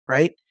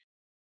 Right?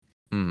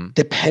 hmm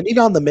Depending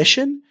on the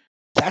mission,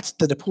 that's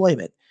the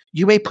deployment.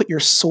 You may put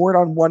your sword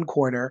on one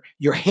corner,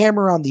 your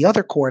hammer on the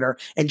other corner,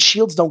 and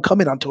shields don't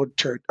come in until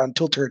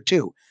turn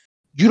 2.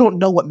 You don't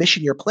know what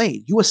mission you're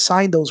playing. You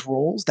assign those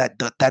roles, that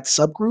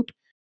subgroup,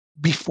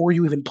 before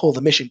you even pull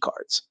the mission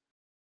cards.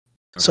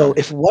 So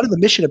Okay. if one of the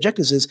mission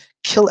objectives is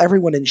kill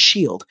everyone in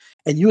shield,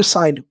 and you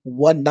assigned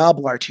 1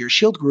 Noblar to your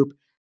shield group,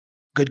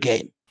 good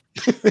game.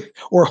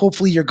 Or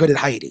hopefully you're good at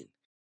hiding.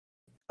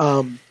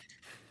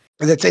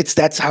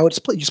 That's how it's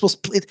played. You're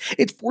supposed to play.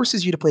 It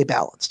forces you to play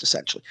balanced,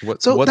 essentially.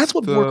 So What's that's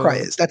what Warcry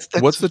is. That's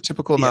what's the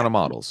typical yeah. amount of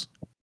models?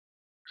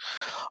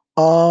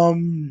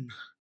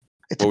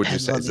 It What would you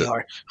depends say? on Is the it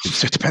art.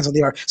 It depends on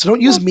the art. So don't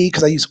use me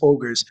because I use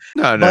ogres.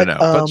 no, But,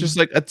 but just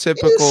like a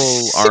typical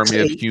 6 army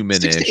to of 8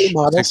 humanish 6 to 8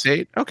 models. 6 to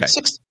 8. Okay.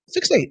 6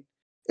 to 8.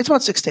 It's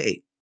about 6 to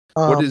 8.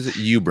 What is it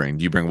you bring?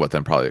 Do you bring what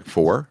then? Probably like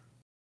 4.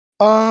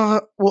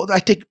 Well, I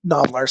think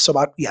Novelar, so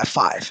about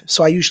 5.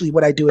 So I usually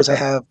what I do is I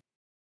have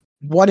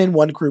 1 in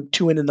one group,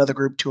 2 in another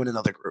group, 2 in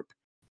another group.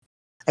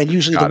 And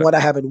usually Got the it. one I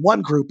have in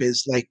one group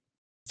is like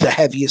the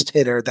heaviest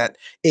hitter that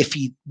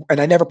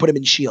and I never put him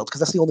in shield because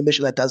that's the only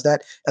mission that does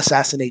that,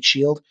 assassinate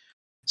shield.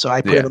 So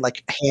I put him in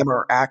like hammer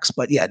or axe,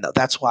 but yeah, no,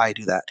 that's why I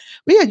do that.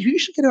 But yeah, you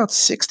usually get about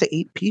 6 to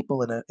 8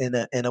 people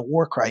in a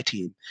Warcry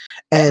team.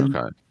 And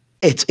Okay.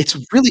 it's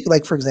really,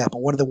 like, for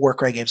example, one of the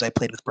Warcry games I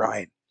played with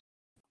Brian.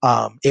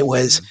 It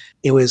was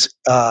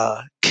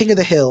King of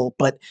the Hill,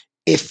 but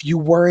if you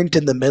weren't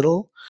in the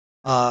middle,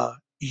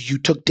 you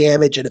took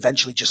damage and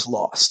eventually just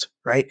lost,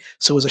 right?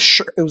 So it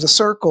was a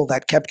circle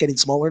that kept getting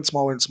smaller and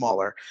smaller and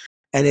smaller.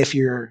 And if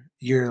your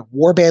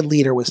warband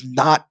leader was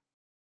not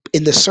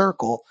in the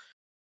circle,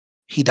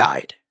 he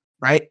died,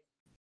 right?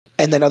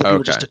 And then other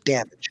people just Okay. took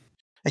damage,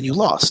 and you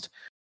lost.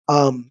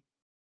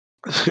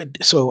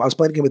 So I was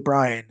playing a game with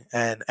Brian,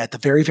 and at the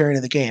very, very end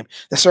of the game,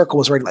 the circle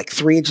was already like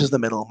 3 inches in the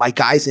middle. My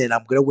guy's in.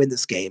 I'm going to win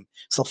this game.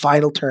 So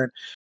final turn,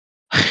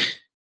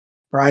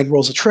 Brian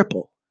rolls a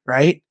triple,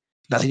 right?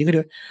 Nothing you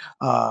can do.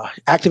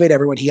 Activate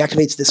everyone. He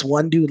activates this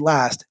one dude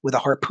last with a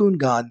harpoon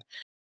gun,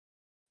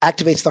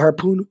 activates the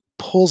harpoon,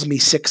 pulls me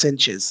 6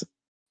 inches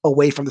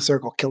away from the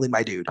circle, killing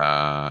my dude.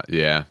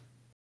 Yeah.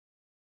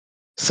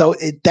 So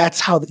that's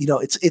how,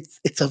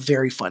 it's a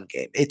very fun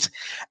game.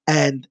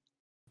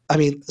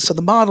 So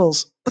the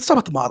models, let's talk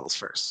about the models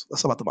first.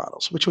 Let's talk about the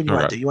models. Which one you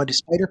want to do? You want to do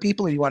spider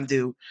people, or you want to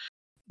do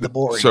the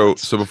boring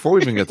ones? So before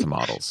we even get to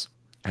models,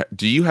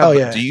 do you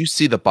have do you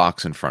see the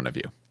box in front of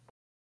you?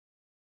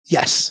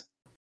 Yes.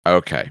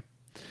 Okay.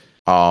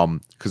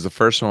 Because the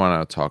first one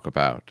I'll talk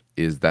about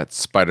is that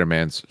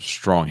Spider-Man's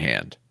strong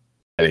hand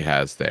that he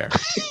has there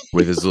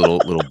with his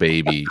little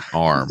baby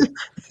arm.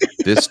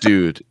 This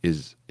dude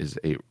is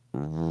a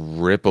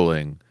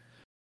rippling,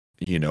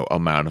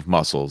 amount of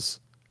muscles,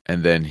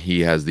 and then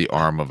he has the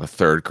arm of a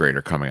 3rd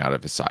grader coming out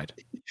of his side.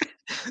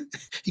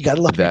 You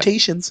gotta love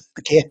mutations.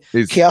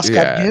 The chaos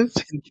god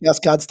gives, and chaos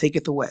gods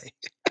taketh away.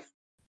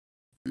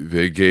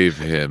 They gave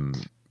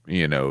him,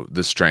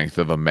 the strength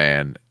of a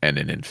man and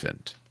an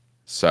infant.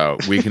 So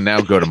we can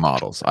now go to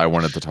models. I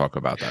wanted to talk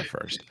about that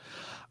first.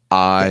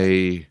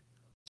 I'm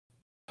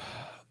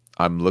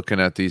looking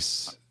at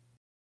these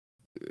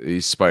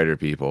spider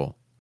people,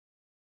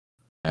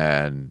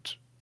 and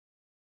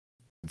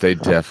they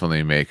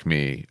definitely make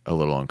me a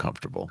little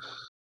uncomfortable.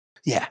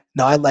 Yeah,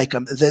 no, I like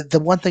them.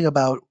 The one thing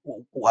about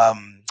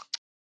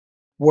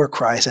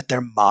Warcry is that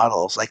they're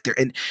models. Like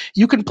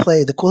you can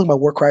play. The cool thing about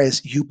Warcry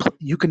is you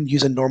can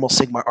use a normal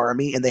Sigma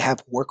army, and they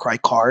have Warcry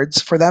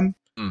cards for them,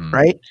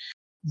 right?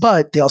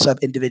 But they also have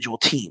individual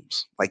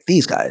teams, like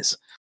these guys.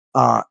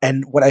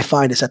 And what I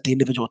find is that the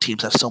individual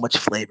teams have so much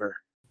flavor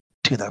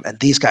to them, and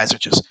these guys are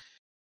just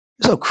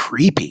so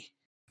creepy.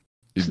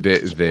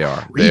 They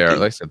are. They are.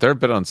 Like I said, they're a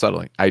bit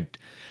unsettling.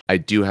 I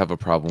do have a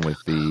problem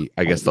with the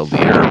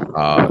leader,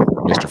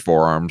 Mr.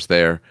 Forearms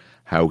there.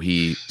 How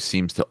he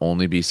seems to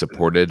only be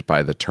supported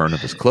by the turn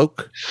of his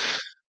cloak.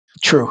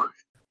 True.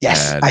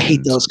 Yes, I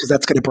hate those because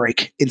that's going to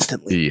break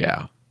instantly.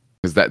 Yeah,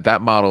 because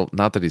that model,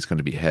 not that he's going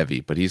to be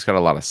heavy, but he's got a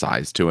lot of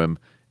size to him,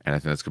 and I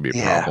think that's going to be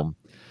a problem.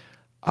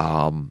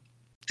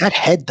 That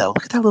head though,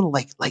 look at that little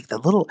like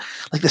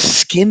the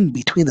skin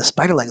between the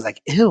spider legs,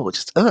 like ew,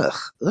 just ugh.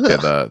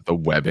 Yeah, the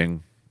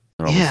webbing.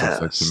 It almost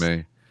looks like to Yes.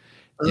 me.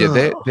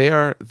 Yeah,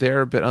 Ugh.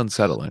 they're a bit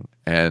unsettling,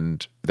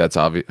 and that's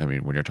obvious. I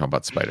mean, when you're talking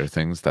about spider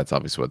things, that's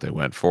obviously what they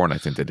went for, and I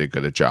think they did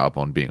good a job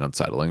on being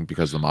unsettling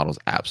because the models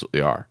absolutely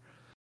are.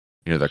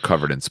 You know, they're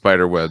covered in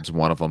spider webs.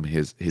 One of them,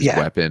 his Yeah.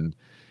 weapon,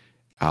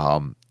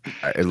 um,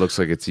 it looks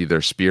like it's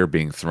either spear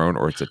being thrown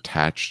or it's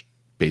attached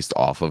based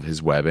off of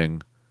his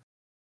webbing.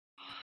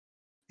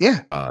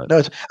 Yeah. Uh, No,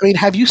 I mean,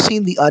 have you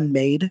seen the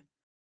Unmade?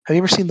 Have you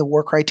ever seen the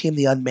Warcry team,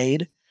 the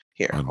Unmade?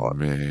 Here, hold on.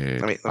 Let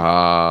unmade. me,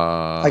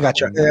 I got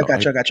you. I No,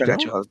 got I you. I got you. I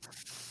got you. don't Hold on.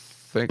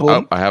 think. Oh,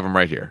 Boom. I have them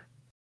right here.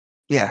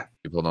 Yeah.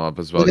 You pulled them up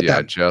as Look well. at Yeah, I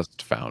them.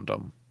 just found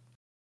them.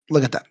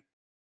 Look at them.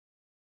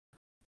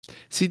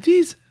 See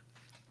these.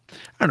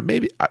 I don't know.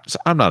 Maybe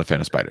I'm not a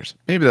fan of spiders.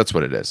 Maybe that's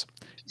what it is.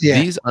 Yeah.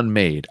 These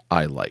unmade,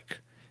 I like.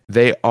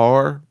 They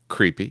are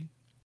creepy,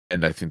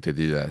 and I think they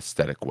do that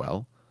aesthetic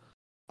well.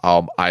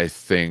 I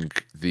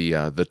think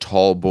the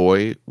tall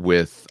boy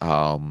with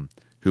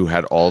who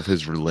had all of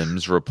his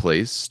limbs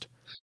replaced.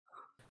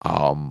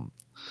 I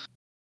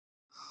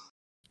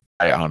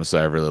honestly,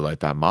 I really like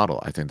that model.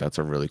 I think that's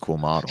a really cool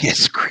model.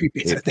 It's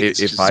creepy. I think it's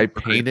If just I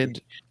super creepy.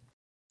 painted,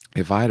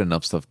 if I had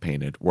enough stuff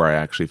painted where I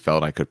actually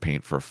felt I could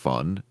paint for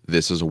fun,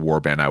 this is a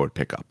warband I would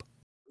pick up.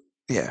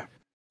 Yeah.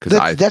 Because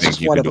I That's think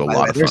just you one can of do them, a by the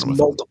lot way. of fun with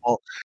them.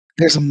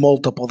 There's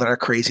multiple that are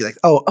crazy. Like,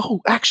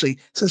 actually,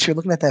 since you're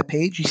looking at that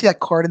page, you see that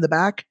card in the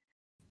back,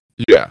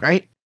 Yeah.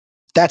 right?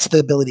 That's the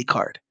ability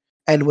card.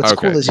 And what's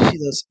Okay. cool is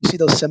you see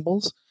those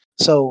symbols.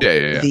 So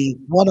Yeah. the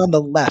one on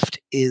the left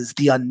is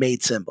the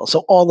unmade symbol. So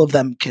all of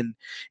them can.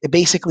 It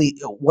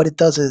basically what it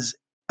does is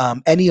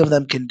any of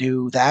them can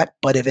do that.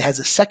 But if it has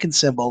a second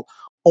symbol,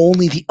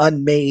 only the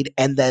unmade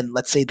and then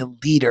let's say the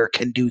leader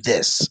can do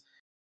this.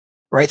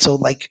 Right. So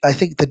like I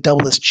think the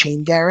double is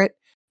Chain Garrett.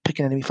 Pick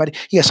an enemy fighting.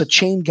 Yeah. So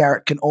Chain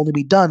Garrett can only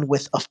be done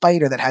with a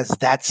fighter that has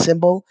that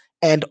symbol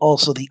and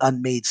also the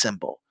unmade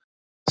symbol.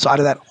 So out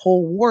of that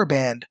whole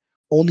warband,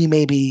 only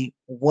maybe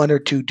one or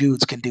two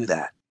dudes can do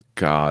that.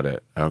 Got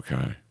it.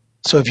 Okay.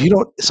 So if you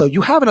don't, so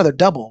you have another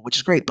double, which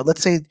is great. But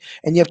let's say,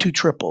 and you have two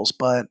triples,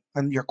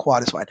 and your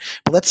quad is fine.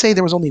 But let's say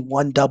there was only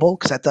one double,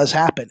 because that does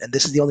happen, and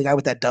this is the only guy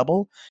with that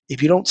double.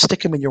 If you don't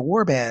stick him in your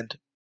warband,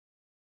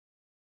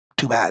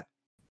 too bad.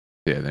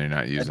 Yeah, they're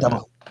not That using it.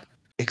 double,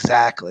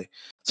 exactly.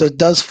 So it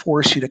does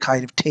force you to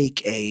kind of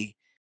take a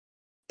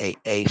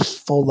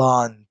full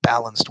on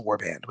balanced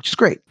warband, which is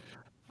great.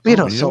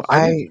 So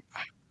I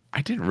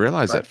didn't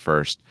realize at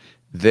first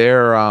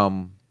they're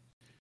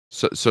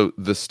so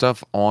the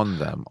stuff on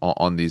them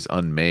on these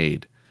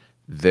unmade,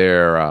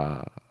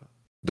 their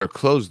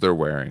clothes they're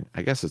wearing,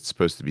 I guess it's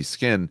supposed to be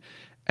skin,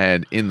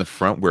 and in the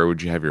front where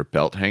would you have your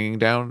belt hanging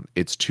down,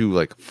 it's two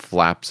like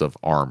flaps of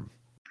arm.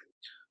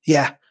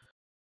 yeah,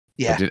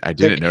 I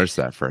didn't notice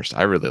that first.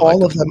 I really like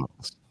all of those them.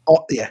 models.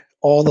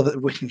 All of it.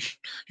 You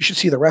should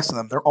see the rest of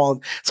them. They're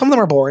all. Some of them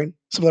are boring.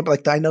 Some of them,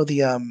 like I know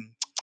the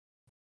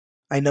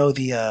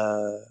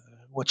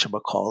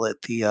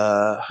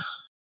whatchamacallit,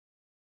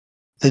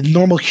 the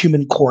normal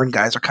human corn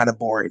guys are kind of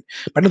boring.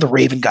 But I know the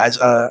Raven guys.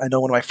 I know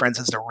one of my friends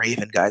has the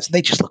Raven guys, and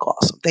they just look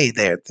awesome.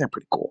 They're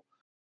pretty cool.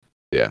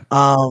 Yeah.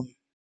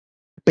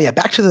 But yeah,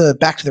 back to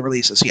the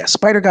releases. Yeah,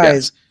 Spider Guys,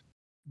 Yes.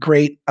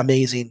 great,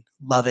 amazing,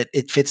 love it.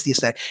 It fits the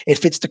aesthetic. It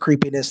fits the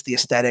creepiness, the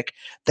aesthetic.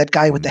 That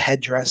guy with the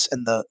headdress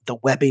and the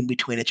webbing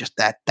between it, just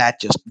that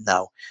just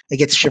no. It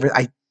gets shivered.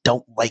 I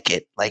don't like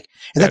it. Like,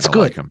 and that's I don't good.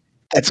 like him.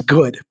 That's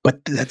good, but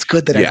that's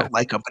good that I Yeah. don't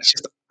like him. But it's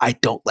just I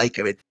don't like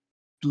him. It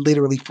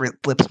literally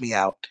flips me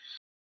out.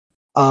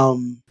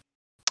 And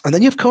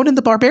then you have Conan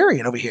the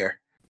Barbarian over here.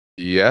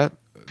 Yeah.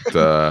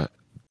 The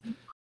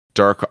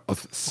Dark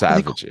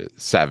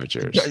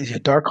Savagers. Yeah,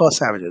 Dark Claw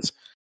Savages.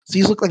 So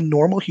these look like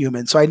normal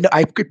humans. So I know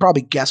I could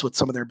probably guess what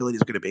some of their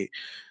abilities are going to be.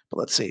 But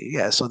let's see.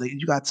 Yeah, so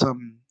you got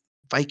some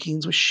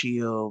Vikings with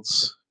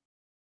shields.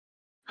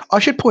 I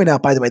should point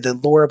out, by the way, the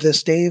lore of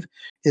this, Dave,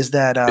 is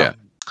that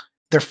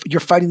you're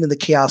fighting in the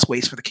Chaos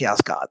Waste for the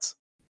Chaos Gods.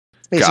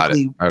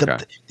 Basically, Okay.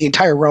 the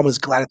entire realm is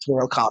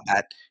gladiatorial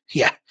combat.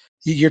 Yeah,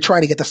 you're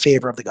trying to get the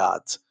favor of the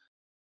gods.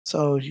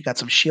 So you got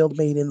some shield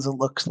maidens. It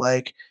looks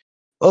like.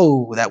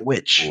 Oh, that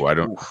witch. Oh, I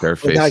don't. Oof. Their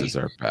faces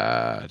are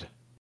bad.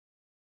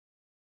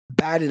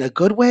 Bad in a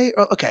good way?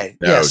 Okay.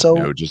 No, Yeah. So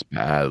no, just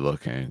bad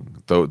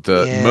looking.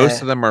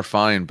 Most of them are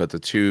fine, but the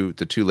two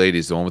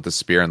ladies, the one with the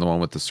spear and the one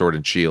with the sword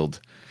and shield.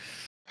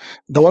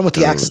 the one with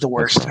the axe is the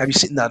worst. Have you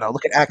seen? No.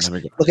 Look at axe.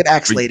 Look at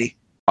axe lady.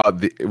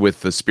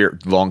 With the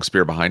long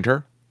spear behind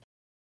her.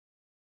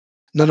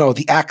 No,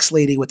 the axe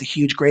lady with the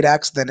huge great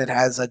axe. Then it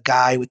has a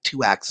guy with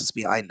two axes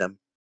behind him.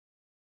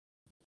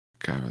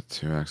 Guy with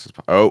two axes.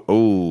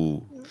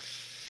 Oh,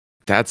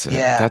 that's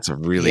a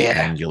really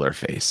angular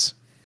face.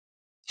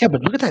 Yeah,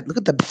 but look at that. Look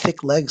at the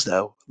thick legs,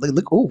 though.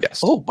 Look. Oh,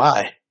 yes. Oh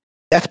my.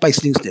 That's by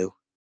Snooze Do.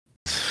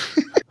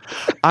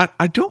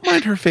 I don't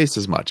mind her face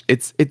as much.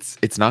 It's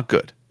not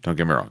good. Don't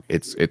get me wrong.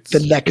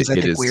 The neck is, I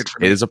think, weird for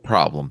me. It is a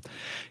problem.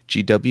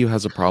 GW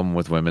has a problem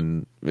with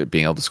women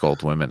being able to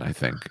sculpt women. I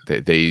think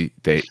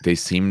they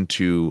seem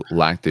to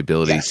lack the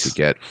ability to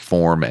get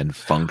form and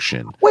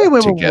function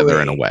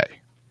together in a way.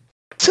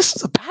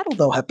 Sisters of Battle,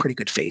 though, have pretty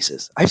good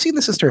faces. I've seen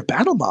the Sister of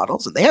Battle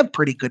models, and they have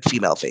pretty good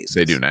female faces.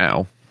 They do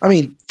now. I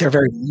mean, they're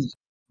very.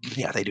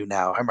 Yeah, they do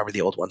now. I remember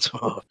the old ones.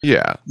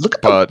 Yeah,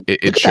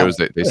 it shows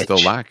that they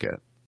still lack it.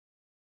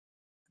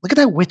 Look at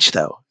that witch,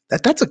 though.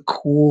 That's a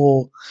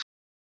cool.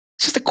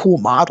 It's just a cool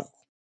model.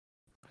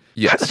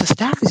 Yes. The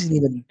staff isn't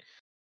even.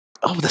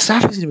 Oh, the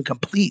staff isn't even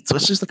complete, so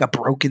it's just like a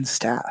broken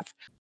staff.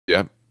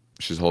 Yep.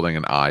 She's holding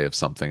an eye of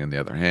something in the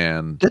other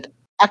hand.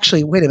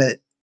 Actually, wait a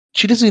minute.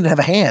 She doesn't even have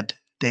a hand.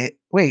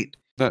 Wait.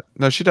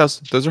 No, she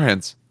does. Those are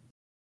hands.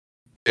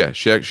 Yeah,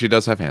 she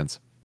does have hands.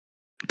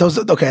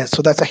 Okay,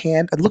 so that's a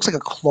hand. It looks like a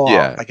claw,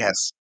 I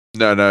guess.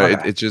 No,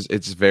 okay.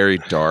 It's very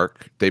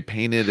dark. They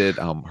painted it.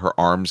 Her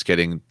arms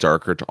getting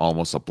darker to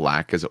almost a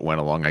black as it went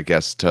along. I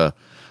guess to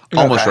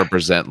almost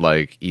represent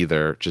like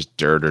either just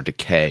dirt or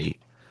decay.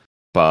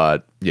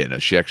 But yeah, no,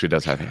 she actually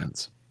does have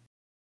hands.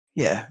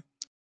 Yeah,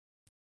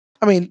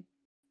 I mean,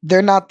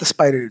 they're not the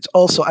spider dudes.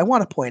 Also, I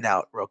want to point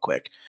out real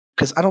quick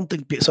because I don't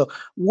think so.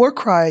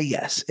 Warcry,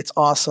 yes, it's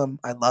awesome.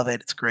 I love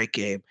it. It's a great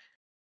game.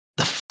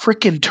 The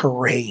freaking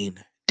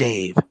terrain,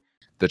 Dave.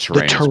 The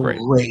terrain is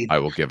great. I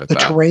will give it the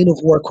that. Terrain of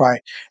Warcry.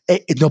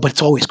 No, but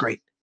it's always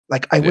great.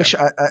 Like I wish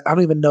I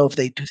don't even know if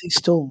they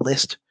still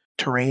list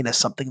terrain as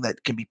something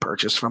that can be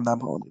purchased from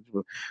them. Hold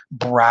on,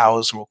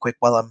 browse real quick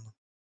while I'm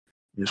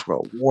just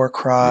roll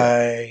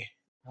Warcry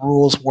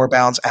rules,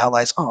 Warbounds,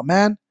 allies. Oh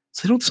man,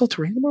 so they don't sell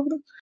terrain over there.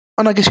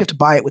 Oh no, I guess you have to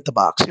buy it with the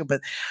box. Yeah,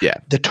 but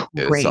the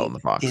terrain the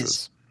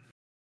boxes.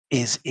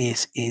 is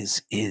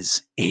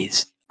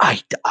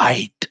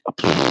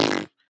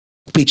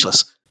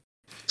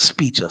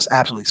speechless,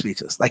 absolutely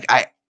speechless. Like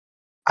I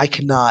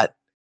cannot.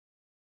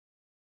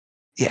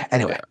 Yeah.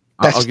 Anyway,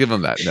 I'll give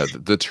them that. No,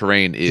 the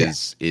terrain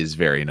is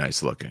very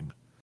nice looking.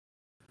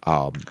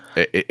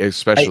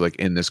 Especially like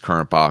in this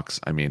current box.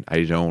 I mean,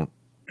 I don't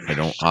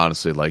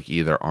honestly like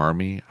either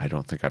army. I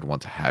don't think I'd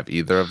want to have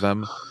either of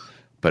them.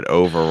 But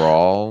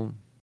overall,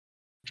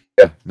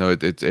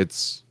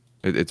 it's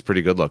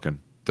pretty good looking.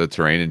 The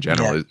terrain in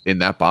general is, in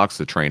that box.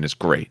 The terrain is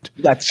great.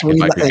 That's really,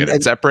 if I could get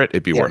it separate,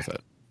 it'd be worth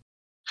it.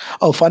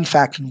 Oh, fun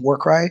fact in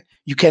Warcry,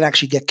 you can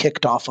actually get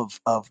kicked off of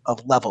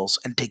levels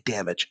and take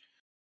damage.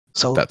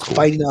 So that's cool.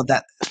 fighting on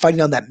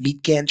that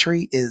meat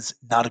gantry is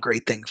not a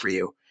great thing for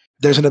you.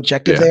 There's an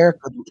objective there.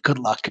 Good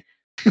luck.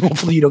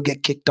 Hopefully you don't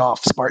get kicked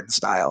off Spartan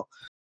style.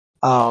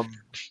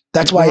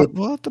 That's why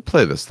we'll have to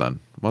play this then.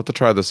 We'll have to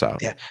try this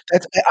out. Yeah,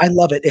 I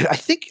love it.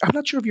 I'm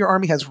not sure if your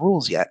army has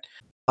rules yet.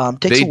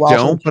 Takes they a while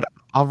don't, but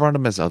I'll run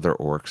them as other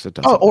orcs. It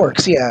doesn't. Oh,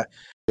 orcs, yeah.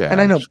 Yeah,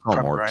 and I know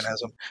Brian has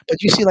them,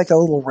 but you see like the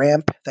little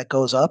ramp that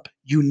goes up.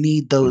 You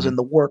need those in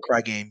the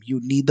Warcry game. You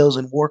need those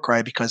in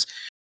Warcry because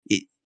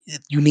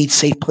you need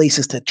safe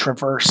places to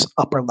traverse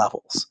upper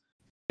levels.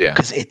 Yeah,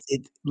 because it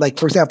like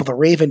for example, the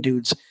Raven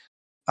dudes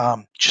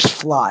just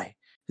fly,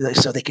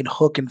 so they can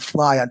hook and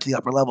fly onto the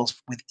upper levels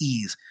with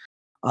ease.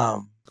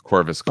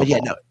 Corvus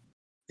Cabal.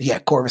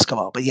 Corvus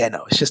Cabal. But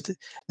it's just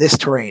this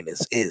terrain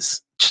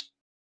is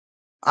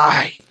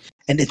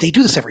and they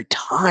do this every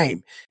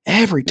time.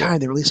 Every time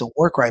they release a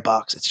Warcry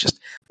box, it's just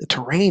the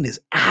terrain is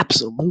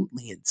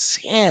absolutely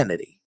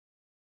insanity.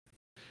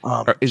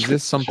 Is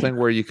this something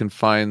where you can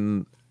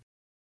find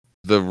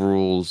the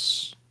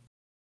rules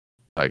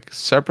like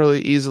separately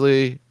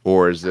easily,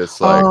 or is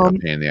this like a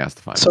pain in the ass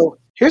to find? So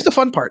here's the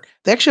fun part: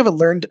 they actually have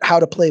learned how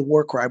to play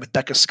Warcry with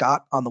Becca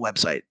Scott on the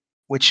website.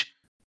 Which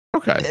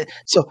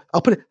so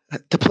I'll put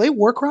it to play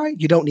Warcry.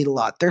 You don't need a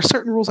lot. There are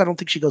certain rules I don't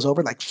think she goes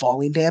over, like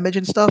falling damage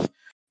and stuff.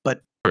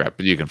 But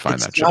you can find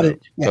that.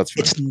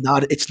 It's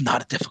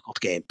not a difficult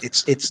game.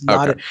 It's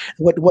not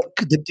what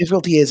the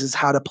difficulty is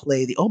how to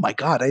play the. Oh my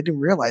god! I didn't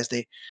realize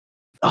they.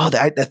 I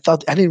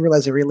didn't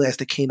realize they realized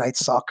the K-Knight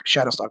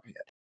Shadow Stalker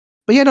yet.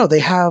 But they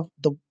have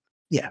the.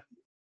 Yeah.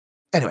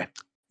 Anyway,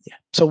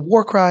 So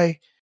Warcry.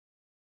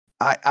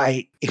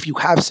 I if you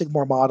have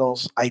Sigmar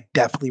models, I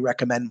definitely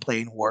recommend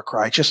playing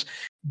Warcry just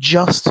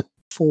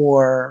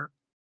for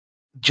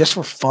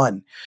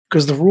fun,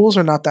 because the rules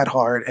are not that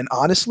hard, and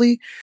honestly.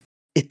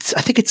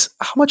 I think it's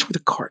how much for the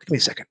card? Give me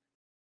a second.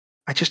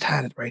 I just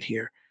had it right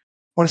here.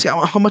 I want to see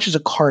how much is a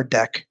card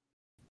deck.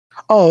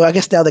 Oh, I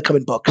guess now they come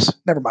in books.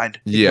 Never mind.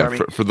 Yeah,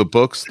 for the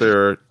books,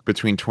 they're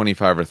between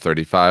 25 or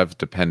 35,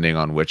 depending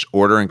on which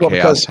Order and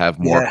Chaos have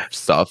more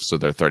stuff. So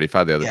they're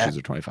 35. The other two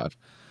are 25.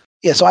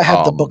 Yeah, so I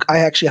have the book. I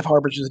actually have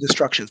Harbingers of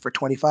Destruction for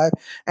 25,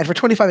 and for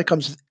 25 it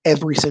comes with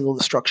every single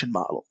destruction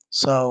model.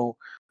 So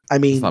I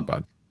mean, it's not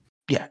bad.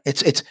 Yeah,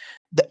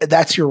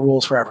 that's your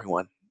rules for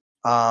everyone.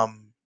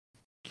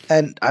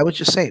 And I would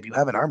just say, if you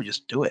have an army,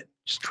 just do it.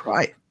 Just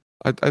try it.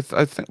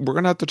 I think we're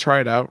gonna have to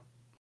try it out.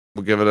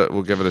 We'll give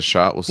it a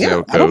shot. We'll see how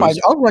it goes. I don't mind.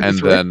 I'll run and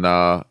then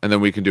and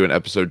then we can do an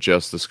episode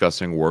just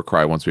discussing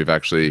Warcry once we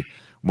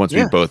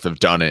both have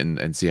done it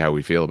and see how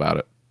we feel about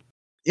it.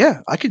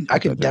 Yeah, I can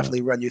Get that down.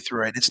 definitely run you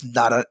through it. It's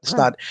not a it's All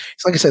right. not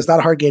it's like I said, it's not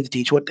a hard game to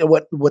teach. What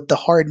the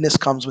hardness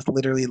comes with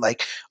literally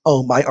like,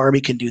 oh, my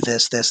army can do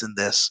this, this, and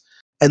this,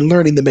 and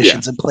learning the Yeah.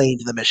 missions and playing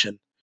to the mission.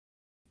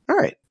 All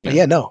right, but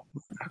Yeah. yeah, no.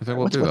 I think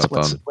we'll do that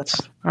then. What's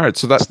All right.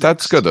 So what's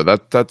that's good next?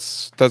 though.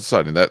 That's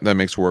exciting. That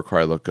makes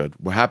Warcry look good.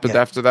 What happened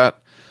Yeah, after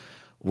that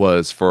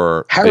was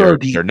for Harrow their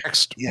Deep.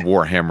 next Yeah.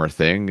 Warhammer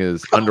thing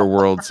is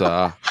Underworld's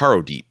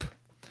Harrow Deep.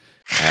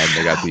 And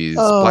they got these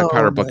Black Oh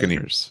Powder man,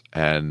 Buccaneers.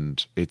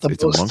 And the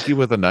it's a most monkey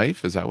with a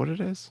knife. Is that what it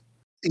is?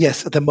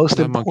 yes, It's a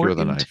monkey with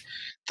a knife.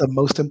 the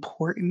most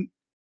important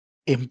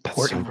It's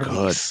so good.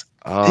 release.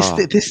 Ah,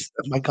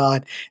 Oh my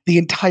god,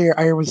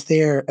 I was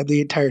there and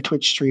the entire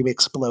Twitch stream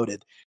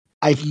exploded.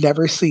 I've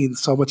never seen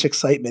so much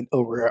excitement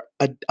over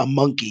a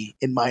monkey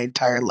in my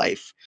entire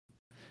life.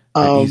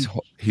 and Um,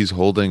 he's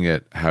holding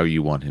it how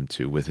you want him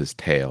to with his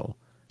tail.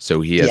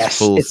 So he has yes,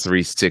 full it's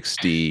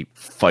 360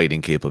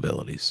 fighting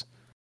capabilities.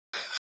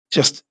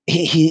 just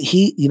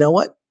you know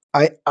what?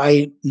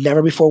 I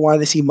never before wanted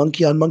to see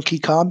monkey on monkey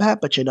combat,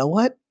 but you know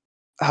what?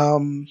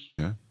 Um,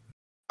 Yeah.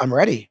 I'm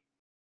ready.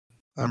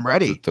 I'm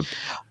ready.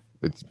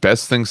 It's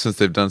best thing since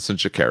they've done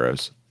since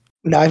Shikaros.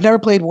 Now, I've never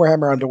played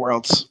Warhammer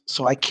Underworlds,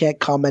 so I can't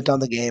comment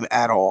on the game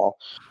at all.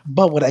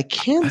 But what I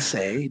can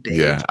say, Dave,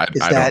 Yeah, is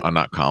that I'm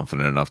not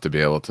confident enough to be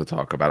able to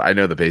talk about it. I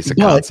know the basic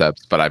but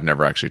concepts, but I've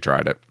never actually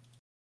tried it.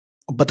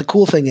 but the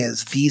cool thing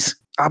is these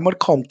I'm gonna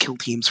call them kill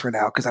teams for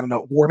now because I don't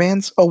know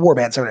warbands. Oh,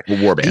 warbands. Sorry, Well,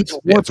 these warbands. Yeah,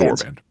 it's a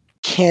warbands warband.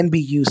 can be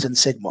used in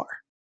Sigmar.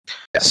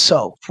 Yes.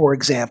 So, for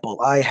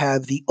example, I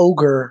have the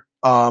ogre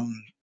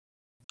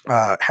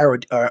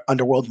Harrod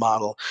underworld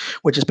model,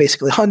 which is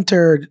basically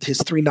Hunter,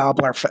 his 3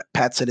 Noblar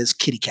pets, and his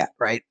kitty cat,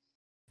 right?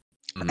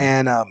 Mhm.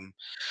 And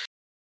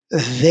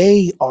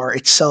they are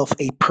itself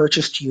a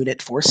purchased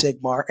unit for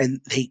Sigmar, and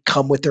they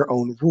come with their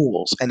own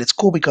rules. And it's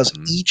cool because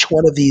Mhm. each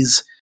one of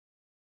these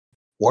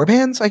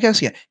warbands, I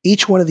guess, yeah,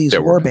 each one of these Yeah,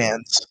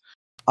 warbands.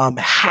 warbands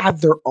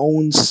have their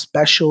own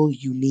special,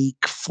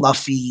 unique,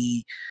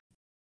 fluffy.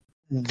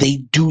 They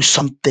do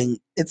something.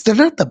 They're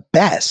not the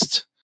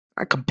best,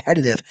 not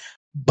competitive,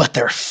 but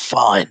they're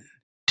fun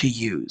to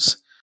use.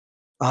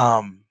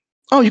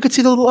 Oh, you could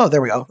see the little. Oh,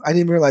 there we go. I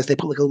didn't realize they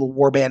put like a little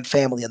warband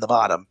family in the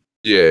bottom.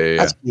 Yeah.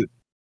 That's cute.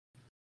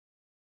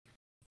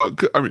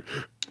 I mean,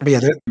 But yeah,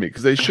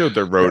 because they showed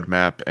their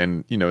roadmap,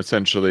 and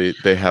essentially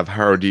they have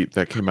Harrow Deep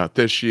that came out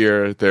this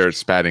year. They're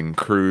spatting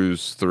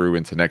Cruise through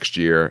into next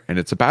year, and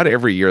it's about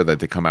every year that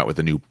they come out with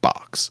a new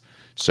box.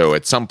 So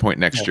at some point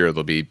next year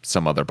there'll be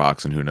some other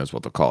box, and who knows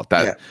what they'll call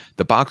it.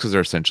 The boxes are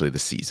essentially the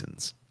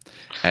seasons,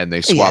 and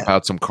they swap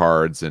out some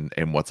cards and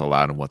what's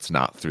allowed and what's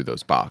not through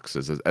those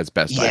boxes, as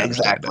best I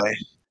understand exactly. it.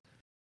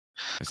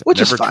 Which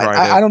Never is fine.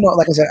 tried it. I don't know.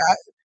 Like I said, I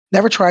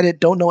never tried it.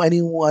 Don't know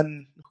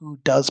anyone who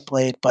does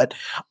play it, but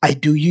I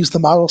do use the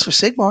models for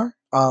Sigmar.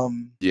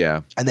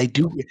 Yeah. And they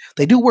do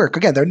work.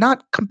 Again, they're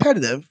not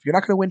competitive. You're not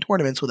going to win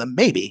tournaments with them.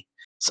 Maybe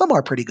some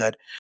are pretty good,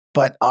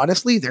 but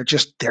honestly, they're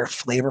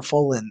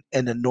flavorful and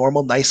in a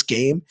normal, nice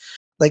game.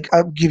 Like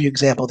I'll give you an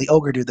example. The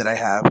ogre dude that I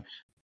have,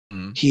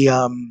 he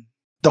the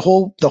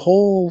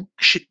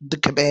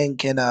cabang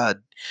can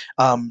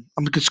I'm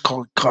just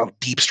call it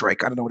deep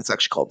strike. I don't know what it's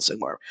actually called in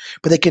Sigmar,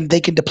 but they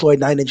can deploy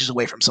 9 inches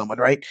away from someone,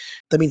 right?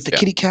 That means the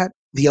kitty cat,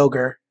 the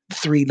ogre,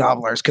 3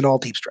 Nobblers can all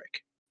deep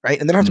strike, right?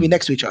 And they don't have to be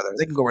next to each other.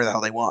 They can go where the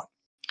hell they want.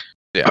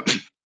 Yeah.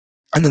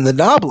 And then the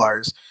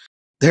Nobblars,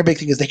 their big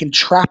thing is they can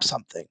trap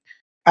something.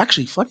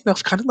 Actually, funny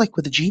enough, kind of like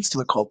what the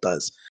Genestealer cult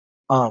does,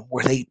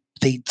 where they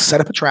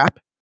set up a trap,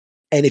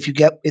 and if you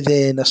get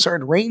within a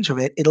certain range of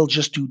it, it'll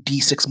just do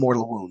D6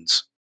 mortal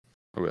wounds.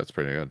 Oh, that's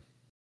pretty good.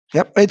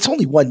 Yep, it's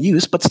only one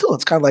use, but still,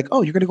 it's kind of like,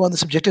 oh, you're going to go on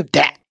this objective,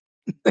 dat.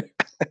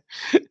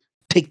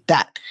 Take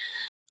that.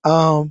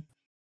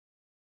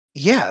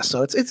 Yeah,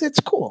 so it's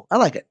cool. I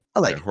like it.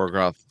 it.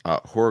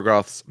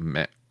 Horgoth's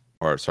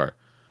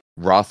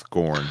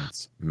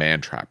Rothgorn's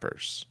Man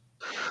Trappers.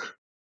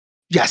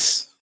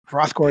 Yes,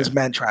 Rothgorn's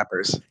Man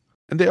Trappers.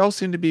 And they all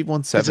seem to be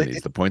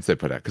 170s, the points they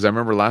put out. Because I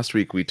remember last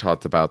week we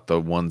talked about the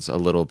ones a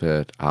little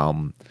bit,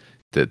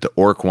 the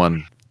Orc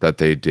one that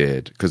they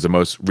did, because the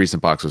most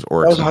recent box was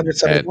Orcs. That was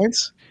 170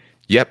 points?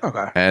 Yep.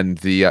 Okay.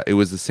 And it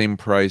was the same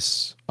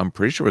price. I'm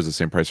pretty sure it was the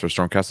same price for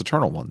Stormcast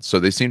Eternal one. So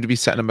they seem to be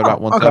setting them at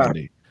about 170.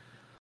 Okay.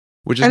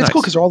 Which is and it's nice.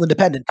 Cool because they're all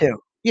independent too.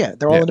 Yeah,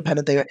 they're all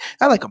independent.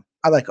 I like them.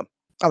 I like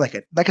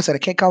it. Like I said, I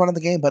can't comment on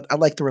the game, but I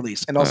like the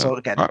release. And also,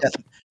 again,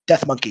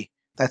 Death Monkey.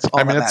 That's all.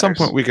 I mean, at some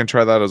point we can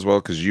try that as well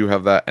because you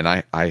have that, and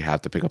I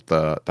have to pick up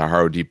the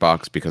Harrow Deep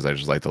box because I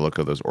just like the look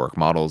of those Orc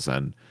models,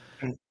 and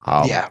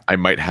I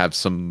might have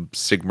some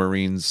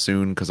Sigmarines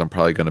soon because I'm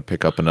probably going to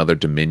pick up another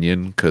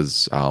Dominion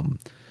because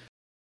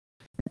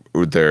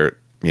they're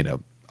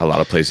a lot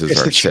of places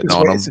are sitting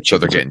on them, so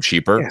they're getting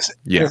cheaper.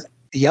 Yes.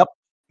 Yep.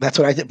 That's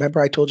what I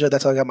remember. I told you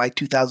that's how I got my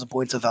 2,000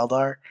 points of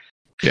Eldar.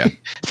 Yeah,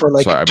 for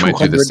like so I might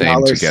do the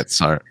same to get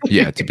to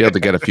be able to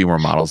get a few more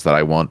models that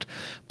I want.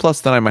 Plus,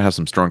 then I might have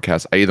some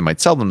Stormcast. I either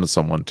might sell them to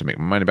someone to make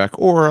my money back,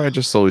 or I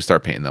just slowly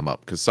start painting them up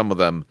because some of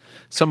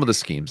the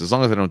schemes, as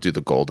long as I don't do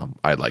the gold,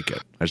 I like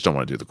it. I just don't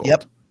want to do the gold.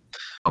 Yep.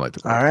 I like the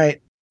gold. All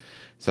right.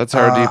 So that's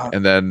our deep, Uh,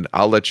 and then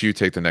I'll let you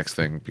take the next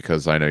thing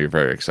because I know you're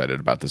very excited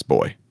about this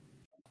boy,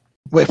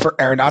 wait for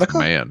this Aeronautica.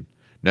 man.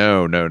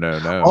 No, no, no,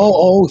 no.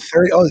 Oh,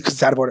 30. Oh, because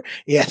it's out of order.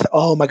 Yes.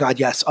 Oh my God.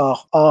 Yes. No,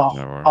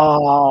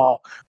 Oh.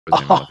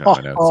 wasn't even looking at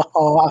my notes.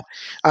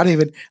 I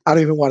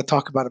don't even want to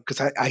talk about him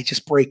because I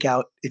just break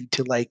out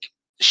into like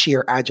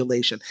sheer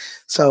adulation.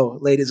 So,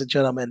 ladies and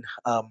gentlemen,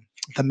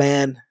 the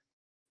man,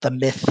 the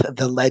myth,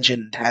 the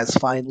legend has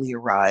finally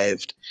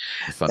arrived.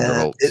 The Uh,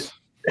 Thunderbolts.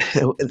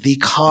 the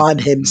Khan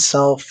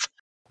himself,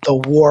 the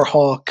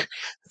Warhawk,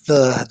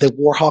 the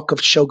Warhawk of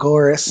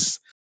Shogoris.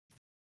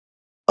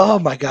 Oh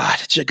my God,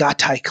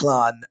 Jagatai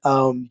Klan.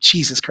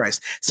 Jesus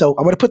Christ. So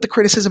I'm going to put the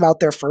criticism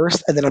out there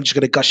first, and then I'm just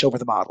going to gush over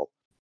the model.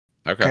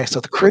 Okay. Okay, so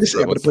the What's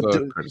criticism, the I'm going to what's put the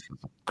the, criticism?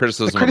 the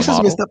Criticism of the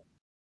criticism is model?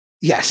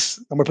 the, yes,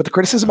 I'm going to put the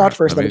criticism All out right.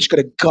 first, Let and then I'm me. just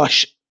going to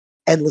gush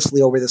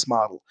endlessly over this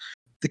model.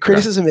 The Okay.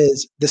 criticism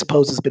is this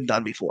pose has been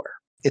done before.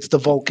 It's the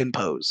Vulcan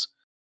pose,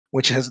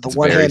 which has the It's a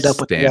one very hand up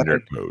with the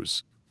standard weapon.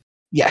 pose.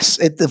 Yes,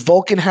 the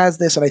Vulcan has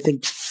this, and I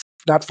think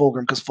not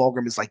Fulgrim because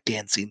Fulgrim is like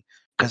dancing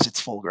because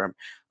it's Fulgrim.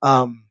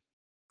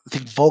 I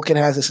think Vulcan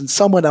has this, and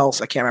someone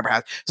else I can't remember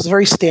has. It's a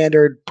very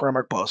standard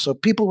Primarch pose. So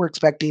people were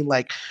expecting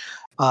like,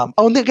 oh,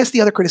 and I guess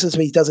the other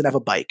criticism is he doesn't have a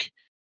bike,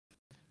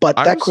 but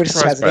I that was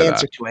criticism surprised has an by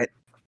answer that. to it.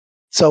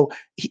 So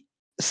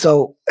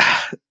so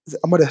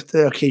I'm gonna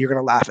okay, you're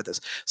gonna laugh at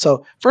this.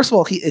 So first of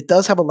all, it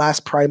does have a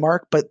last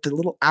Primarch, but the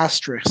little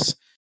asterisk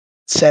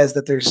says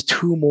that there's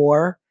two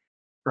more,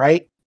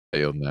 right?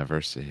 You'll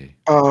never see.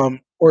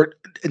 Or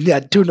yeah,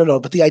 two no,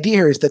 but the idea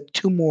here is that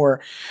two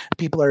more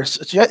people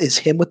is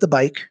him with the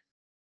bike,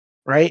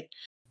 right?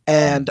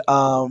 Mm. And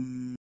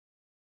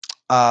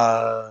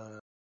uh,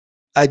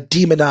 a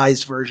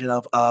demonized version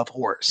of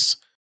Horus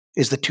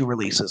is the two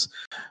releases,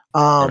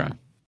 Okay.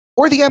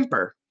 or the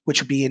Emperor,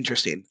 which would be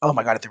interesting. Oh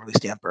my God, if they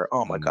released the Emperor,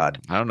 oh my God,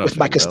 I don't know if with they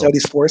my will.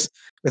 Custodes Force,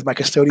 Horse,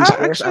 I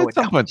Actually, at would,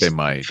 some point they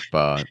might,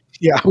 but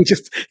yeah, I would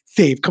just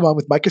Dave, come on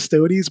with my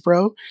Custodes,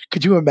 bro.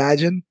 Could you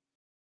imagine?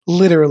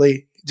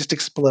 Literally, just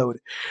explode.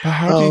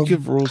 how do you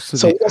give rules to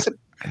So the? it doesn't.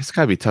 It's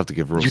got to be tough to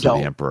give rules You to the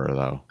don't. emperor,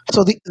 though.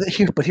 So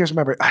here's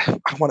remember I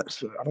don't want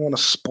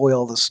to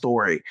spoil the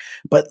story,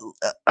 but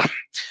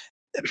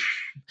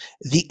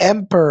the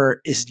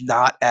emperor is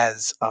not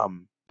as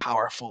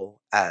powerful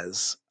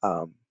as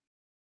uh,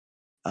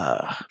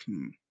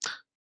 hmm,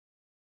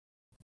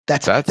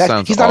 That that's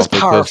sounds he's not as awfully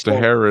close to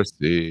powerful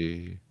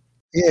heresy.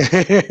 as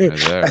Right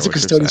there, a what you're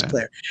custodians saying.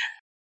 player.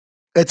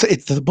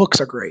 It's the books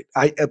are great.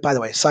 I by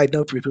the way, side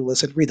note for people who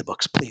listen, read the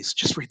books, please.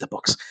 Just read the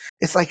books.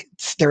 It's like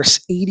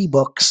there's 80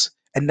 books,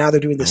 and now they're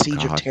doing the Oh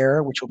Siege of God.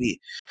 Terra, which will be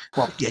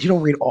well, yeah, you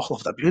don't read all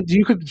of them.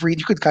 You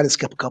could kind of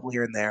skip a couple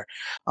here and there.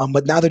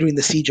 But now they're doing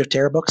the Siege of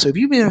Terra books. So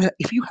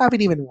if you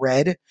haven't even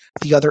read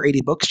the other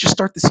 80 books, just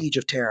start the Siege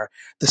of Terra.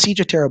 The Siege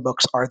of Terra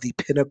books are the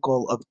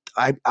pinnacle of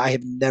I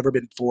have never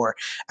been before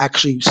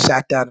actually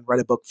sat down and read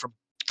a book from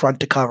front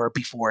to cover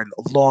before in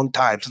a long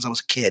time since I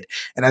was a kid,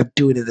 and I'm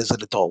doing it as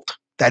an adult.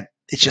 That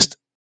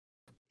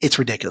it's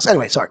ridiculous.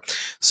 Anyway, sorry.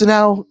 So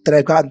now that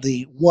I've gotten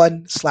the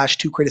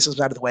 1/2 criticisms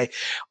out of the way,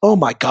 oh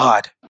my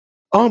God.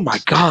 Oh my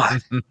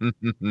God.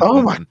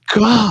 Oh my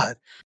God.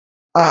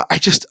 I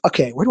just,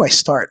 okay, where do I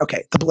start?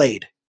 Okay, the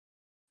blade,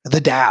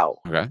 the Dow.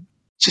 Okay.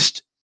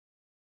 Just,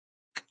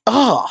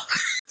 oh,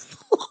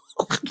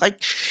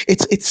 like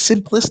it's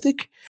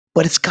simplistic,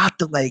 but it's got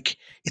the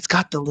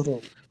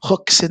little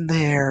hooks in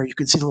there. You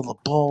can see the little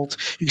bolt.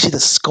 You can see the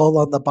skull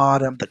on the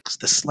bottom,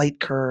 the slight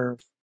curve.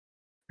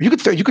 You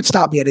could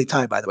stop me at any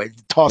time, by the way.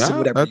 Toss in No,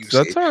 whatever you see.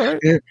 that's all right.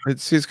 Yeah.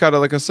 He's got a,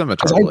 like a Because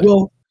scimitar I blade.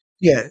 will.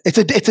 Yeah, it's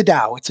a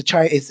Dao. It's a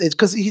China. It's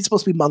because he's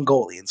supposed to be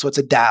Mongolian, so it's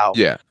a Dao.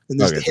 Yeah. And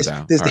Okay, it's a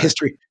down. there's All the right.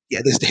 history. Yeah,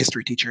 there's the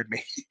history teacher in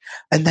me.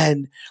 And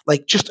then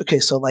like just okay,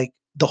 so like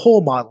the whole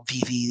model,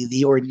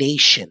 the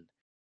ornation,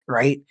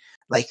 right?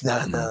 Like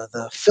Mm.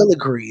 the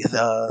filigree,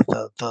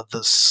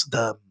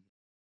 the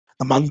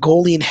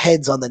Mongolian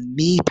heads on the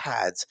knee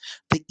pads,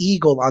 the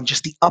eagle on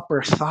just the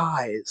upper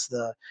thighs.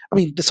 I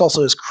mean, this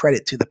also is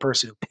credit to the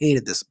person who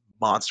painted this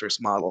monstrous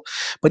model.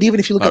 But even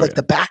if you look at Oh like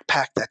yeah. the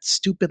backpack, that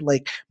stupid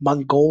like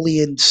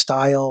Mongolian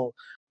style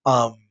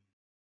um,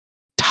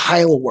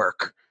 tile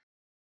work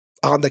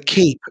on the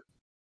cape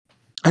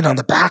and on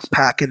the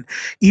backpack, and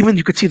even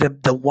you could see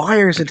the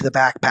wires into the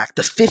backpack,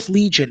 the Fifth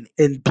Legion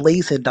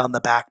emblazoned on the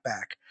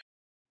backpack.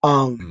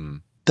 Um,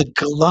 Mm. the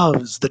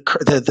gloves,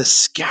 the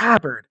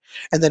scabbard,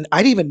 and then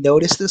I didn't even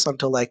notice this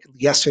until like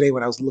yesterday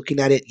when I was looking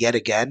at it yet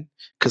again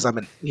because I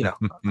didn't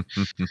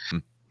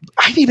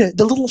even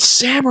the little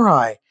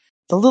samurai,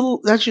 the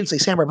little I shouldn't say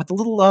samurai, but the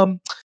little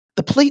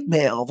the plate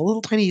mail, the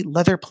little tiny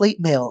leather plate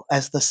mail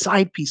as the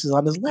side pieces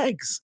on his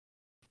legs,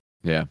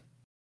 Yeah.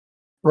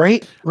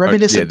 right? Yeah,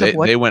 Reminiscent of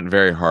what? they went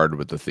very hard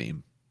with the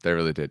theme. They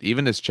really did.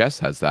 Even his chest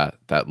has that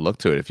look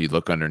to it. If you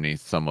look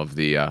underneath some of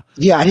the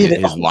Yeah, I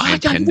didn't. his Oh, what? I lion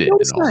didn't even pendant and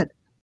notice all. that.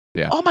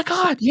 Yeah. Oh my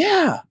God,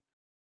 yeah.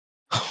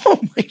 Oh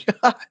my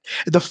God.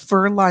 The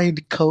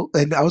fur-lined coat.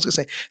 And I was gonna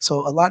say,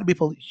 so a lot of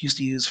people used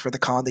to use for the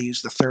con, they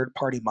use the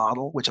third-party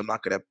model, which I'm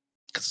not gonna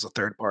because it's a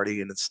third party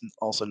and it's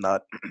also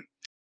not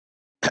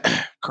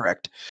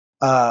correct.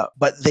 But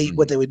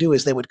what they would do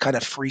is they would kind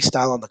of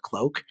freestyle on the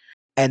cloak,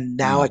 and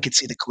now I can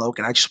see the cloak,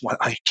 and I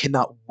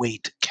cannot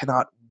wait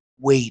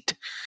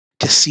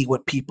to see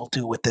what people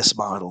do with this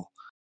model.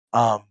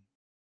 I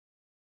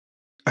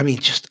mean,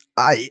 just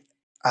I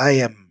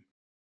am.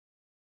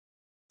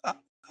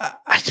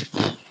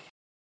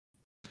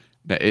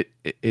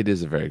 It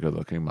is a very good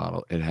looking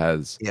model. It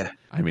has. Yeah.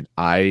 I mean,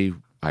 I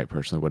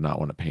personally would not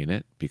want to paint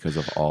it because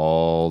of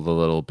all the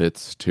little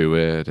bits to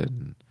it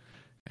and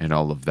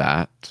all of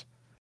that.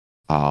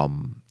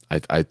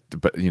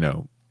 But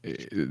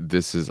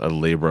this is a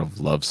labor of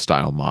love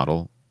style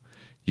model.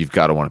 You've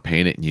got to want to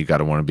paint it, and you got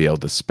to want to be able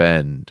to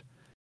spend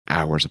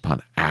hours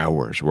upon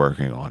hours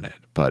working on it.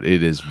 But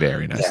it is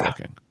very nice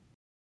looking.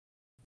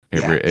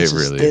 It really is.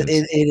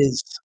 It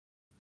is.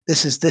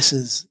 This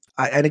is.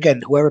 And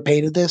again, whoever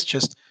painted this,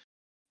 just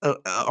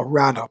a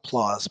round of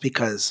applause,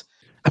 because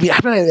I mean,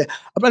 I'm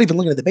not even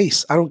looking at the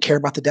base. I don't care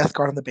about the Death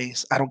Guard on the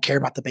base. I don't care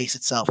about the base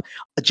itself.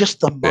 Just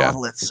the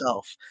model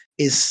itself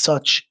is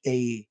such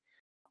a.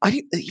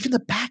 Even the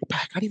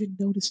backpack. I didn't even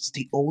notice it's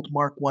the old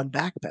Mark I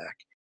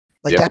backpack.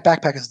 Like that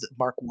backpack is the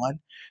Mark I.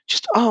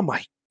 Just oh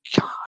my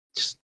god!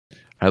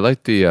 I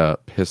like the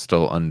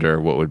pistol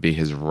under what would be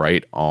his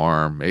right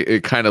arm.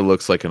 It kind of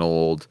looks like an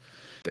old.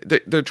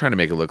 They're trying to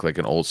make it look like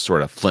an old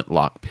sort of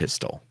flintlock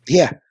pistol.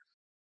 Yeah.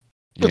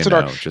 It's an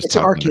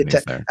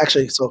Archaeotech.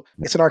 Actually, so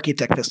it's an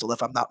Archaeotech pistol,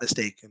 if I'm not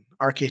mistaken.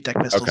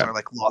 Archaeotech pistols are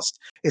like lost.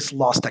 It's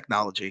lost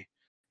technology.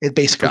 It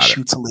basically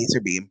shoots a laser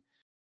beam.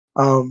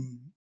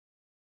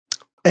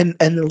 And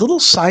a little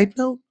side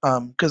note,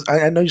 because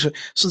I know so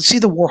see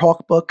the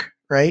Warhawk book,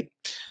 right?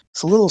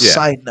 It's a little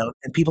side note,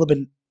 and people have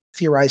been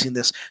theorizing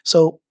this.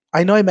 So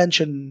I know I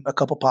mentioned a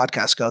couple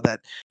podcasts ago that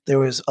there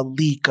was a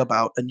leak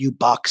about a new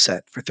box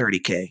set for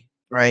 30K,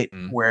 right?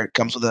 Where it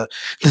comes with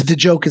the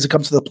joke is it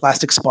comes with a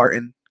plastic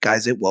Spartan.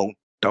 Guys, it won't.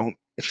 Don't.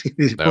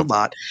 It will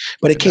not.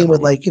 But it came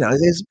with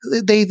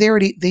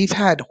they've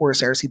had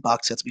Horus Heresy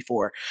box sets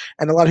before,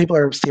 and a lot of people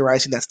are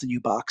theorizing that's the new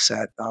box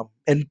set,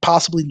 and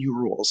possibly new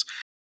rules.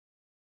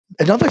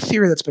 Another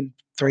theory that's been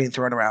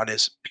thrown around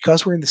is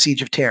because we're in the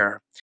Siege of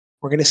Terra,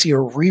 we're going to see a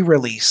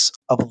re-release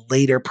of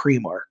later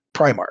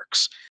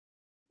Primarchs,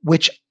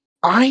 which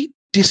I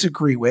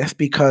disagree with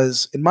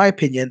because, in my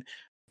opinion,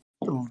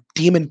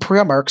 Demon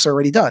Primarchs are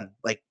already done,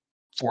 like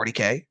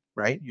 40K,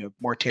 right? You have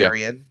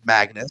Mortarion,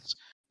 Magnus.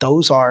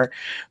 Those are,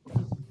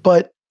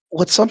 but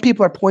what some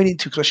people are pointing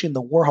to, especially in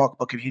the Warhawk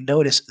book, if you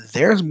notice,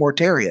 there's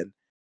Mortarion.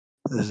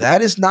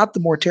 That is not the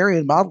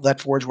Mortarion model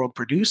that Forge World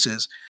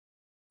produces.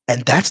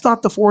 And that's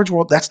not the Forge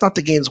World. That's not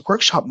the Games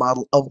Workshop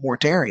model of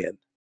Mortarion.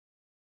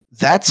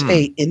 That's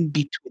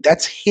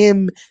That's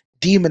him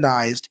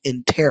demonized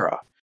in Terra.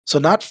 So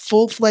not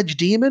full-fledged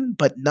demon,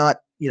 but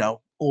not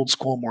old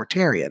school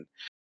Mortarion.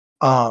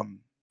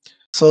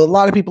 So a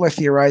lot of people are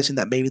theorizing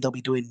that maybe they'll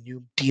be doing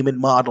new demon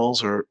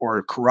models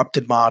or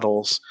corrupted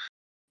models,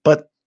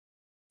 but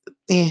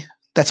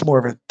that's more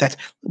of a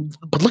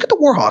But look at the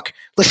Warhawk.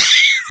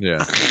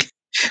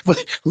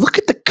 But look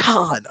at the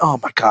Khan. Oh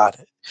my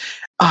god.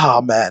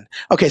 Oh man.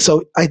 Okay,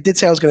 so I did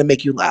say I was going to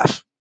make you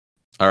laugh.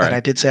 All right. And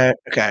I did say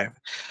okay.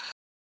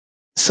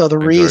 So the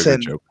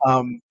reason,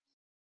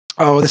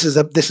 this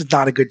is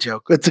not a good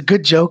joke. It's a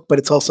good joke, but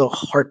it's also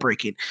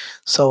heartbreaking.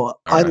 So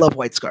I love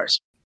White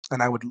Scars,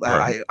 and I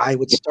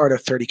would start a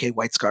 30K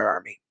White Scar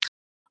army.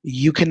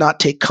 You cannot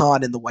take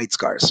Khan in the White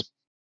Scars.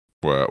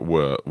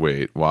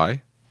 Wait,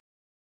 why?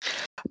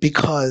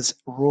 Because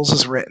rules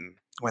is written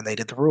when they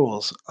did the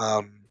rules.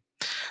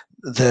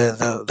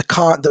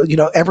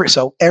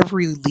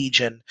 Every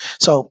legion.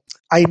 So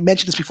I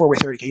mentioned this before with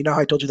 30K. You know how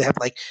I told you they have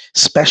like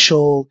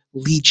special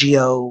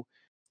legio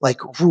like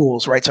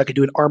rules, right? So I can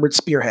do an armored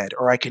spearhead,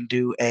 or I can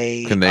do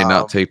a. Can they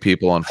not take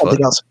people on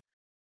foot? Else.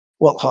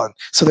 Well, hold on.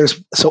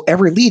 So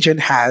every legion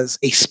has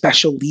a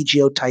special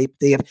legio type.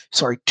 They have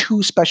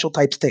two special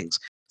types things.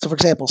 So for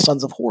example,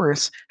 Sons of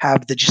Horus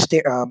have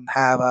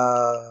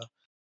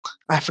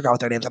I forgot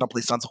what their names. I don't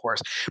believe Sons of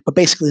Horus. But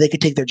basically, they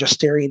could take their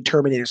Justerian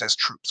Terminators as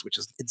troops, which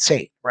is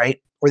insane,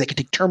 right? Or they could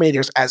take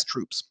Terminators as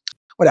troops.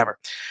 Whatever.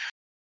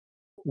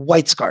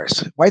 White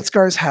Scars. White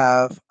Scars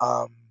have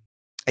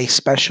a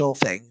special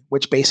thing,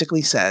 which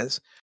basically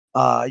says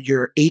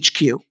your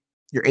HQ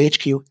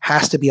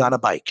has to be on a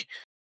bike.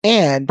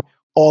 And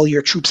all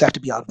your troops have to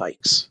be on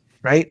bikes,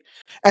 right?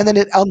 And then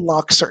it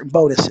unlocks certain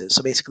bonuses.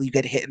 So basically, you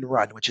get hit and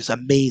run, which is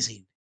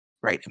amazing,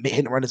 right? Hit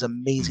and run is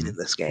amazing in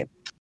this game.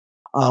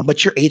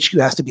 But your HQ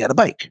has to be on a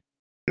bike.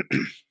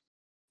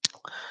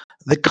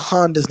 The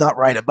Khan does not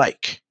ride a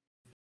bike.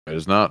 It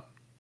is not.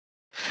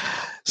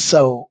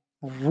 So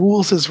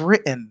rules is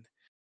written.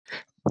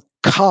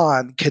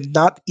 Khan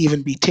cannot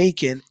even be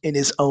taken in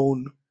his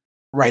own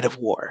right of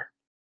war.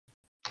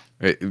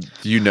 They're going to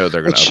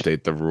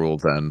update the rule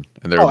then,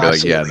 and they're going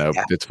to be like,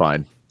 it's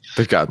fine.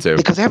 They got to.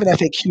 Because they haven't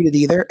FAQ'd it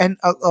either. And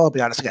I'll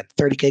be honest again,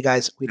 30K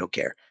guys, we don't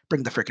care.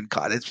 Bring the freaking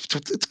Khan.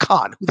 It's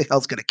Khan. Who the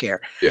hell's going to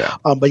care? Yeah.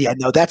 But yeah,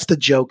 no, that's the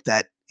joke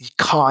that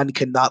Khan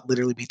cannot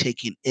literally be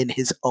taken in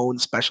his own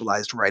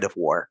specialized right of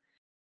war.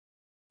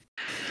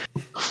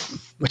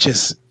 which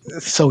is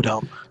so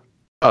dumb.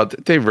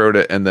 They wrote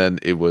it, and then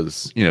it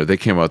was, they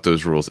came out with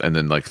those rules, and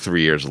then like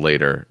 3 years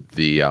later,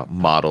 the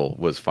model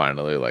was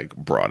finally like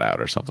brought out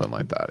or something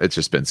like that. It's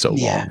just been so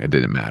Yeah. long, it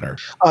didn't matter.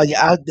 Oh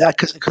yeah,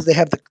 because they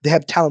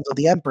have Talons of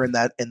the Emperor in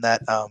that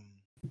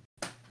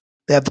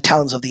they have the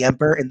Talons of the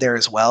Emperor in there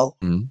as well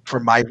for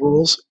my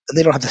rules, and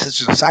they don't have the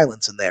Sisters of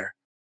Silence in there.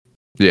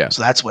 Yeah.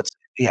 So that's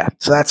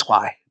So that's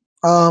why.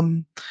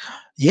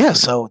 Yeah.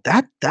 So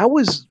that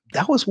was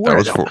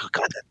Warhammer.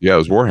 It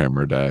was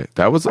Warhammer Day.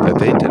 That was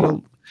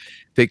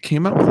they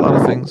came out with a lot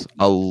of things,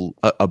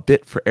 a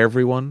bit for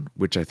everyone,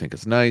 which I think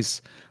is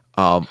nice.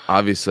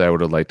 Obviously, I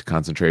would have liked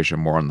concentration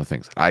more on the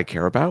things that I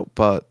care about,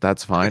 but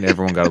that's fine.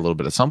 Everyone got a little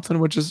bit of something,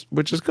 which is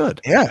good.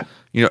 Yeah.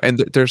 And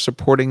they're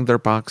supporting their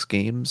box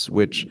games,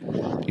 which,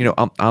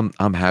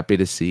 I'm happy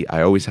to see.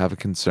 I always have a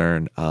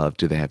concern of,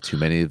 do they have too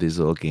many of these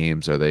little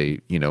games? Are they,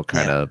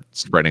 kind of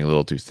spreading a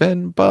little too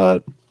thin?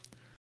 But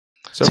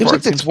so seems far,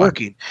 like it's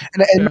working.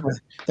 And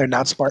they're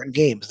not Spartan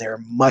games. They're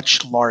a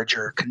much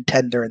larger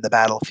contender in the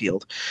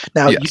battlefield.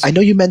 Now, yes. I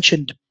know you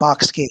mentioned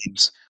box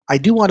games. I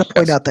do want to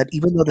point out that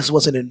even though this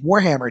wasn't in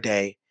Warhammer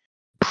Day,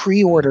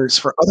 pre-orders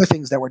for other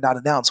things that were not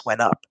announced went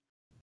up.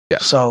 Yeah.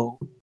 So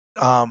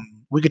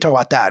we could talk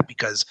about that,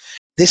 because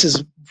this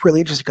is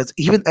really interesting,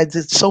 because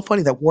it's so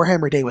funny that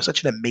Warhammer Day was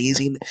such an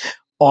amazing,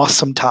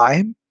 awesome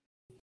time.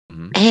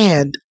 Mm-hmm.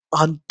 And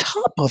on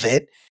top of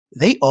it,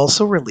 they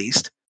also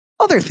released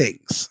other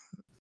things.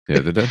 Yeah,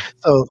 they did.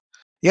 So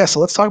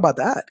let's talk about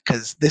that,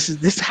 because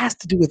this has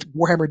to do with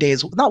Warhammer Day.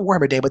 Not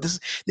Warhammer Day, but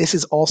this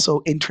is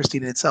also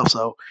interesting in itself.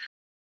 So,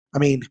 I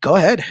mean, go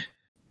ahead.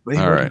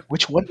 All right.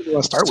 Which one do you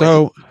want to start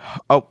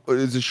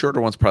with? The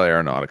shorter one's probably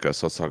Aeronautica,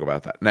 so let's talk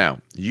about that. Now,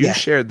 you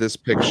shared this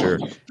picture,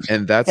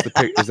 and that's the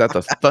picture. Is that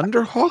the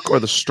Thunderhawk or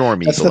the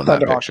Storm Eagle in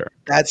that picture?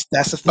 That's the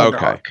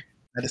Thunderhawk. Okay.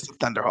 That is the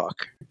Thunderhawk.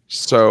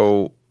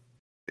 So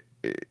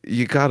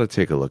you got to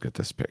take a look at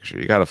this picture.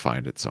 You got to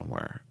find it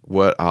somewhere.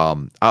 What?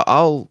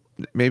 I'll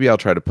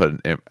try to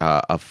put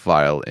a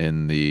file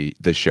in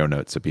the show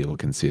notes so people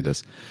can see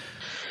this.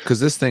 Because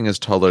this thing is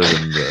taller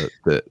than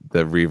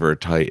the Reaver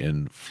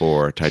Titan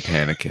for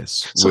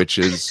Titanicus, which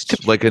is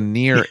like a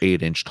near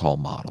 8-inch tall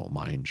model,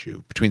 mind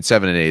you, between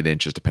 7 and 8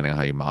 inches, depending on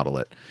how you model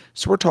it.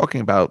 So we're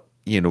talking about,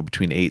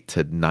 between 8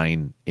 to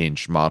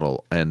 9-inch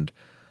model. And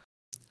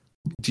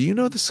do you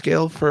know the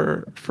scale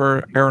for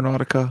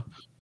Aeronautica?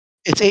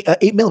 It's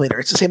 8 millimeter.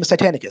 It's the same as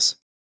Titanicus.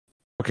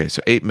 Okay,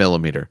 so 8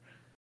 millimeter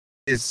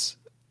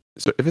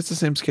so if it's the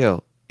same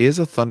scale, is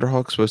a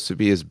Thunderhawk supposed to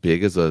be as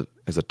big as a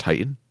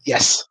Titan?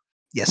 Yes.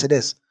 Yes, it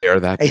is. They're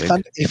that big.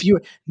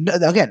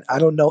 Again, I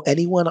don't know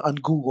anyone on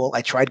Google.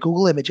 I tried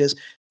Google Images.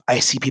 I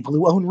see people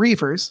who own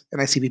Reavers, and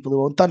I see people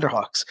who own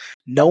Thunderhawks.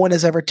 No one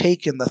has ever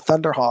taken the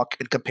Thunderhawk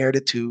and compared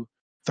it to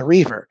the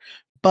Reaver.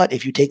 But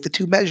if you take the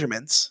two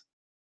measurements,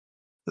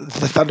 the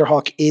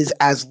Thunderhawk is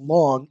as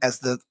long as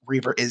the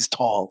Reaver is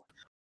tall,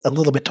 a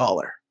little bit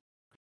taller.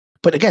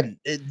 But again,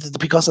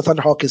 because the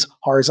Thunderhawk is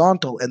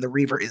horizontal and the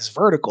Reaver is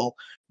vertical,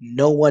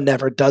 no one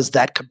ever does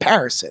that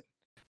comparison.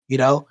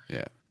 Yeah.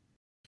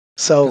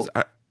 So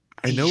I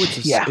know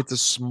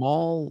it's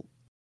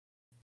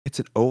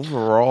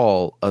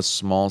overall a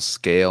small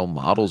scale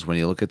models when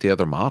you look at the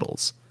other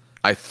models.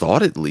 I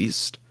thought, at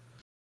least.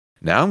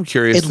 Now I'm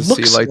curious to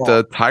see like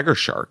the Tiger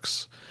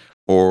Sharks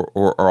or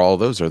all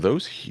those. Are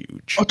those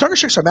huge? Oh, Tiger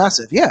Sharks are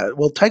massive. Yeah.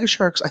 Well, Tiger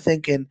Sharks, I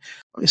think let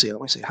me see.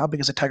 How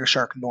big is a Tiger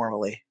Shark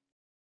normally?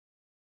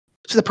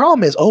 So the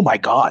problem is, oh my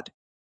God.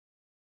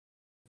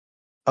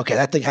 Okay,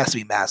 that thing has to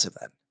be massive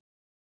then.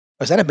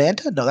 Oh, is that a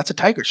manta? No, that's a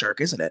Tiger Shark,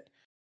 isn't it?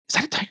 Is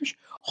that a Tiger Shark?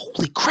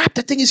 Holy crap,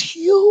 that thing is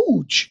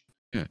huge.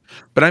 Yeah.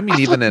 But I mean,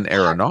 even an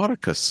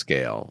Aeronautica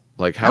scale,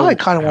 like how I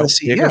kind of want to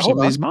see some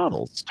of these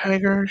models.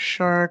 Tiger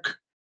Shark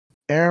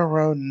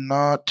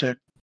Aeronautica.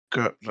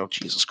 Oh,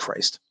 Jesus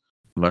Christ.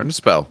 Learn to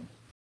spell.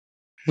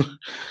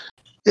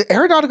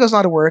 Aeronautica is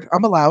not a word.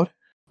 I'm allowed.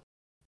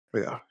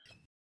 Here we go.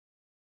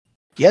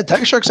 Yeah,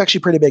 Tiger Shark's actually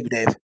pretty big,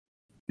 Dave.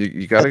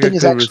 You got to get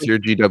good with your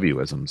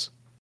GW-isms.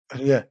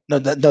 Yeah. No,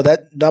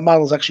 that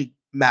model is actually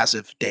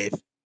massive, Dave.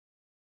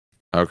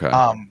 Okay.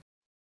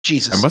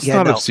 Jesus. I must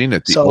not have seen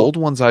it. The old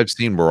ones I've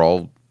seen were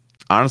all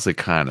honestly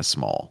kind of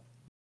small.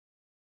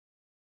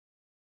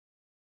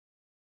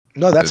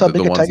 No, that's how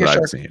big a Tiger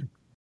Shark.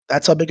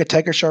 That's how big a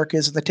Tiger Shark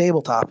is in the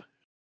tabletop.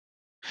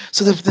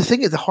 So the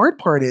thing is, the hard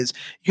part is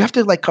you have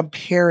to like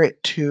compare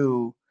it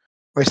to,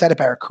 or is that a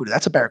Barracuda?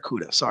 That's a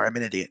Barracuda. Sorry, I'm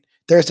an idiot.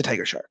 There's the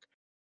Tiger Shark.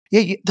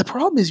 Yeah, the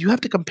problem is you have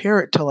to compare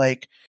it to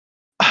like.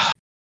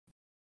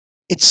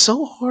 It's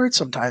so hard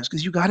sometimes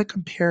because you got to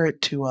compare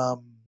it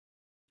to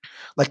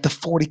like the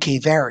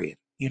 40K variant.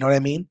 You know what I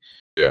mean?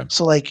 Yeah.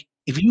 So like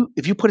if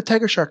you put a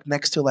Tiger Shark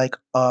next to like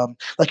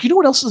you know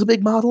what else is a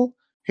big model?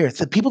 Here,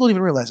 people don't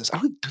even realize this.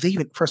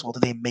 First of all,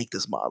 do they make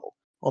this model?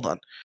 Hold on.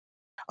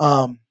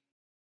 I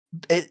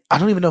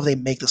don't even know if they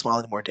make this model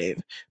anymore, Dave.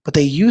 But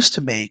they used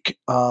to make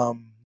a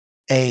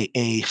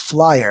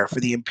flyer for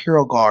the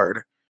Imperial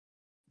Guard.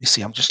 You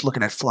see, I'm just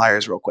looking at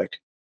flyers real quick.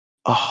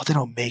 Oh, they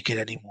don't make it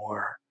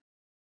anymore.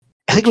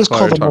 I think it was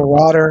called the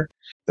Marauder.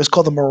 It was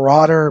called the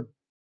Marauder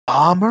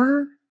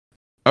Bomber.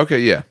 Okay,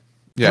 yeah,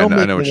 They yeah, don't I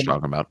make know what it you're anymore.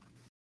 talking about.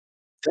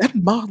 That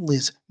model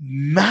is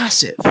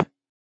massive.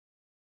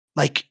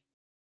 Like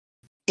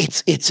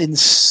it's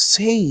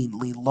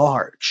insanely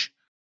large.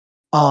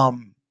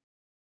 Um,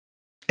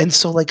 and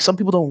so like some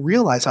people don't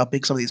realize how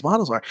big some of these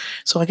models are.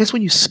 So I guess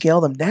when you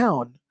scale them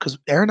down, because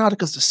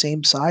Aeronautica is the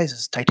same size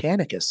as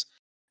Titanicus,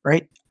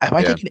 right? If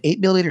I Yeah, take an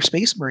 8 mm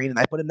Space Marine and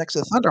I put it next to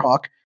the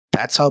Thunderhawk,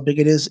 that's how big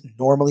it is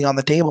normally on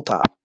the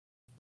tabletop.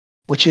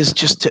 Which is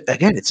just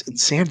again, it's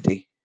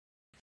insanity.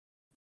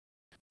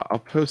 I'll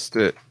post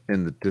it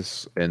in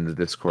the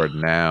Discord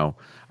now.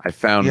 I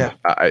found Yeah.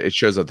 it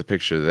shows up the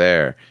picture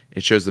there.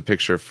 It shows the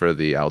picture for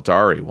the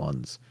Aldari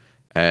ones,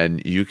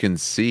 and you can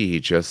see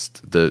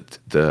just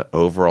the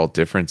overall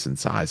difference in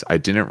size. I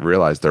didn't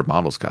realize their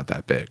models got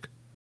that big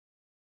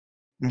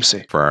Let me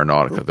see. for Oh,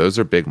 Aeronautica. Those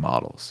are big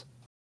models.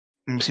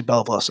 let me see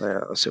Bella Plus.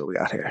 Let's see what we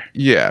got here.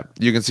 Yeah,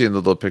 you can see in the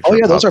little Oh picture it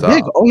yeah, those are popped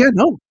big. up. Oh yeah,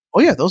 no.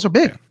 Oh yeah, those are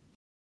Yeah, big.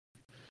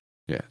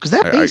 yeah. Because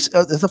that I base,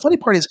 the funny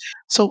part is,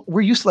 so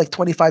we're used to like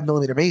 25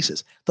 mm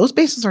bases. Those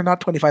bases are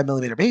not 25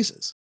 mm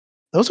bases.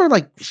 Those are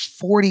like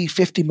 40,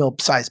 50 mil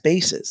size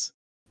bases.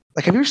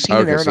 Like, have you ever seen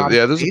an okay. So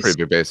yeah, Aeronautica those are base? pretty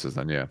big bases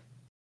then. Yeah.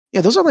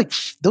 Yeah, those are like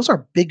those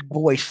are big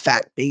boy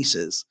fat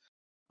bases.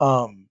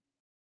 Um,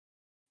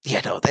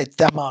 yeah, no,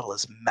 that model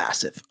is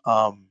massive.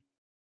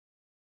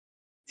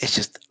 It's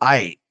just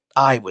I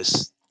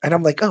was, and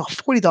I'm like, oh,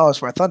 $40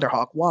 for a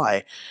Thunderhawk,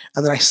 why?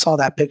 And then I saw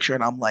that picture,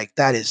 and I'm like,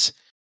 that is.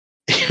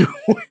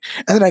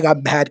 And then I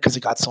got mad because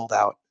it got sold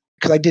out.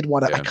 Because I did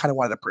want to, I Yeah. kind of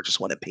wanted to purchase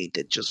one and paint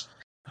it just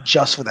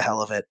for the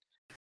hell of it.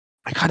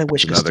 I kind of It's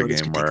wish another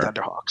custodians game could take where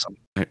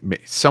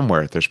Thunderhawks.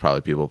 somewhere there's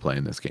probably people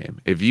playing this game.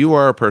 If you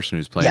are a person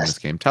who's playing Yes, this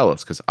game, tell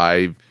us because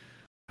I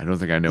don't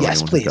think I know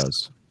yes, anyone who please,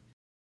 does.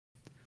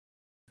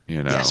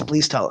 You yes, know,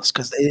 please tell us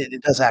because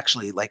it does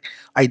actually like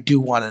I do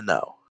want to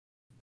know.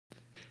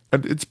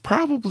 and it's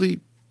probably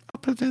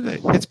I'll put it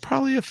that way, it's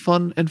probably a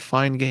fun and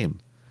fine game.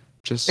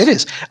 It Just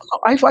is.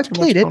 I've too much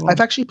played it. going I've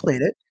on. actually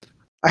played it.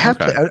 I have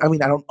Okay. played. I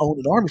mean, I don't own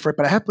an army for it,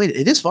 but I have played it.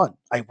 It is fun.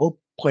 I will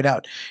point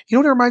out. You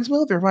know what it reminds me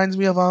of? It reminds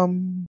me of I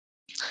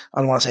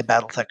don't want to say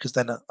BattleTech because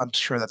then I'm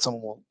sure that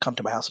someone will come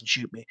to my house and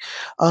shoot me.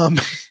 Um,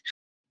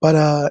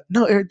 but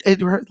no,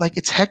 like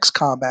it's hex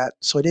combat,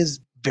 so it is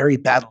very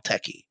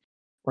BattleTechy,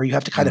 where you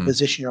have to kind of Mm,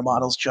 position your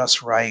models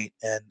just right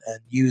and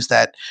use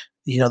that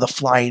the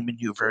flying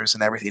maneuvers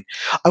and everything.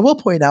 I will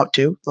point out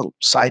too, little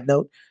side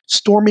note: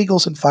 Storm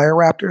Eagles and Fire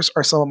Raptors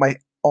are some of my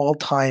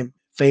all-time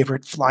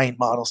favorite flying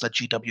models that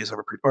GW has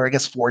ever produced, or I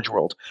guess Forge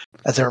World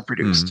has ever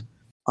produced.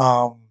 mm,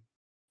 Um,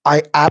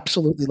 I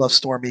absolutely love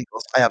Storm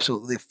Eagles. I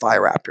absolutely love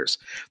Fire Raptors.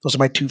 Those are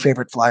my two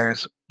favorite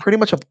flyers, pretty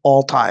much of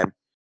all time.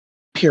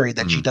 Period.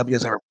 That mm. GW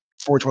has ever,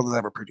 Forge World has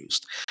ever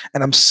produced,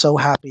 and I'm so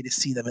happy to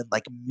see them in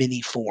like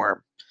mini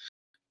form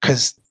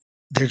because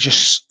they're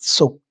just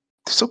so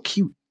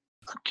cute,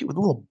 so cute with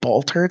little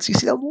ball turrets. You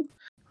see that little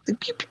like,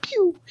 pew pew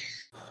pew.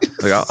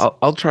 Like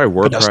I'll try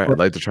But no, Warcry. I'd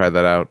like to try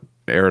that out.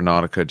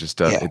 Aeronautica just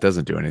yeah, it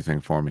doesn't do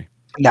anything for me.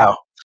 no.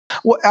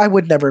 Well, I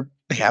would never.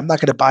 Yeah, I'm not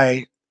going to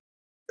buy.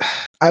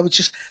 I would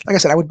just, like I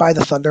said, I would buy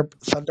the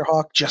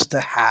Thunderhawk just to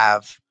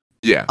have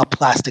Yeah, a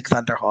plastic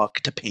Thunderhawk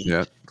to paint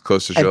yeah,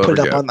 closest and you'll put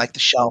ever it up get. on like the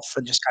shelf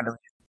and just kind of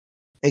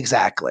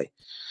exactly.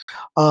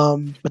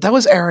 But that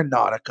was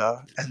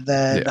Aeronautica, and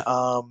then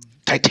Yeah.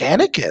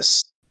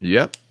 Titanicus.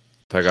 Yep.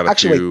 I got a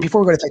Actually, wait, few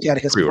before we go to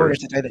Titanicus, before we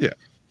pre-orders. go to Titanicus,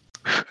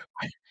 Yeah.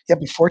 yeah,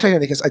 before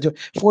Titanicus, I do.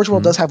 Forge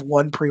World Mhm. does have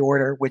one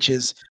pre-order, which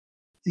is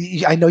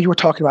I know you were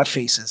talking about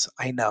faces,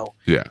 I know,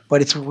 Yeah.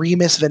 but it's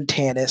Remus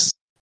Ventanis,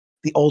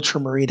 the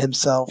Ultramarine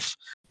himself,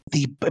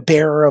 the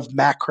bearer of the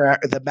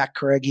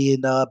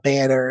Macragian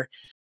banner.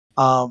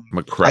 I love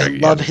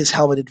McCraggian. his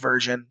helmeted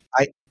version.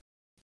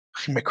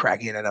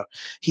 McCraggy, I know.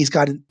 He's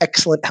got an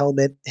excellent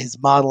helmet. His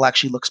model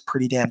actually looks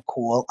pretty damn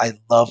cool. I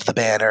love the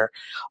banner.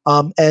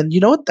 And you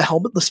know what? The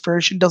helmetless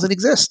version doesn't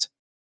exist.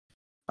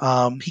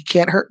 He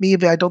can't hurt me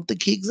if I don't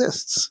think he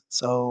exists.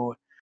 So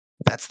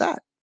that's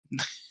that.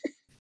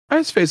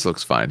 His face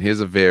looks fine. He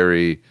has a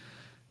very,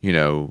 you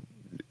know,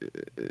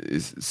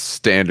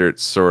 standard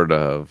sort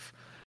of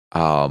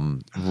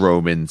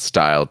Roman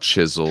style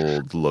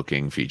chiseled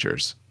looking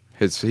features.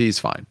 He's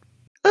fine.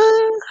 Uh,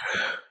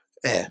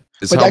 yeah.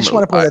 His But I just helmet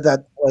want to point out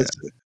that was.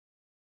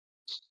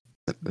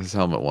 his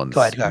helmet Go one's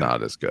ahead. Go ahead.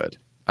 not as good.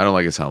 I don't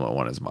like his helmet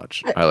one as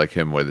much. I, I like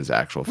him with his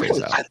actual face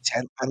really, out.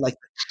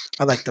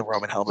 I like the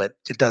Roman helmet.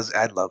 It does.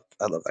 I love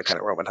that kind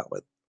of Roman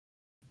helmet.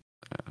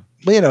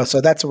 But so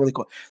that's a really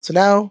cool. So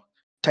now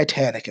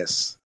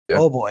Titanicus. Yeah.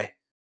 Oh boy,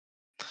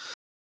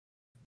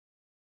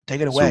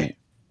 take it So away.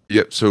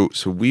 yep. So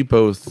we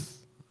both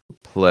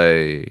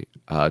play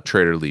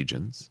Trader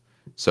Legions.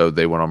 So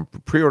they went on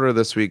pre-order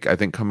this week. I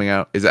think coming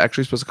out is it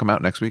actually supposed to come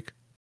out next week?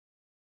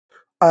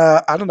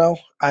 I don't know.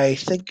 I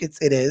think it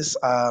is.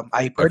 I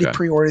already Okay.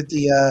 pre-ordered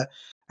the. I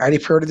already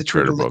pre-ordered the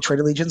Trader book.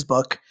 Trader Legion's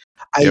book.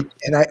 Yep.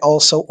 I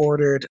also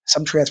ordered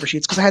some transfer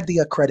sheets because I had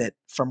the credit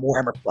from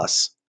Warhammer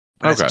Plus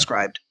when I Okay.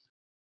 subscribed.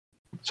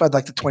 So I'd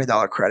like the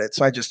 $20 credit.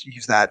 So I just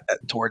use that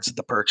towards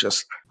the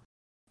purchase.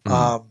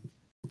 Mhm.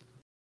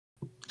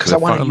 Because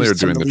because I want to finally are use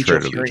some of doing the the Legio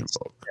Traitor Legion Furies.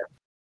 book.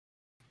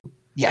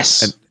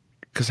 Yes. And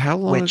because how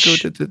long ago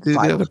Which did they do the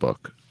finally- other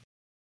book?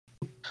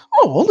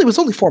 It was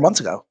only 4 months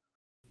ago.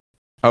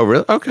 Oh,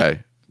 really?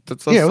 Okay.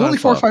 That's Yeah, it was only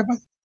 4 or thought. 5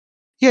 months.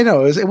 Yeah,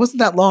 no, it wasn't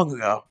that long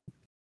ago.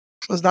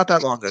 It was not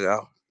that long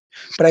ago.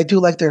 But I do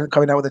like they're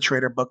coming out with a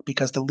Traitor book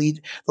because the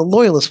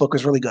Loyalist book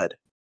was really good.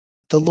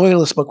 The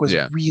Loyalist book was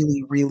Yeah.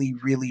 really, really,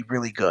 really,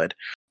 really good.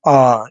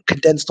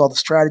 Condensed all the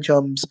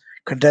stratagems,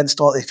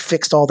 it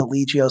fixed all the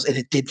Legios, and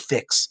it did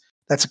fix.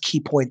 That's a key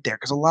point there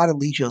because a lot of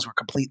Legios were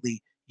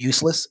completely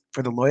useless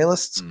for the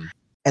Loyalists,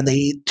 and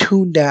they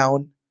tuned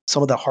down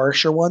some of the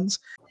harsher ones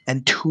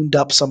and tuned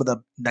up some of the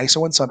nicer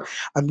ones. So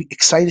I'm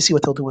excited to see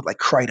what they'll do with like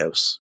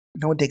Krytos.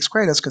 No one takes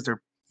Krytos because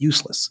they're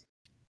useless.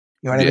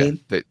 You know what I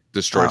mean? They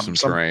destroy some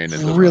So terrain and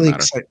I'm doesn't really matter.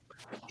 excited.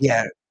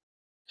 Yeah.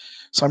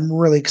 So I'm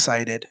really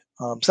excited.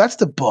 So that's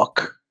the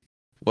book.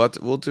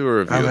 We'll do a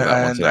review of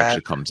that once it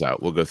actually comes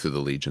out. We'll go through the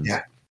legions.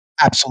 Yeah,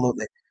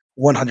 absolutely.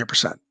 100%.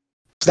 So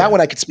that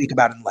one I could speak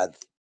about in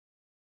length.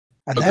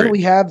 And then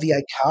we have the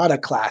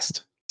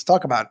Iconoclast. Let's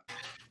talk about it.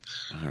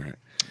 All right.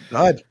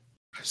 Good.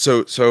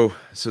 So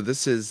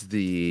this is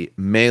the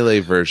melee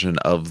version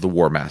of the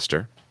War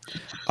Master.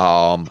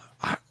 I'm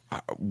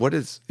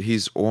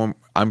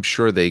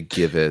sure they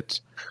give it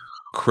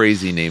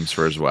crazy names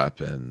for his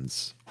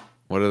weapons.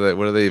 What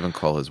do they even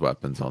call his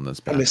weapons on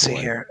this bad boy? Let me see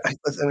here. I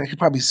could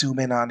probably zoom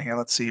in on here.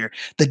 Let's see here.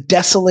 The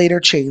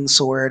Desolator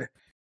Chainsword.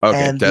 Okay,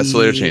 and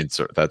Desolator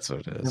Chainsword. That's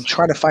what it is. I'm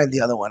trying to find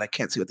the other one. I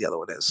can't see what the other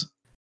one is.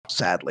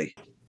 Sadly.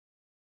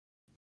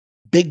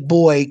 Big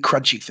Boy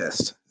Crunchy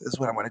Fist is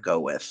what I'm going to go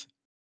with.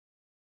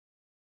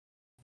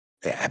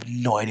 Yeah, I have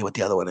no idea what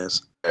the other one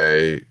is.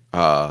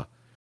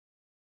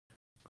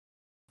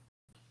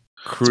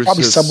 Crucis,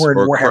 probably somewhere in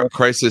Warhammer.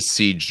 Crisis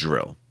Siege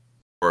Drill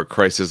or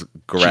Crisis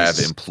Grav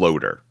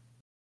Imploder.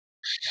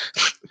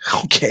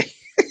 Okay.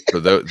 So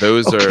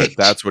those are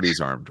that's what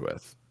he's armed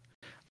with.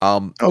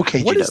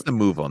 Okay. What is the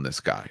move on this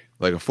guy?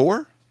 Like a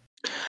 4?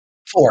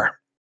 4.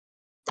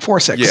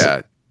 4/6.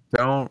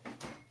 Yeah.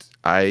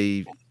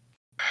 I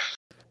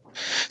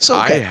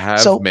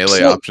have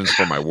melee options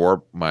for my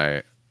war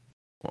my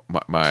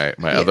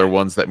other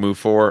ones that move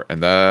 4,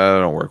 and that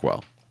don't work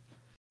well.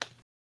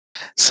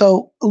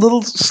 So, a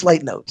little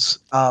slight notes,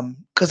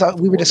 because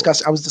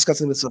I was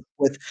discussing this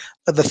with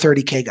the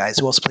 30K guys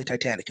who also play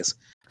Titanicus.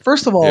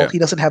 First of all, he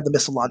doesn't have the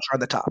missile launcher on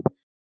the top.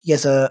 He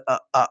has a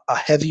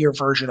heavier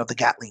version of the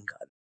Gatling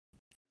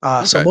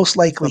gun. So most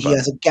likely he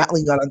has a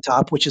Gatling gun on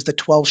top, which is the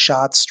 12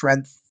 shot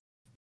strength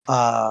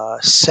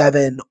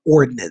 7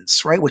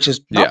 ordnance, right? Which is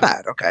not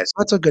bad. Okay, so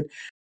that's a good.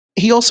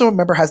 He also,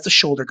 remember, has the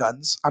shoulder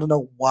guns. I don't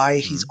know why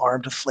he's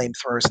armed with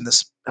flamethrowers in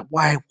this.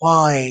 Why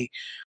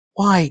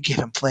give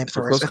him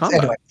flamethrowers?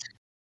 Anyway,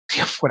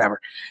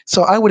 whatever.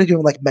 So I would have given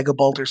him like mega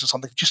bolters or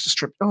something just to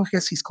strip. Oh, I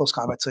guess he's close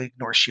combat, so he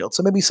ignores shield.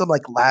 So maybe some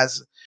like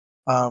Laz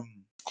with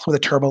the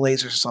turbo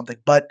lasers or something.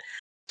 But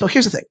so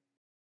here's the thing: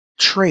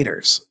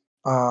 traitors.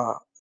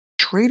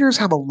 Traitors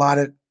have a lot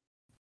of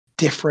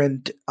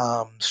different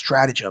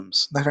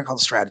stratagems. I'm not gonna call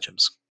them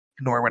stratagems.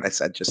 Ignore what I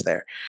said just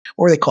there.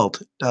 What are they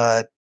called?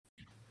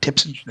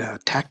 Tips and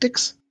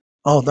tactics?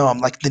 Oh no, I'm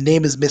like the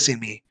name is missing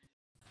me.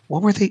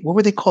 What were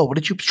they called? What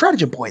did you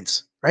stratagem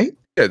points, right?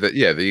 You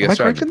get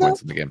stratagem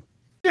points in the game.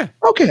 Yeah.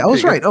 Okay, I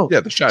was right.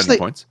 The stratagem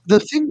points. The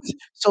thing,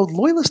 so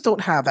loyalists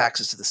don't have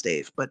access to this,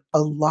 Dave, but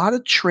a lot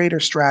of traitor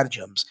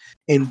stratagems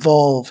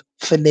involve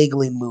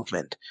finagling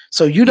movement.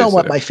 So you know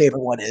what my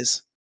favorite one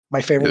is.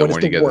 My favorite one is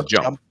the warp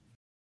jump.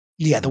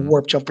 Yeah, the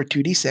warp jump for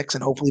 2d6,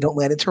 and hopefully don't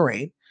land in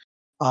terrain.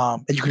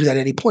 And you can do that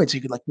at any point. So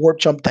you can like warp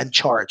jump, then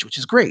charge, which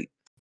is great.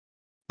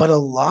 But a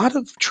lot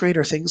of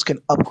traitor things can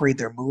upgrade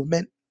their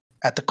movement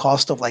at the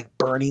cost of like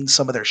burning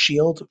some of their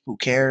shield. Who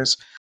cares?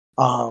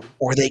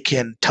 Or they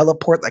can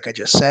teleport, like I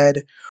just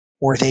said,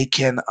 or they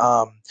can.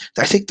 I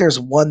think there's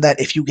one that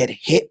if you get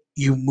hit,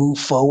 you move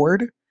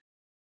forward,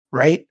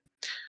 right?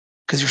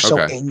 Because you're so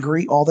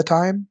angry all the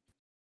time.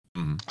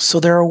 So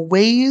there are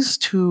ways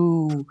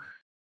to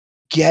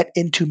get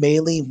into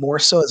melee more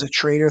so as a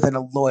traitor than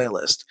a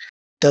loyalist.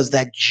 Does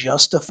that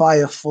justify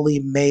a fully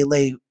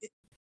melee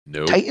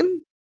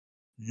Titan?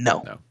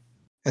 No.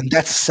 And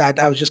that's sad.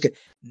 I was just getting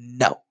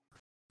no.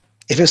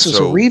 If this was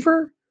a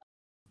Reaver,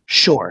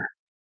 sure.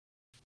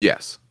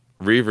 Yes.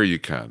 Reaver you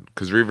can,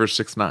 because Reaver's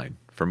 6'9"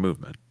 for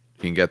movement.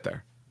 You can get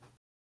there.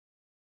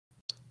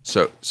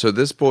 So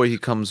this boy he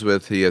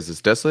has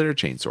this Desolator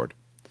Chainsword.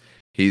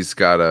 He's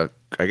got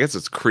I guess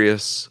it's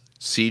Krios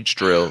Siege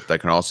Drill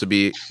that can also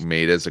be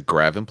made as a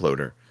Grav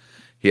Imploder.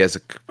 He has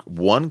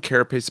one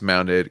Carapace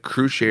mounted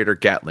Crusader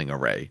Gatling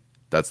array.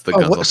 That's the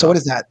guns. So what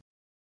is that?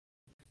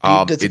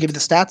 Does it give you the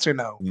stats or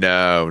no?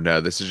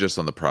 No. This is just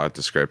on the product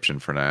description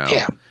for now.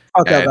 Yeah.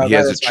 Okay. And he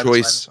has a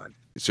choice. Fine.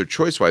 So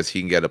choice-wise, he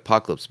can get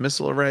Apocalypse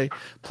Missile Array,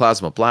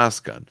 Plasma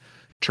Blast Gun,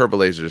 Turbo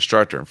Laser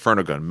Destructor,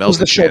 Inferno Gun,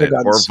 Melta Cannon,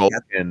 or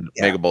Vulcan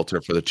Mega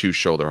Bolter for the 2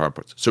 shoulder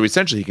hardpoints. So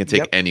essentially, he can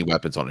take any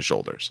weapons on his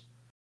shoulders.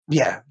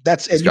 Yeah,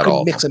 and you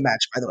can mix and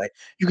match. By the way,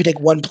 you can take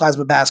one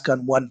Plasma Blast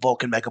Gun, one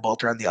Vulcan Mega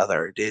Bolter on the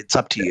other. It's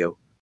up to you.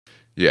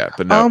 Yeah,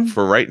 but no,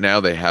 for right now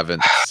they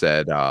haven't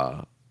said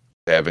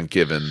they haven't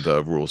given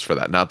the rules for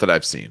that. Not that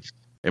I've seen.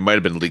 It might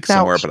have been leaked now,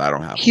 somewhere, but I don't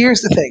have them.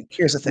 Here's the thing.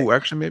 Ooh,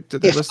 actually, maybe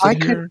did they If list I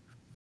it could, here?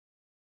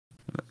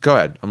 Go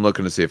ahead. I'm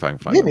looking to see if I can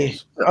find the maybe.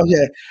 rules. Oh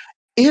yeah.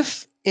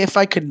 If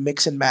I could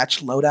mix and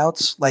match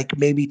loadouts, like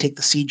maybe take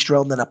the siege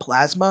drill and then a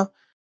plasma,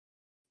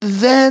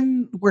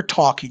 then we're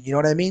talking. You know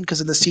what I mean? Because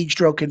then the siege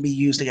drill can be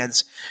used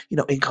against,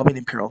 incoming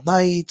Imperial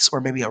Knights, or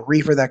maybe a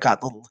Reaver that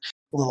got a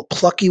little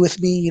plucky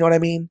with me. You know what I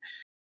mean?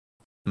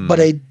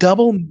 But a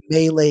double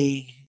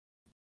melee,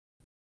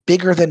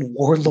 bigger than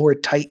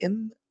Warlord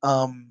Titan,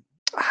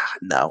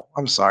 no,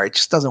 I'm sorry, it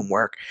just doesn't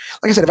work.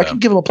 Like I said, if I can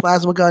give him a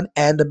plasma gun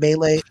and a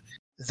melee,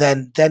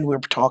 then we're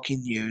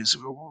talking use.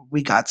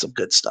 We got some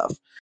good stuff.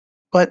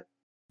 But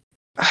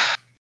because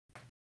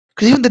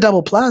even the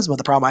double plasma,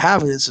 the problem I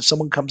have is if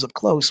someone comes up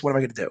close, what am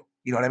I going to do?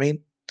 You know what I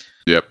mean?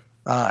 Yep.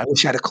 I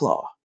wish I had a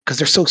claw because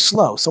they're so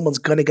slow. Someone's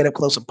going to get up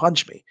close and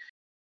punch me.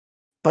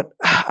 But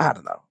I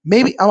don't know.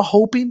 Maybe I'm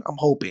hoping.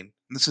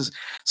 This is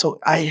so.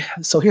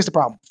 Here's the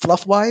problem.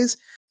 Fluff wise,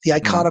 the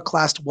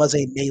Iconoclast was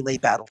a melee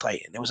battle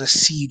titan. It was a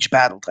siege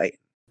battle titan.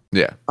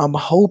 Yeah. I'm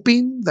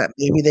hoping that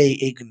maybe they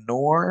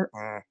ignore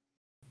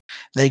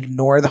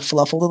the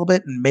fluff a little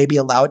bit and maybe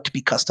allow it to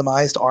be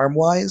customized arm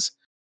wise.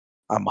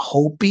 I'm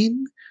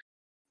hoping,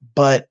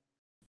 but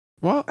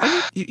well,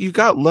 I mean, you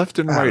got left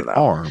and right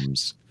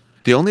arms.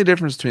 The only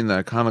difference between the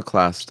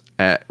Iconoclast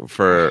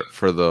for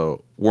the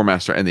War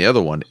Master and the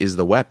other one is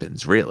the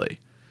weapons, really.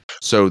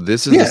 So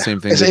this is the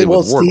same thing they did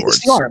with Warlords.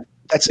 It's the arm.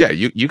 That's it.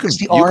 You can it's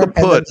the you arm could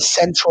put and then the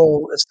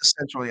central. It's the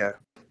central. Yeah.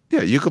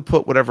 Yeah, you could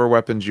put whatever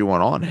weapons you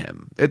want on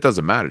him. It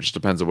doesn't matter. It just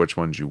depends on which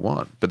ones you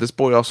want. But this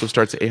boy also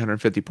starts at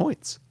 850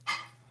 points.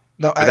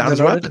 No, it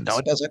doesn't. No,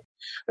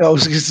 I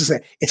was going to say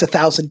it's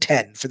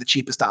 1,010 for the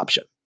cheapest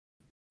option.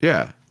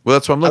 Yeah. Well,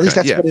 that's what I'm looking at.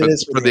 At least that's what it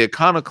is for the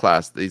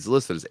Iconoclast, he's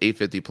listed as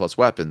 850 plus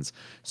weapons.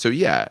 So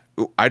yeah,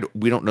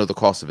 we don't know the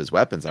cost of his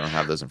weapons. I don't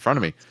have those in front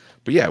of me.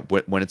 But yeah,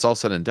 when it's all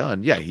said and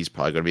done, yeah, he's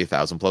probably going to be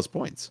 1,000 plus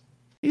points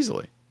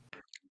easily.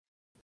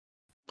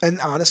 And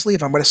honestly,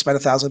 if I'm going to spend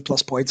 1,000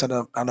 plus points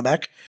on a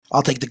mech,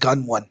 I'll take the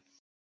gun one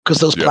because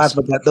those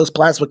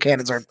plasma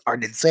cannons are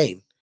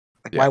insane.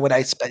 Like, why would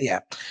I spend?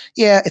 Yeah,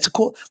 it's a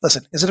cool.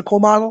 Listen, is it a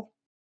cool model?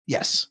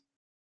 Yes.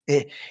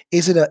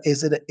 Is it a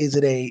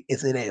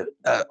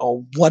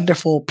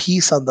wonderful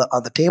piece on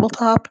the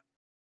tabletop?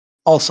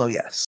 Also,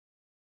 yes.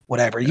 Would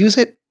I ever use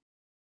it?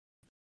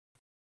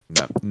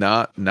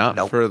 No,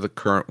 not for the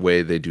current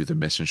way they do the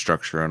mission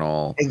structure and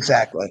all.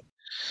 Exactly.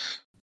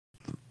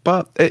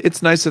 But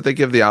it's nice that they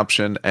give the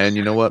option, and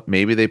you know what?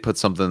 Maybe they put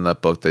something in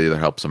that book that either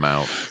helps them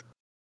out.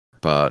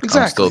 But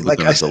I'm still going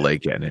to delay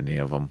getting any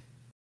of them.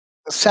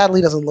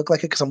 Sadly, doesn't look like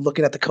it because I'm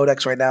looking at the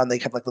codex right now, and they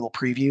have like little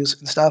previews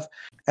and stuff,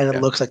 and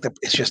it looks like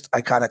it's just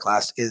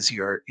Iconoclast is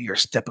your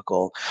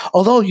typical.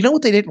 Although you know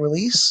what they didn't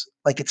release,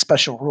 like its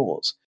special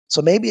rules.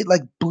 So maybe it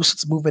like boosts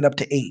its movement up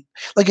to 8.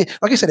 Like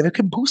I said, if it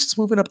can boost its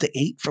movement up to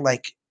 8 for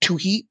like 2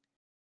 heat,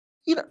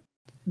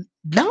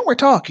 now we're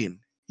talking.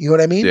 You know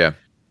what I mean? Yeah.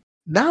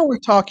 Now we're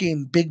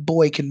talking. Big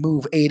boy can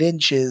move 8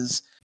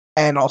 inches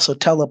and also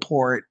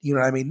teleport. You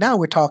know what I mean? Now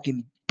we're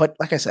talking. But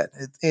like I said,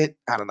 it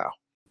I don't know.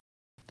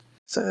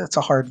 It's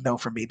a hard no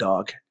for me,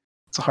 dog.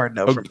 It's a hard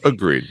no for me.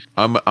 Agreed.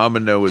 I'm a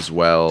no as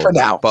well. For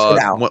now.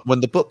 But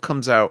when the book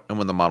comes out and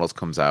when the models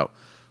comes out,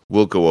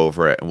 we'll go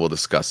over it and we'll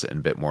discuss it in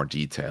a bit more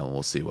detail and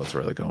we'll see what's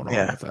really going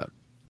on with that.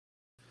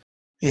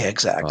 Yeah,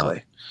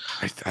 exactly.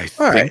 I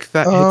think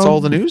that hits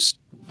all the news.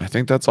 I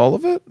think that's all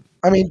of it.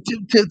 I mean,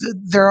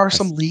 there are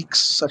some leaks,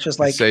 such as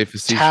like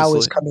Tau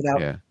is coming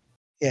out.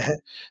 Yeah,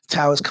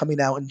 Tau is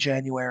coming out in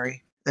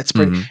January. That's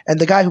pretty. And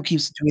the guy who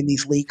keeps doing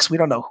these leaks, we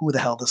don't know who the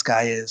hell this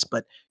guy is,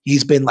 but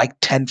he's been like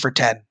 10 for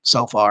 10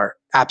 so far.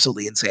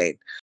 Absolutely insane.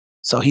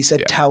 So he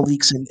said Tau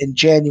leaks in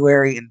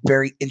January, and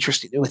very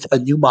interesting with a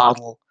new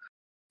model,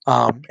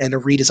 and a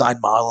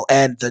redesigned model,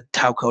 and the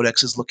Tau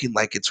Codex is looking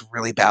like it's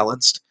really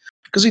balanced.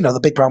 Because the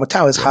big problem with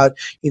Tau is how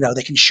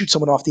they can shoot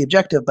someone off the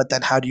objective, but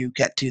then how do you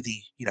get to the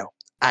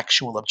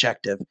actual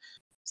objective?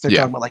 So they're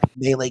talking about like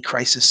melee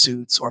crisis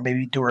suits or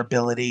maybe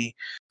durability.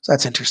 So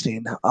that's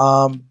interesting.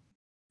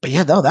 But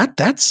yeah, no, that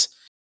took us.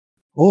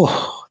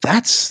 Oh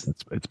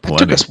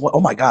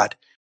my god,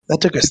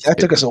 that took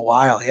us a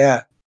while.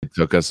 Yeah, it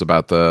took us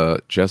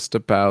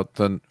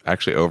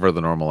actually over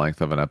the normal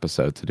length of an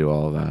episode to do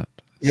all of that.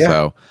 Yeah.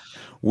 So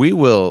we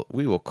will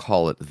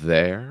call it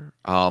there.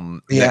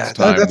 Next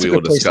time we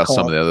will discuss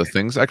some of the other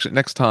things. Actually,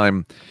 next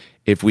time,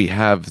 if we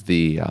have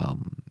the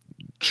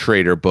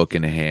trader book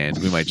in hand,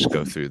 we might just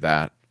go through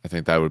that. I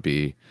think that would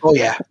be. Oh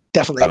yeah,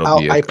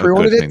 definitely. I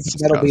pre-ordered it. So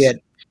that'll be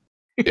it.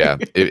 Yeah,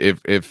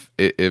 if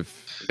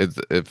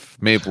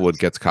Maplewood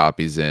gets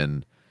copies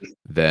in,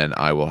 then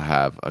I will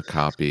have a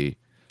copy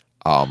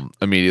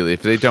immediately.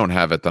 If they don't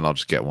have it, then I'll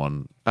just get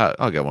one.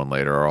 I'll get one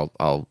later, or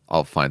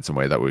I'll find some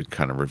way that we can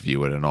kind of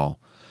review it and all.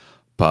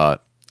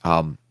 But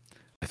I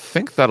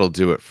think that'll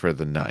do it for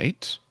the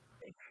night.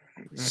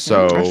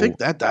 So I think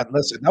that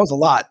was a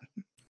lot.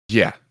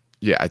 Yeah,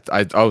 Yeah,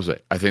 I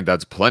think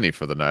that's plenty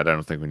for the night. I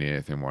don't think we need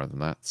anything more than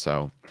that.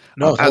 So,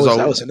 No, as that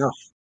always, was enough.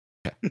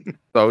 I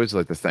always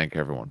like to thank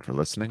everyone for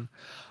listening.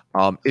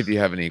 If you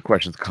have any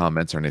questions,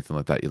 comments, or anything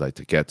like that you'd like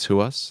to get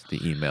to us, the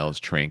email is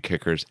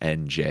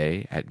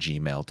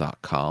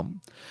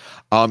trainkickersnj@gmail.com.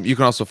 You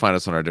can also find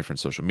us on our different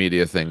social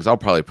media things. I'll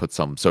probably put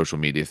some social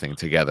media thing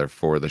together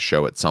for the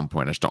show at some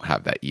point. I just don't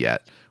have that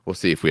yet. We'll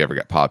see if we ever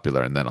get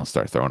popular, and then I'll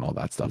start throwing all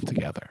that stuff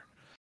together.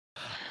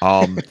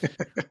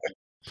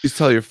 Please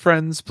tell your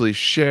friends. Please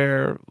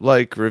share,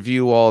 like,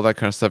 review, all that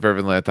kind of stuff.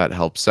 Everything like that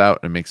helps out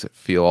and makes it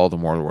feel all the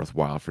more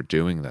worthwhile for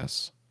doing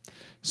this.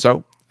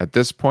 So at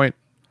this point,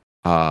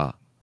 we'll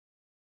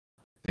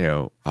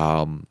go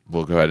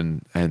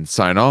ahead and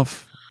sign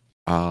off.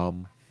 Yeah.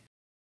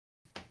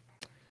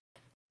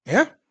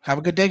 Have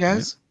a good day,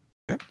 guys.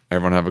 Yeah.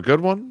 Everyone have a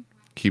good one.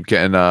 Keep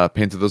getting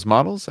painted those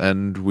models,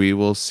 and we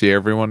will see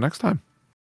everyone next time.